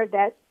guys share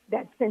that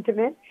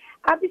sentiment.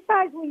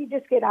 Besides, when you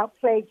just get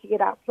outplayed, you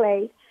get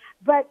outplayed.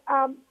 But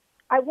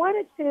I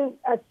wanted to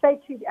say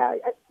to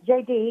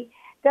JD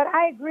that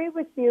I agree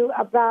with you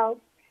about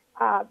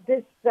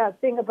this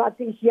thing about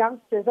these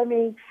youngsters. I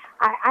mean,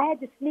 I had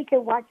to sneak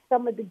and watch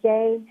some of the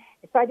game,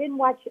 so I didn't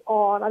watch it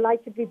all. I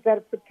like to be better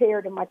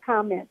prepared in my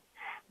comments.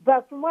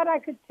 But from what I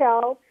could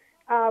tell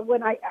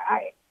when I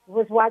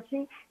was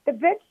watching, the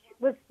bench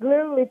was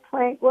literally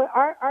playing. Well,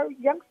 our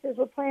youngsters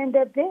were playing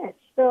their bench.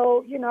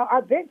 So, you know,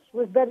 our bench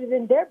was better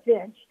than their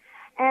bench.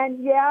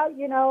 And, yeah,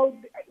 you know,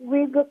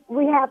 we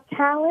have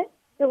talent.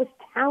 There was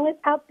talent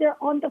out there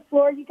on the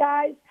floor, you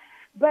guys.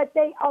 But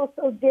they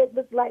also did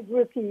look like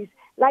rookies,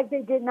 like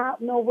they did not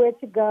know where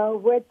to go,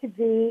 where to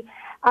be.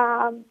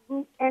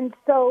 And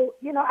so,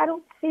 you know, I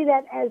don't see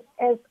that as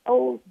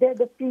they're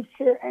the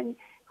future. And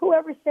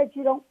whoever said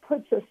you don't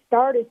put your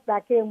starters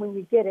back in when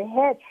you get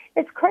ahead,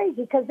 it's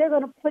crazy because they're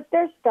going to put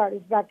their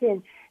starters back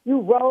in.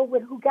 You roll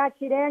with who got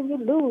you there and you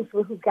lose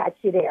with who got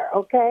you there,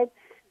 okay?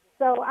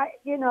 So,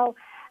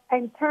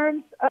 in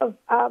terms of,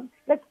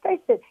 let's face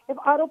it, if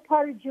Otto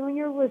Porter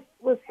Jr. was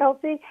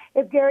healthy,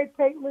 if Gary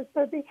Payton was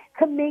healthy,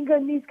 Kuminga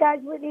and these guys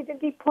wouldn't even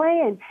be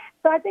playing.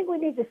 So I think we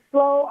need to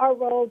slow our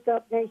rolls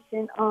up,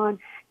 nation, on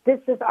this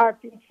is our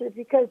future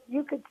because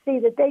you could see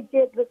that they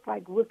did look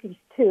like rookies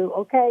too,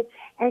 okay?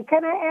 And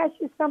can I ask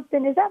you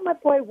something? Is that my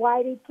boy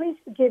Whitey? Please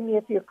forgive me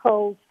if you're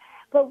cold.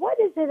 But what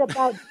is it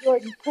about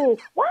Jordan Poole?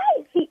 Why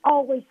is he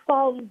always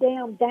falling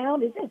down?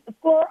 Is the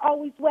floor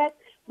always wet?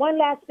 One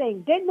last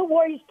thing. Didn't the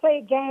Warriors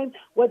play a game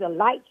where the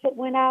lights had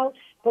went out,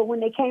 but when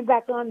they came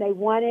back on, they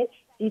won it?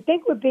 Do you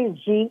think we're being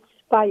jinxed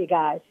by you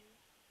guys?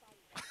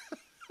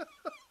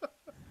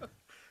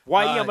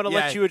 Whitey, I'm going to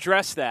let you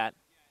address that.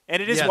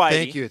 And it is Whitey,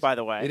 thank you. By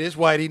the way. It is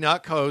Whitey,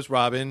 not Coase,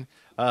 Robin.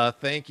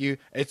 Thank you.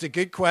 It's a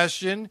good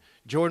question.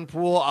 Jordan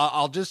Poole,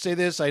 I'll just say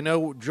this. I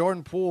know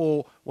Jordan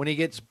Poole, when he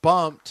gets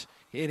bumped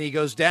and he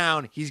goes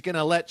down, he's going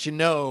to let you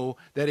know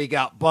that he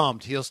got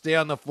bumped. He'll stay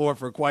on the floor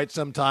for quite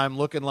some time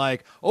looking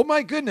like, oh,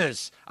 my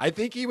goodness, I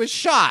think he was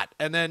shot.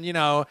 And then,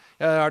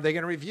 are they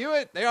going to review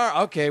it? They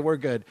are? Okay, we're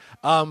good.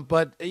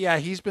 But, yeah,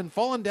 he's been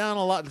falling down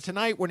a lot.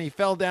 Tonight when he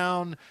fell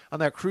down on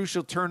that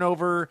crucial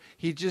turnover,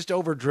 he just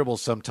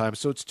over-dribbles sometimes.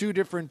 So it's two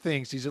different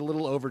things. He's a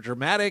little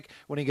over-dramatic.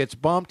 When he gets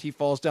bumped, he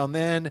falls down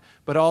then.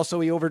 But also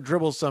he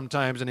over-dribbles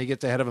sometimes, and he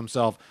gets ahead of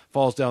himself,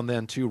 falls down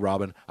then too,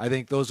 Robin. I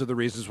think those are the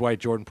reasons why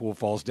Jordan Poole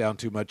falls down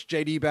too much.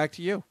 JD, back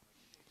to you.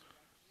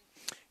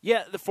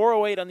 Yeah, the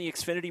 408 on the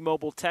Xfinity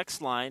Mobile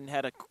text line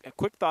had a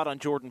quick thought on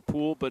Jordan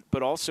Poole,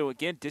 but also,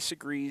 again,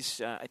 disagrees,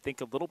 I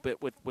think, a little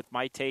bit with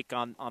my take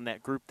on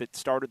that group that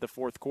started the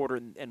fourth quarter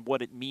and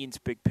what it means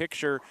big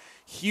picture.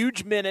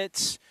 Huge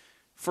minutes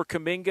for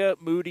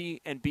Kuminga,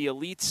 Moody, and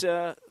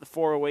Bjelica. The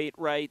 408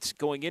 writes,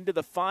 going into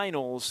the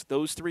finals,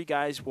 those three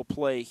guys will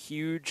play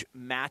huge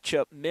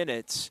matchup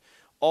minutes.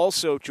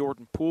 Also,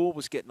 Jordan Poole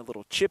was getting a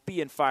little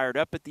chippy and fired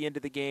up at the end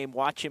of the game.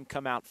 Watch him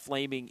come out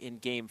flaming in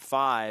Game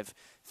 5.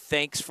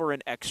 Thanks for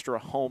an extra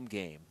home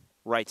game,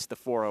 writes the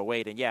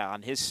 408. And, yeah,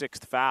 on his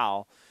sixth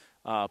foul,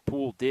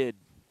 Poole did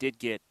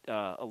get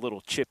a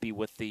little chippy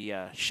with the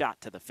shot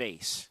to the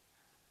face.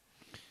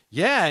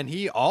 Yeah, and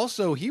he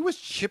was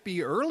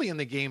chippy early in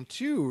the game,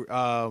 too.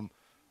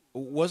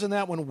 Wasn't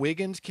that when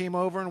Wiggins came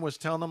over and was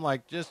telling them,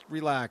 like, just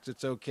relax,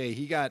 it's okay?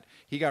 He got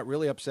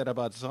really upset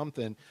about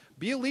something.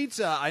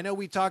 Bjelica, I know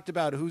we talked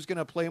about who's going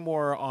to play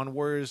more on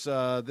Warriors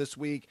this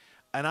week,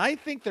 and I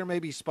think there may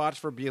be spots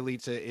for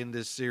Bjelica in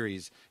this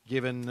series,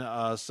 given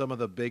some of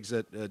the bigs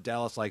that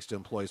Dallas likes to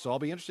employ. So I'll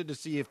be interested to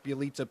see if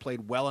Bjelica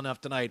played well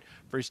enough tonight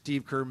for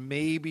Steve Kerr,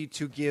 maybe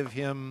to give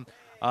him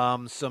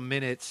some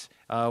minutes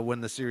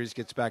when the series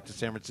gets back to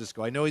San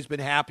Francisco. I know he's been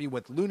happy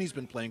with Looney's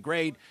been playing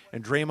great,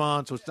 and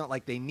Draymond, so it's not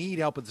like they need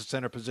help at the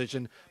center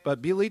position, but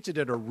Bjelica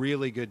did a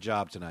really good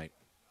job tonight.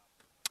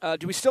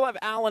 Do we still have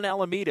Al and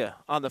Alameda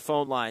on the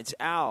phone lines?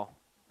 Al,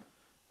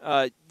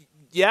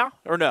 yeah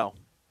or no?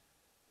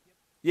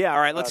 Yeah, all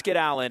right, let's get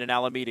Al in and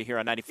Alameda here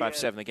on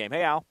 95.7 The Game.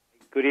 Hey, Al.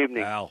 Good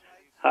evening. Al.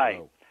 Hi.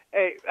 Hello.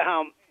 Hey,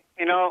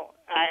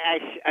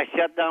 I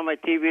shut down my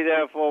TV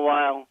there for a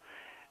while.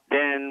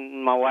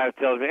 Then my wife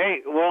tells me,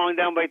 hey, we're only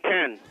down by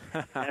 10.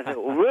 I said,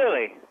 well,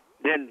 really?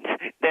 Then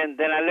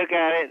I look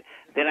at it.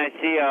 Then I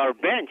see our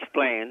bench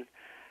playing.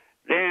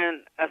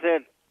 Then I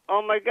said,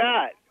 oh, my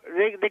God,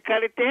 they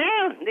cut it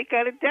down. They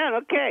cut it down.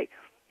 Okay.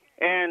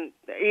 And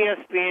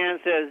ESPN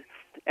says,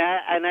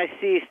 and I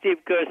see Steve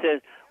Kerr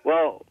says,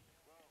 well,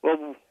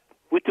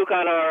 we took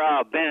out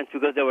our bench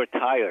because they were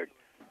tired.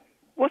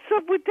 What's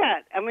up with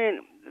that? I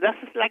mean, that's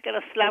just like a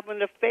slap in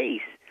the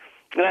face.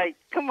 Like,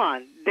 come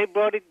on, they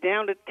brought it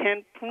down to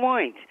 10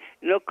 points.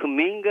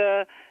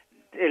 Kuminga,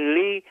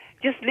 Lee,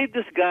 just leave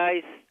these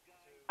guys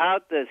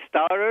out, the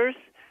starters.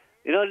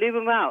 Leave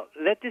them out.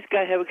 Let this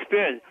guy have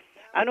experience.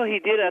 I know he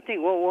did. I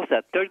think what was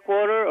that, third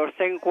quarter or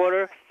second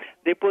quarter?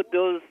 They put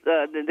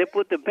they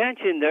put the bench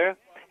in there,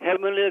 have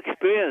them a little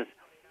experience.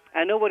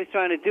 I know what he's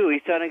trying to do.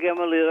 He's trying to give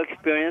them a little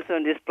experience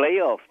on this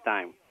playoff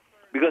time,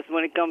 because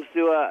when it comes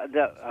to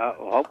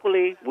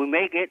hopefully we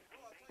make it,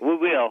 we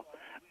will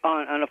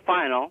on the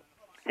final.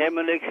 Have a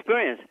little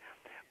experience,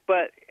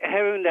 but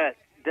having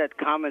that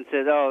comment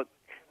says, "Oh,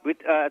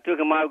 I took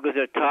him out because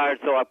they're tired,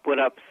 so I put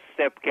up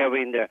Steph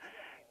Curry in there."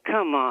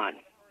 Come on,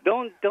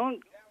 don't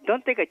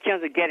take a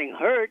chance of getting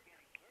hurt.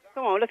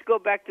 Come on, let's go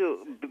back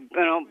to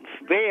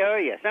Bay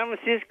Area, San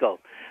Francisco,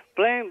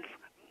 blame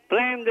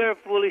their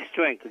fully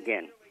strength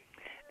again.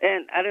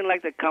 And I didn't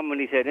like the comment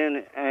he said.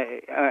 And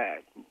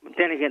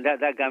then again,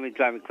 that got me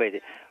driving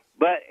crazy.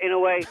 But in a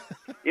way,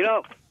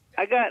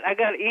 I got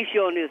an issue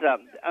on this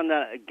on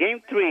the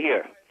Game 3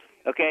 here.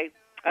 Okay,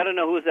 I don't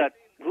know who's that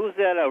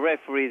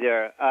referee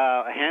there,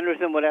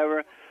 Henderson,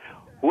 whatever,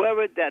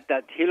 whoever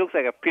that he looks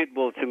like a pit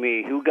bull to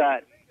me. Who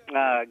got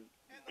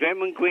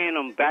Draymond Green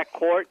on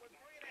backcourt,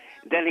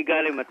 then he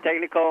got him a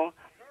technical,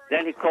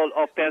 then he called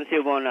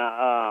offensive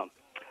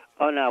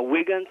on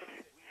Wiggins.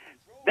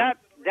 That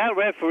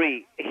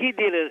referee, he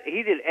did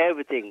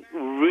everything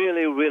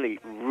really, really,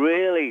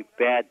 really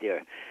bad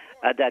there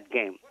at that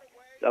game.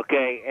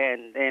 Okay,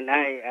 and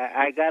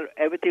I got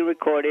everything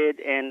recorded,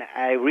 and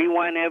I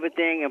rewind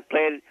everything and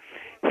played.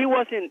 He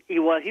wasn't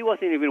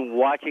even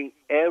watching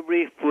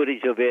every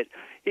footage of it.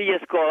 He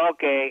just called,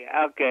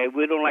 okay,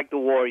 we don't like the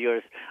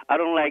Warriors. I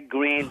don't like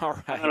Green. All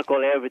right. I'm going to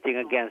call everything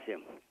against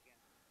him.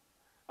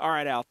 All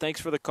right, Al, thanks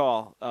for the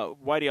call.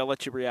 Whitey, I'll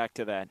let you react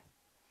to that.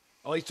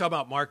 Oh, he's talking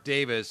about Mark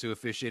Davis, who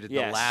officiated the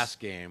last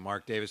game.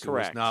 Mark Davis, who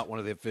was not one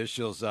of the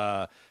officials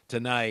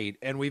tonight.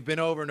 And we've been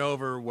over and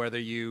over whether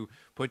you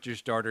put your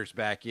starters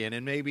back in.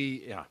 And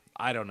maybe,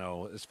 I don't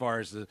know, as far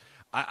as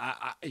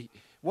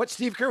what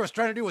Steve Kerr was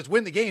trying to do was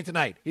win the game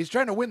tonight. He's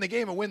trying to win the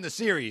game and win the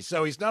series.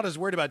 So he's not as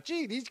worried about,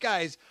 these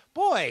guys,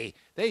 boy,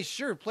 they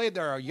sure played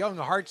their young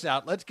hearts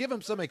out. Let's give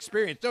them some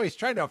experience. No, he's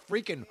trying to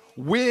freaking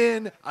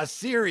win a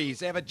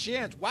series, have a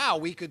chance. Wow,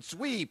 we could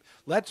sweep.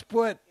 Let's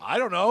put, I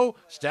don't know,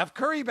 Steph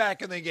Curry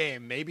back in the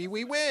game. Maybe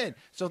we win.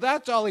 So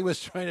that's all he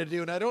was trying to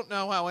do, and I don't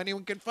know how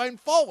anyone can find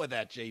fault with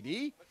that,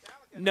 JD.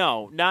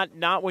 No,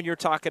 not when you're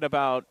talking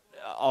about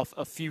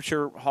a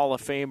future Hall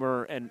of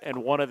Famer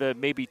and one of the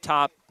maybe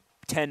top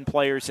 10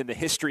 players in the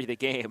history of the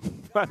game.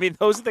 I mean,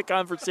 those are the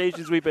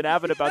conversations we've been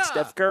having about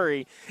Steph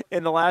Curry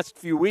in the last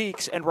few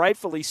weeks, and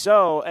rightfully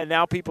so. And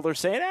now people are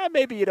saying,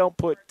 maybe you don't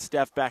put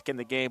Steph back in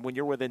the game when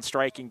you're within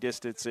striking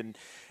distance and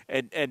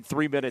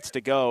 3 minutes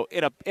to go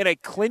in a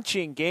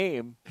clinching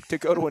game to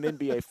go to an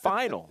NBA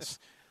Finals.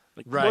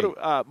 Right.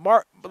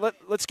 Mark,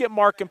 let's get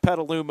Mark in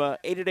Petaluma,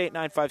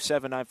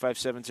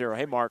 888-957-9570.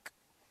 Hey, Mark.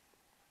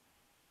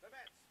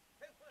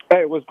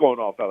 Hey, what's going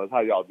on, fellas?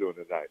 How y'all doing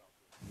tonight?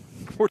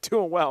 We're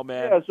doing well,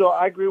 man. Yeah, so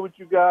I agree with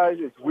you guys.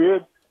 It's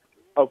weird.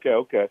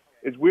 Okay.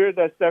 It's weird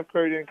that Steph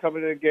Curry didn't come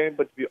into the game,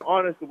 but to be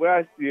honest, the way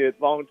I see it,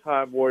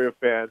 longtime Warrior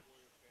fan,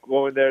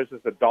 going there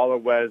since the Dollar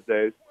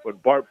Wednesdays when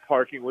BART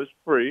parking was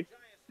free,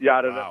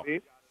 yada.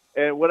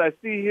 And what I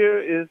see here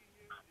is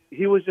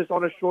he was just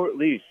on a short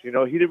leash. You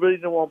know, he really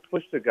didn't want to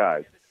push the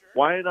guys.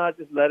 Why not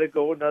just let it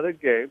go another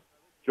game?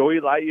 Joey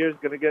Lightyear is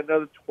going to get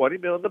another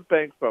 $20 million in the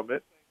bank from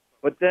it,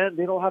 but then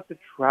they don't have to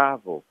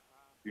travel.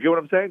 You get what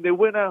I'm saying? They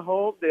win at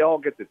home. They all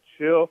get to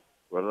chill,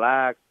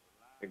 relax,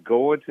 and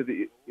go into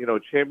the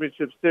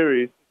championship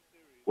series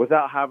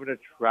without having to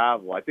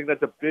travel. I think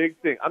that's a big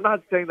thing. I'm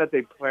not saying that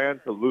they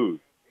plan to lose.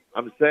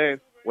 I'm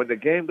saying when the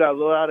game got a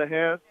little out of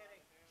hand,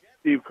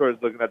 Steve Kerr's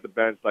looking at the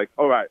bench like,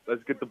 all right,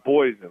 let's get the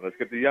boys in. Let's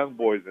get the young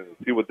boys in and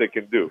see what they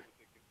can do.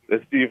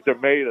 Let's see if they're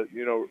made of,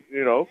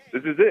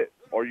 this is it.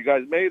 Or you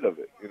guys made of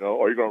it,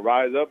 or you're going to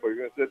rise up or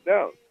you're going to sit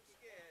down.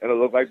 And it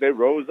looked like they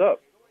rose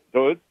up.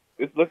 So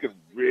it's looking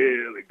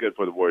really good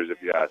for the Warriors,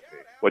 if you ask me.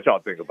 What y'all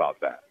think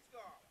about that?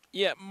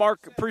 Yeah,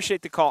 Mark,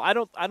 appreciate the call. I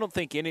don't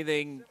think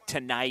anything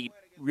tonight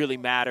really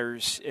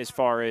matters as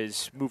far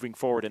as moving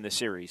forward in the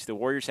series. The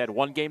Warriors had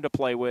one game to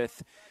play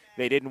with.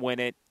 They didn't win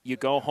it. You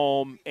go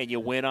home and you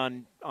win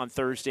on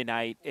Thursday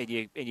night, and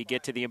you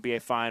get to the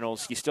NBA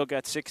Finals. You still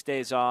got 6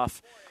 days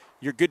off.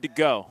 You're good to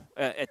go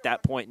at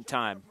that point in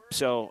time.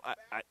 So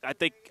I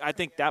think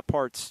that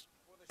part's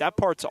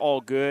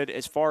all good.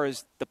 As far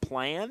as the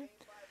plan,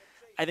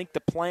 I think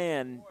the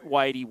plan,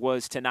 Whitey,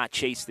 was to not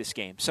chase this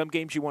game. Some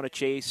games you want to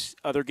chase,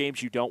 other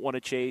games you don't want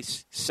to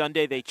chase.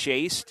 Sunday they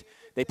chased.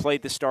 They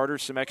played the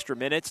starters some extra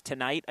minutes.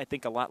 Tonight, I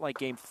think a lot like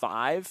Game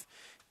 5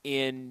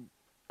 in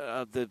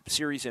the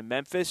series in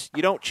Memphis,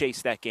 you don't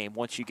chase that game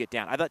once you get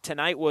down. I thought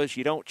tonight was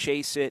you don't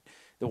chase it.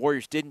 The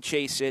Warriors didn't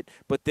chase it,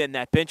 but then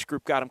that bench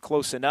group got them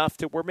close enough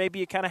to where maybe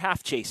you kind of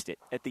half chased it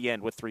at the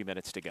end with 3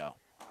 minutes to go.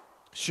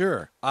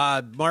 Sure.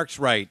 Mark's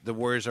right. The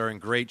Warriors are in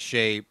great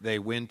shape. They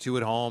win 2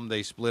 at home.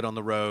 They split on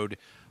the road.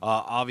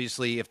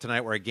 Obviously, if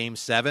tonight were a Game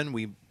 7,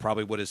 we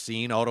probably would have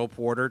seen Otto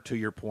Porter, to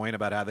your point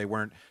about how they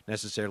weren't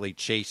necessarily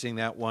chasing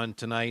that one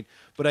tonight.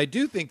 But I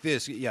do think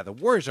the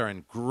Warriors are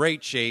in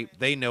great shape.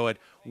 They know it.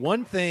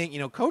 One thing,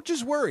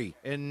 coaches worry,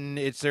 and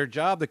it's their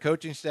job, the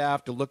coaching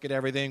staff, to look at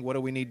everything. What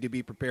do we need to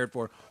be prepared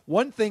for?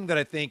 One thing that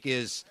I think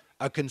is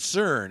a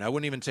concern, I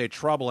wouldn't even say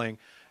troubling,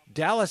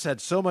 Dallas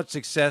had so much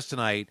success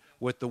tonight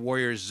with the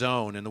Warriors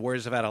zone, and the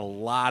Warriors have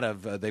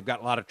had they've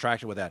got a lot of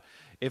traction with that.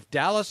 If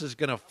Dallas is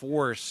going to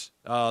force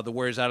the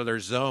Warriors out of their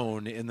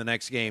zone in the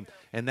next game,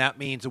 and that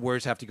means the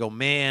Warriors have to go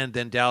man,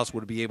 then Dallas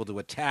would be able to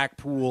attack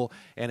Poole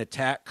and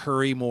attack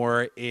Curry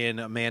more in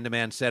a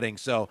man-to-man setting.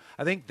 So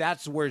I think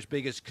that's the Warriors'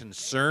 biggest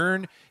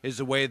concern is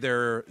the way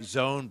their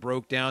zone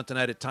broke down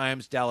tonight. At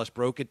times, Dallas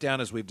broke it down,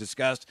 as we've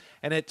discussed,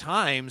 and at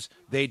times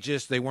they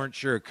weren't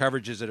sure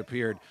coverages, it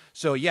appeared.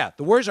 So, yeah,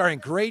 the Warriors are in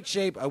great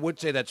shape. I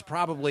would say that's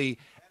probably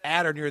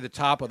at or near the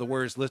top of the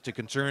Warriors' list of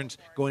concerns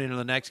going into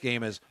the next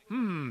game is,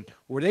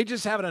 were they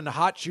just having a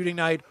hot shooting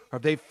night, or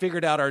have they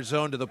figured out our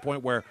zone to the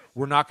point where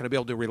we're not going to be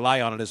able to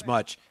rely on it as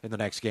much in the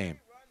next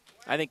game?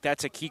 I think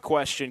that's a key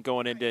question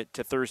going into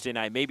Thursday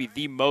night, maybe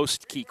the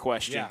most key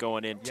question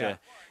going into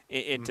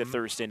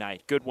Thursday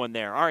night. Good one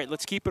there. All right,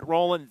 let's keep it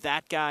rolling.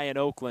 That guy in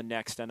Oakland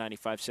next on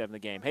 95.7 The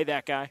Game. Hey,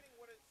 that guy.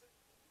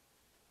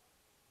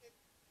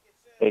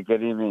 Hey,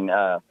 good evening,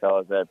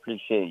 fellas. I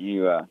appreciate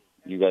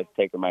you guys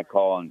taking my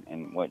call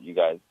and what you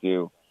guys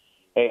do.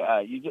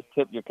 Hey, you just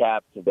tipped your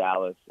cap to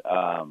Dallas,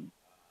 on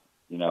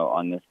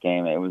this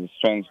game. It was a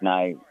strange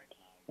night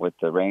with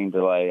the rain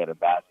delay at a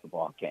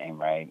basketball game,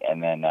 right?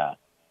 And then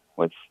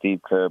with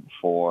Steve Kerr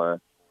before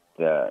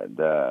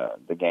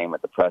the game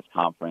at the press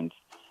conference.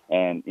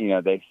 And,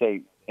 they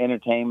say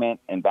entertainment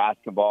and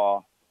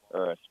basketball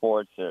or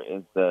sports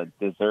is the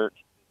dessert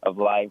of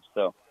life.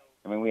 So,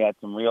 we had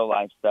some real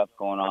life stuff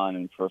going on,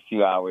 and for a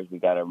few hours we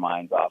got our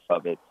minds off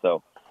of it.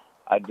 So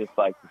I'd just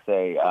like to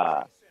say,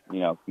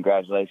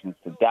 congratulations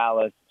to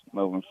Dallas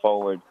moving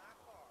forward.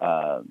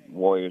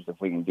 Warriors, if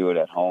we can do it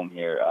at home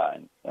here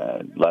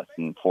less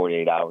than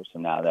 48 hours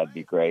from now, that'd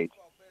be great.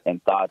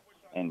 And thoughts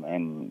and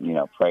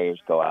prayers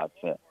go out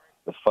to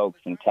the folks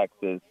in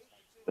Texas,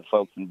 the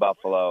folks in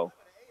Buffalo,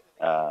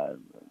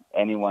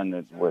 anyone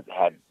that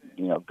had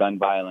gun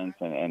violence,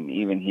 and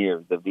even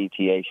here, the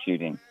VTA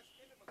shooting,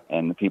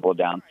 and the people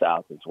down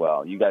south as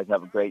well. You guys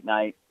have a great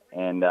night,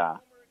 and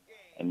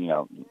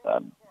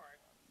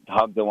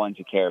hug the ones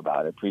you care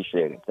about. I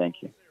appreciate it. Thank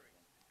you.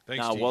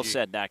 Thanks, well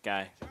said, that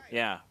guy.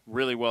 Yeah,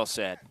 really well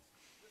said.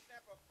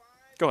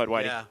 Go ahead,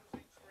 Whitey. Yeah.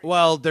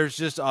 Well, there's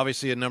just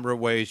obviously a number of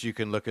ways you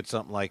can look at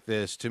something like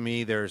this. To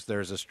me, there's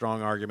a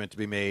strong argument to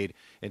be made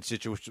in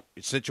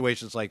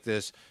situations like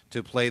this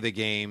to play the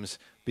games,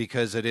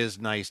 because it is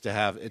nice to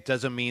have. It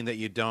doesn't mean that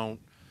you don't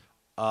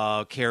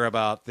care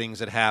about things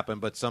that happen,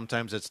 but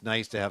sometimes it's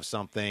nice to have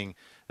something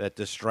that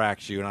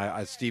distracts you.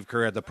 And Steve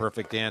Kerr had the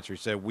perfect answer. He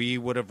said, we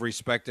would have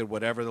respected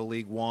whatever the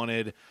league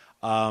wanted.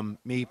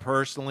 Me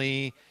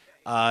personally,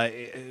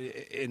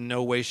 in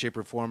no way, shape,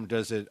 or form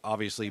does it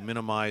obviously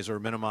minimize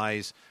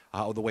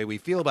the way we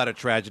feel about a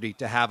tragedy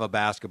to have a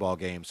basketball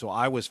game. So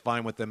I was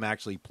fine with them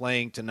actually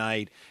playing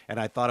tonight, and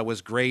I thought it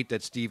was great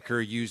that Steve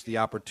Kerr used the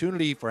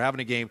opportunity for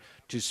having a game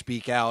to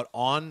speak out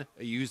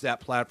use that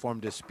platform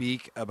to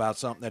speak about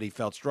something that he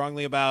felt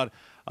strongly about.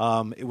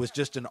 It was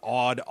just an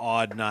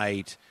odd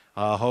night.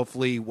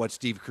 Hopefully what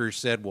Steve Kerr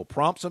said will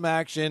prompt some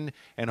action,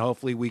 and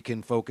hopefully we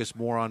can focus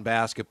more on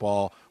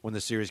basketball when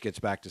the series gets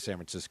back to San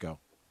Francisco.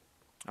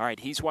 All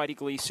right, he's Whitey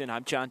Gleason.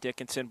 I'm John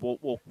Dickinson.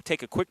 We'll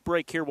take a quick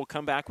break here. We'll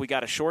come back. We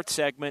got a short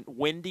segment.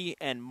 Wendy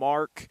and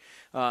Mark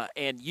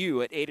and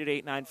you at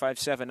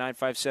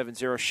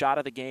 888-957-9570. Shot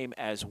of the game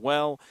as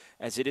well,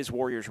 as it is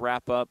Warriors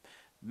wrap-up.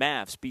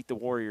 Mavs beat the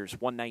Warriors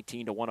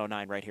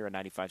 119-109 right here at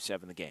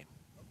 95.7 The Game.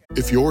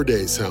 If your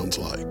day sounds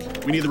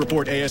like we need the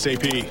report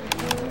ASAP,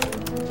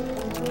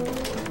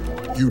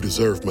 you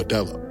deserve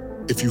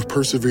Modelo. If you've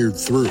persevered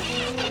through,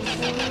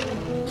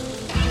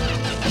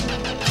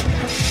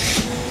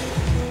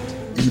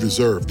 you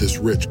deserve this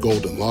rich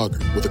golden lager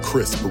with a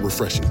crisp but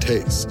refreshing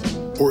taste.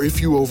 Or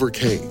if you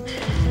overcame, 2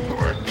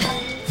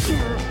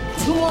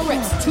 more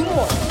reps, 2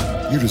 more.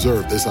 You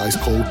deserve this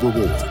ice-cold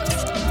reward.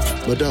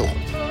 Modelo,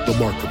 the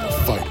mark of a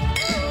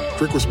fighter.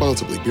 Drink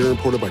responsibly. Beer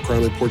imported by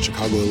Crown Imports,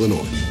 Chicago,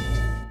 Illinois.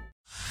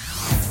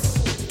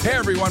 Hey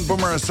everyone,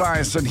 Boomer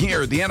Esiason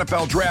here. The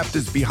NFL Draft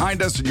is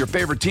behind us and your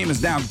favorite team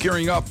is now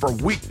gearing up for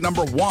week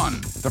number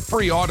 1. The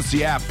free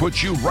Odyssey app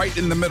puts you right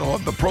in the middle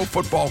of the pro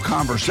football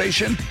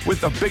conversation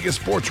with the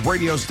biggest sports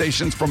radio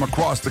stations from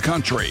across the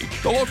country.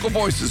 The local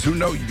voices who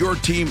know your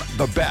team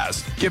the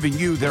best, giving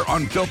you their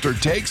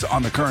unfiltered takes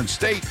on the current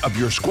state of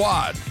your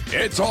squad.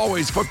 It's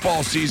always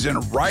football season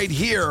right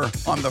here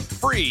on the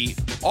free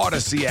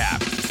Odyssey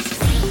app.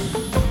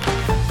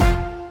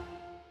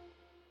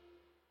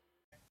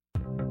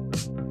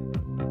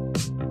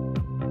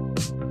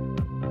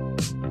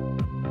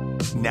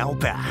 Now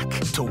back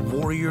to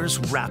Warriors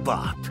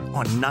Wrap-Up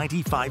on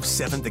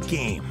 95.7 The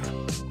Game.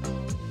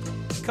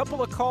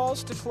 Couple of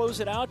calls to close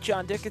it out.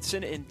 John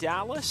Dickinson in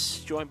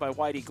Dallas, joined by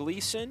Whitey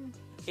Gleason.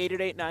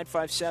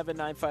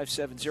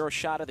 888-957-9570.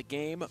 Shot of the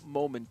game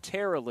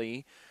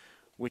momentarily,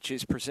 which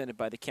is presented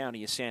by the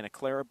County of Santa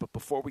Clara. But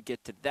before we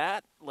get to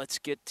that, let's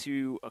get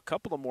to a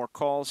couple of more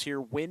calls here.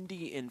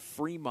 Wendy in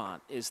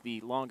Fremont is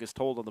the longest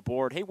hold on the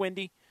board. Hey,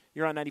 Wendy,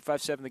 you're on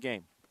 95.7 The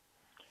Game.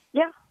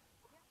 Yeah.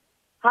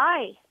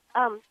 Hi.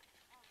 I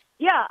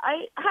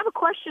have a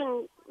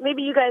question.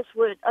 Maybe you guys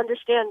would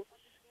understand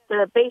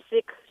the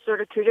basic sort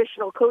of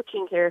traditional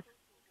coaching here.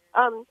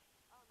 I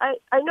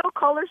know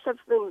callers have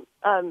been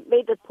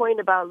made the point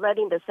about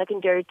letting the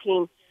secondary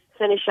team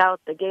finish out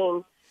the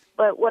game,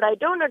 but what I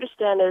don't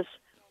understand is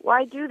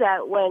why do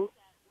that when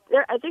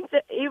I think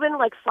that even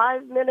like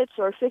 5 minutes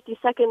or 50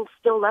 seconds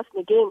still left in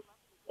the game,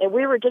 and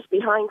we were just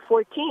behind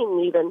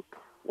 14 even.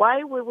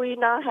 Why would we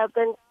not have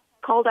been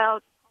called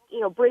out,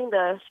 bring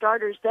the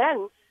starters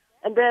then,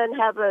 and then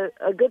have a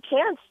good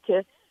chance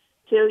to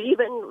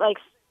even like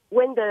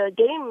win the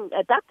game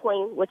at that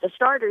point with the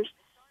starters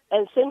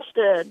and cinch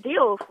the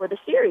deal for the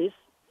series?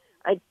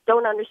 I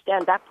don't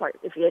understand that part,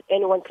 if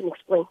anyone can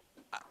explain.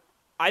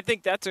 I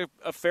think that's a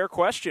fair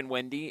question,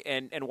 Wendy.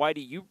 And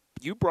Whitey,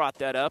 you brought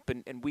that up,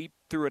 and we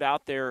threw it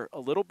out there a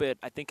little bit,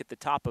 I think, at the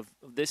top of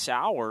this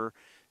hour,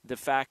 the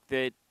fact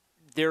that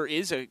there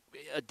is a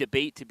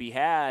debate to be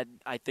had,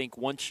 I think,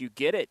 once you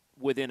get it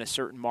within a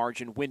certain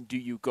margin, when do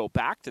you go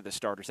back to the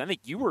starters? I think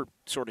you were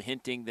sort of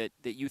hinting that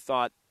you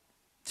thought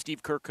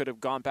Steve Kerr could have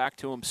gone back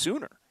to him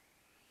sooner.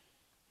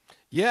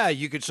 Yeah,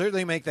 you could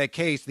certainly make that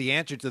case. The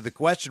answer to the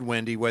question,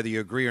 Wendy, whether you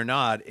agree or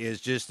not, is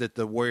just that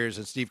the Warriors,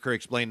 and Steve Kerr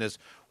explained this,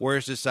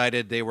 Warriors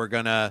decided they were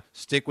going to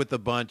stick with the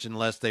bunch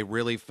unless they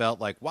really felt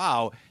like,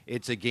 wow,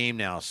 it's a game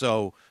now.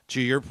 So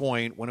to your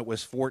point, when it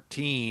was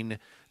 14,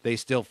 they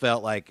still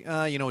felt like,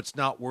 it's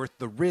not worth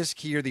the risk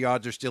here. The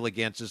odds are still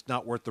against us.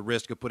 Not worth the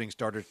risk of putting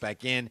starters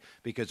back in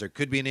because there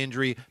could be an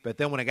injury. But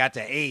then when it got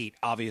to 8,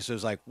 obviously it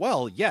was like,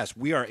 well, yes,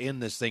 we are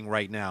in this thing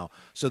right now.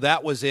 So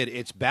that was it.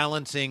 It's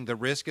balancing the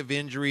risk of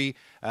injury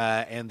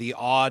and the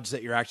odds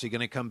that you're actually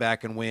going to come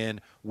back and win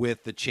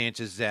with the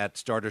chances that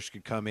starters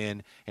could come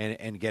in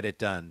and get it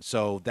done.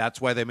 So that's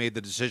why they made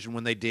the decision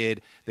when they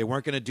did. They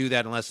weren't going to do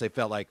that unless they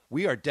felt like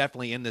we are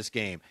definitely in this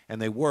game.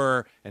 And they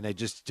were, and they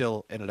just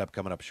still ended up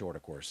coming up short,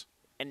 of course.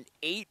 An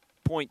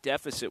 8-point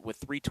deficit with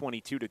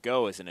 3:22 to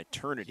go is an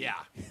eternity. Yeah.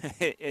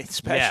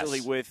 Especially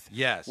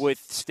yes.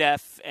 with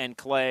Steph and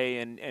Clay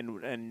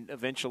and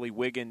eventually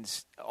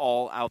Wiggins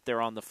all out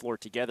there on the floor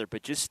together.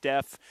 But just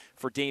Steph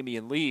for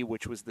Damian Lee,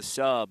 which was the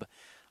sub,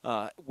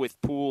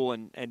 with Poole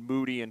and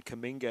Moody and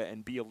Kuminga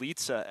and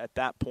Bielitsa at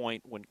that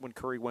point when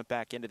Curry went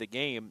back into the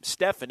game.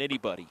 Steph and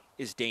anybody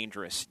is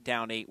dangerous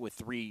down 8 with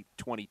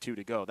 3:22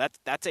 to go.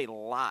 That's a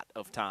lot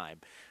of time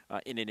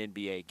in an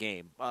NBA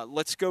game.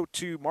 Let's go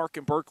to Mark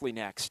in Berkeley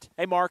next.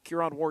 Hey, Mark,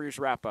 you're on Warriors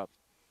Wrap-Up.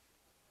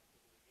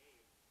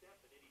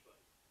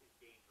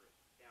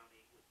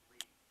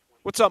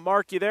 What's up,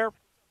 Mark? You there?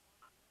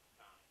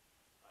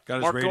 Got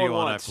his Mark radio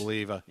on, once. I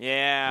believe.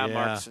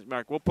 Yeah.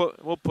 Mark.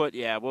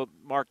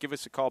 Mark, give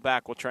us a call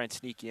back. We'll try and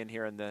sneak you in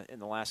here in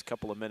the last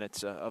couple of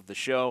minutes of the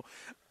show.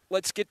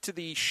 Let's get to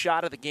the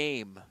shot of the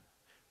game.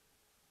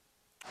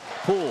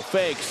 Poole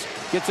fakes,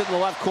 gets it in the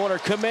left corner.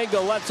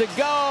 Kuminga lets it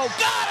go.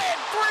 Got it!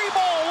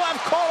 3-ball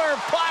left corner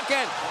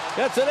pocket.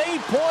 That's an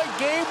 8-point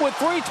game with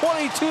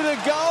 3:22 to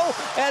go,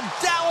 and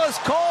Dallas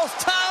calls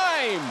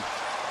time.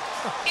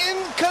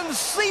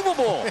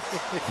 Inconceivable.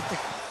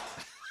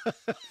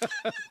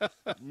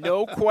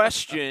 No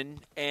question,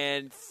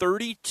 and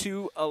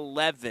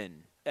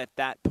 32-11 at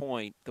that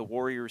point. The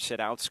Warriors had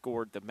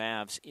outscored the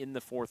Mavs in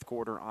the fourth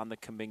quarter on the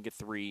Kuminga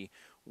 3,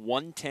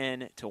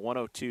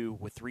 110-102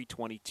 with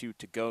 3:22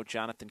 to go.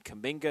 Jonathan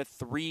Kuminga,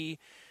 three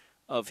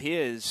of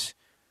his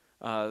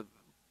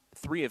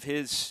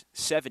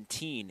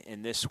 17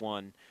 in this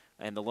one.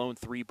 And the lone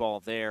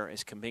 3-ball there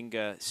is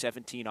Kuminga,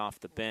 17 off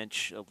the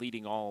bench,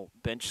 leading all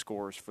bench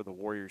scorers for the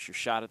Warriors. Your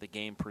shot of the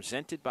game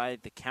presented by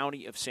the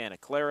County of Santa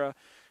Clara.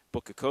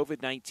 Book a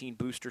COVID-19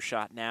 booster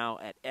shot now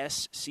at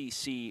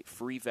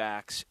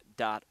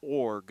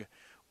sccfreevax.org,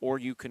 or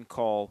you can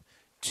call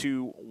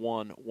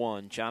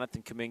 211.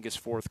 Jonathan Kuminga's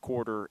fourth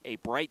quarter, a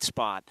bright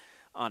spot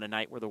on a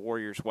night where the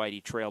Warriors,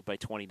 Whitey, trailed by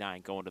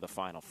 29 going to the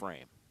final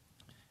frame.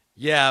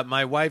 Yeah,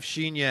 my wife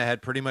Sheena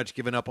had pretty much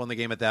given up on the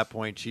game at that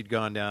point. She'd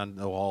gone down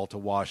the hall to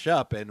wash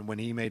up, and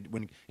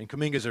and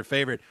Kuminga's her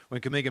favorite.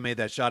 When Kuminga made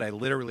that shot, I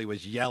literally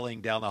was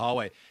yelling down the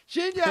hallway,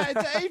 "Sheena,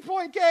 it's an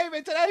 8-point game!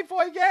 It's an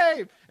 8-point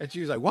game!" And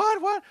she was like,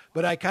 "What?"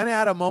 But I kind of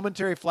had a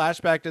momentary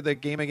flashback to the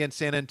game against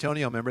San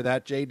Antonio. Remember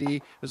that, JD?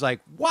 It was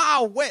like,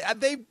 "Wow, wait,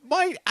 they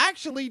might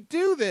actually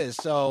do this."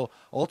 So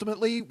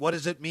ultimately, what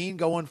does it mean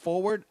going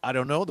forward? I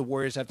don't know. The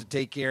Warriors have to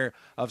take care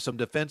of some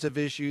defensive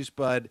issues,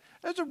 but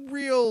that's a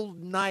real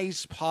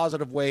nice,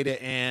 positive way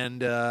to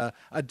end a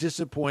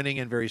disappointing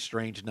and very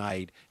strange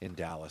night in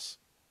Dallas.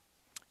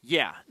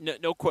 Yeah,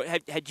 no.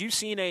 Had you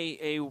seen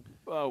a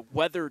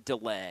weather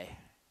delay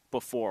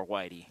before,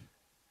 Whitey?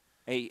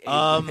 They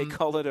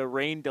call it a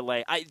rain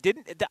delay. I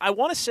didn't. I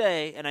want to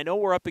say, and I know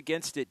we're up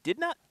against it.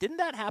 Didn't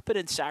that happen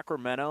in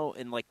Sacramento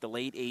in like the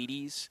late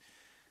 '80s?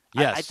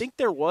 Yes, I think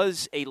there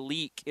was a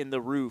leak in the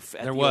roof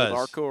at the old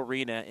Arco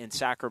Arena in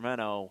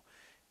Sacramento.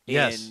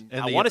 Yes,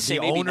 and I want to say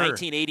maybe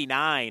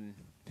 1989.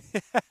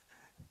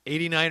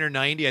 89 or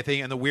 90, I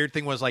think. And the weird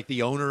thing was, like,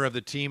 the owner of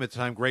the team at the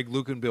time, Greg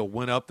Lukenbill,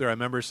 went up there. I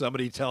remember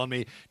somebody telling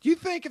me, "Do you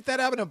think if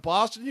that happened in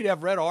Boston, you'd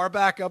have Red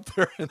Auerbach up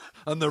there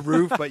on the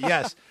roof?" But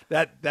yes,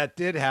 that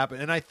did happen.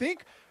 And I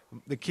think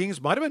the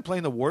Kings might have been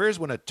playing the Warriors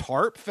when a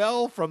tarp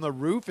fell from the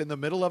roof in the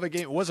middle of a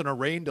game. It wasn't a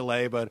rain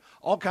delay, but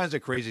all kinds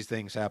of crazy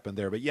things happened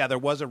there. But yeah, there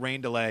was a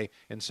rain delay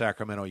in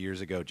Sacramento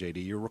years ago,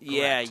 JD. You're correct.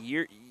 Yeah,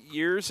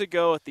 years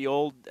ago at the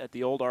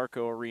old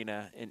Arco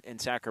Arena in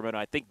Sacramento.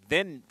 I think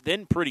then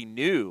pretty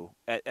new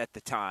at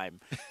the time.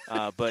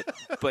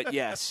 But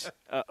yes,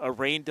 a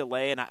rain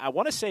delay. And I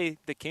want to say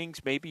the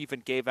Kings maybe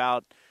even gave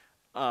out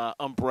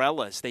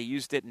umbrellas. They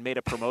used it and made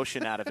a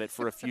promotion out of it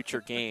for a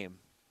future game.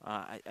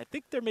 I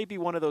think there may be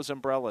one of those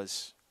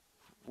umbrellas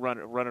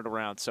running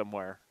around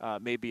somewhere,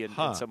 maybe in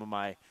some of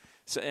my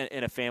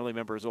in a family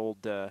member's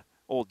old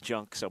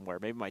junk somewhere.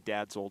 Maybe my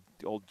dad's old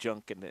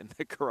junk in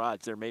the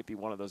garage. There may be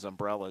one of those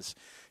umbrellas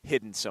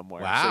hidden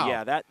somewhere. Wow. So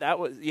yeah, that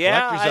was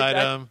collector's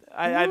item.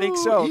 I think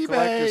so. eBay.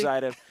 Collector's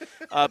item.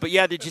 But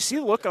yeah, did you see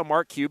the look on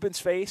Mark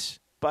Cuban's face?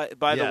 By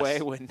the Yes.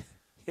 way, when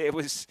it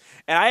was,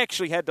 and I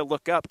actually had to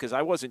look up because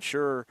I wasn't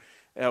sure.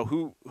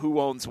 Who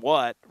owns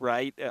what,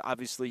 right?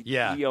 Obviously,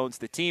 Yeah. he owns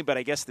the team, but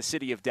I guess the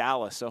city of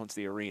Dallas owns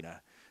the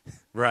arena.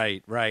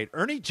 Right.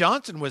 Ernie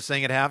Johnson was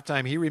saying at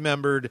halftime he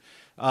remembered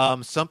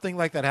something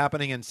like that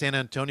happening in San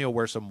Antonio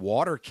where some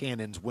water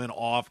cannons went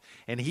off,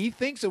 and he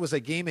thinks it was a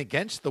game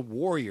against the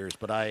Warriors.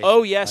 But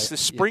the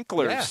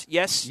sprinklers.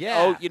 Yeah. Yes. Yeah.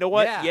 Oh, you know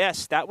what? Yeah.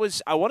 Yes, that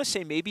was. I want to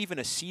say maybe even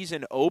a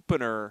season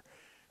opener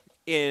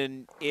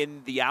in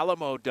the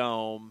Alamo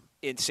Dome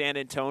in San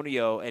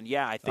Antonio, and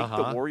yeah, I think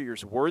the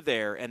Warriors were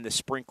there, and the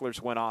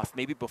sprinklers went off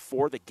maybe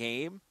before the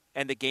game,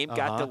 and the game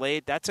got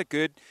delayed. That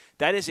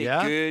is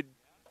a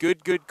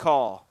good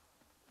call.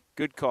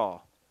 Good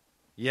call.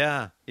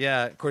 Yeah.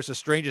 Of course, the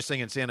strangest thing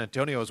in San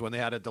Antonio is when they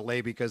had a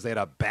delay because they had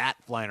a bat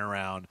flying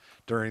around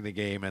during the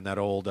game in that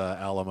old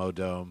Alamo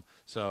Dome.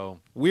 So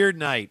weird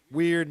night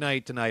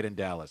tonight in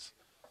Dallas.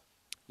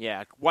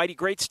 Yeah, Whitey,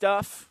 great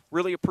stuff.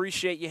 Really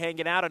appreciate you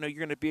hanging out. I know you're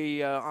going to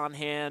be on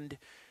hand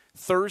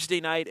Thursday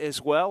night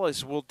as well,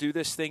 as we'll do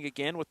this thing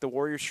again with the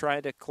Warriors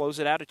trying to close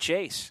it out at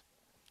Chase.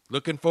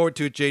 Looking forward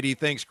to it, JD.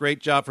 Thanks.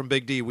 Great job from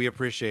Big D. We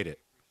appreciate it.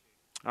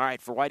 All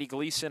right, for Whitey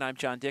Gleason, I'm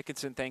John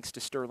Dickinson. Thanks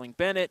to Sterling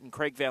Bennett and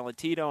Craig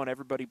Valentino and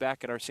everybody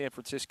back at our San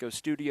Francisco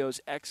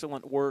studios.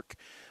 Excellent work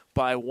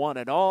by one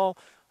and all.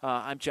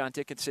 I'm John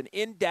Dickinson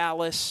in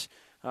Dallas,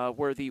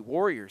 where the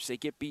Warriors, they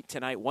get beat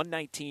tonight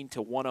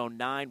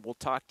 119-109. We'll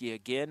talk to you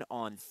again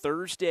on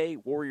Thursday.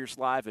 Warriors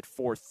Live at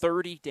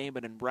 4:30.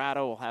 Damon and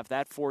Brado will have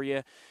that for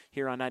you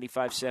here on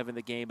 95.7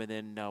 The Game. And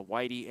then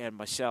Whitey and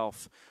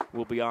myself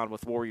will be on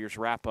with Warriors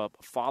Wrap-Up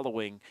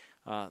following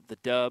the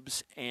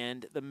Dubs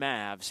and the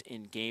Mavs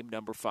in game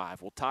number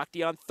 5. We'll talk to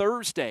you on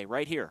Thursday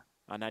right here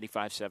on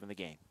 95.7 The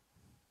Game.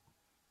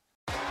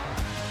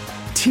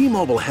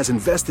 T-Mobile has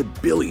invested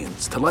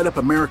billions to light up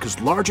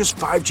America's largest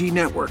 5G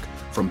network,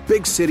 from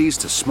big cities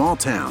to small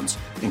towns,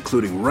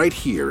 including right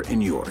here in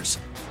yours.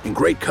 And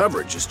great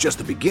coverage is just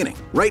the beginning.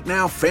 Right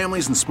now,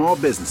 families and small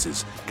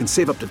businesses can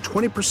save up to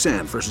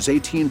 20% versus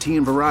AT&T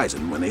and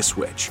Verizon when they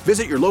switch.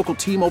 Visit your local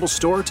T-Mobile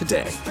store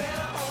today.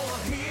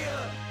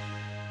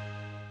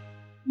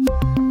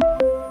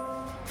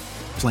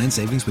 Plan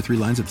savings with 3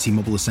 lines of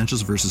T-Mobile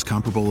Essentials versus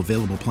comparable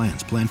available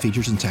plans. Plan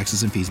features and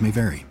taxes and fees may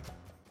vary.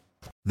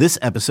 This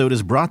episode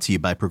is brought to you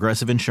by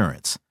Progressive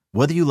Insurance.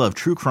 Whether you love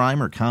true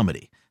crime or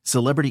comedy,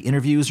 celebrity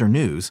interviews or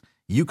news,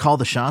 you call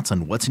the shots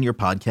on what's in your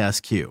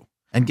podcast queue.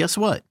 And guess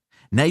what?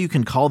 Now you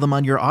can call them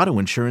on your auto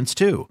insurance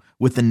too,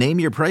 with the Name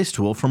Your Price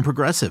tool from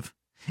Progressive.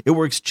 It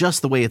works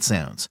just the way it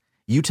sounds.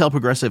 You tell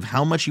Progressive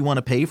how much you want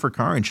to pay for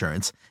car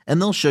insurance, and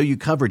they'll show you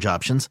coverage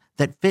options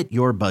that fit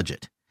your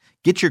budget.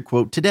 Get your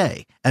quote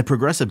today at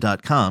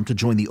Progressive.com to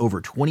join the over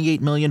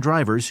 28 million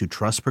drivers who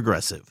trust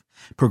Progressive.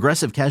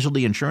 Progressive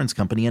Casualty Insurance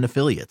Company and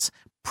Affiliates.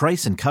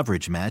 Price and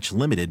coverage match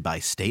limited by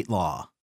state law.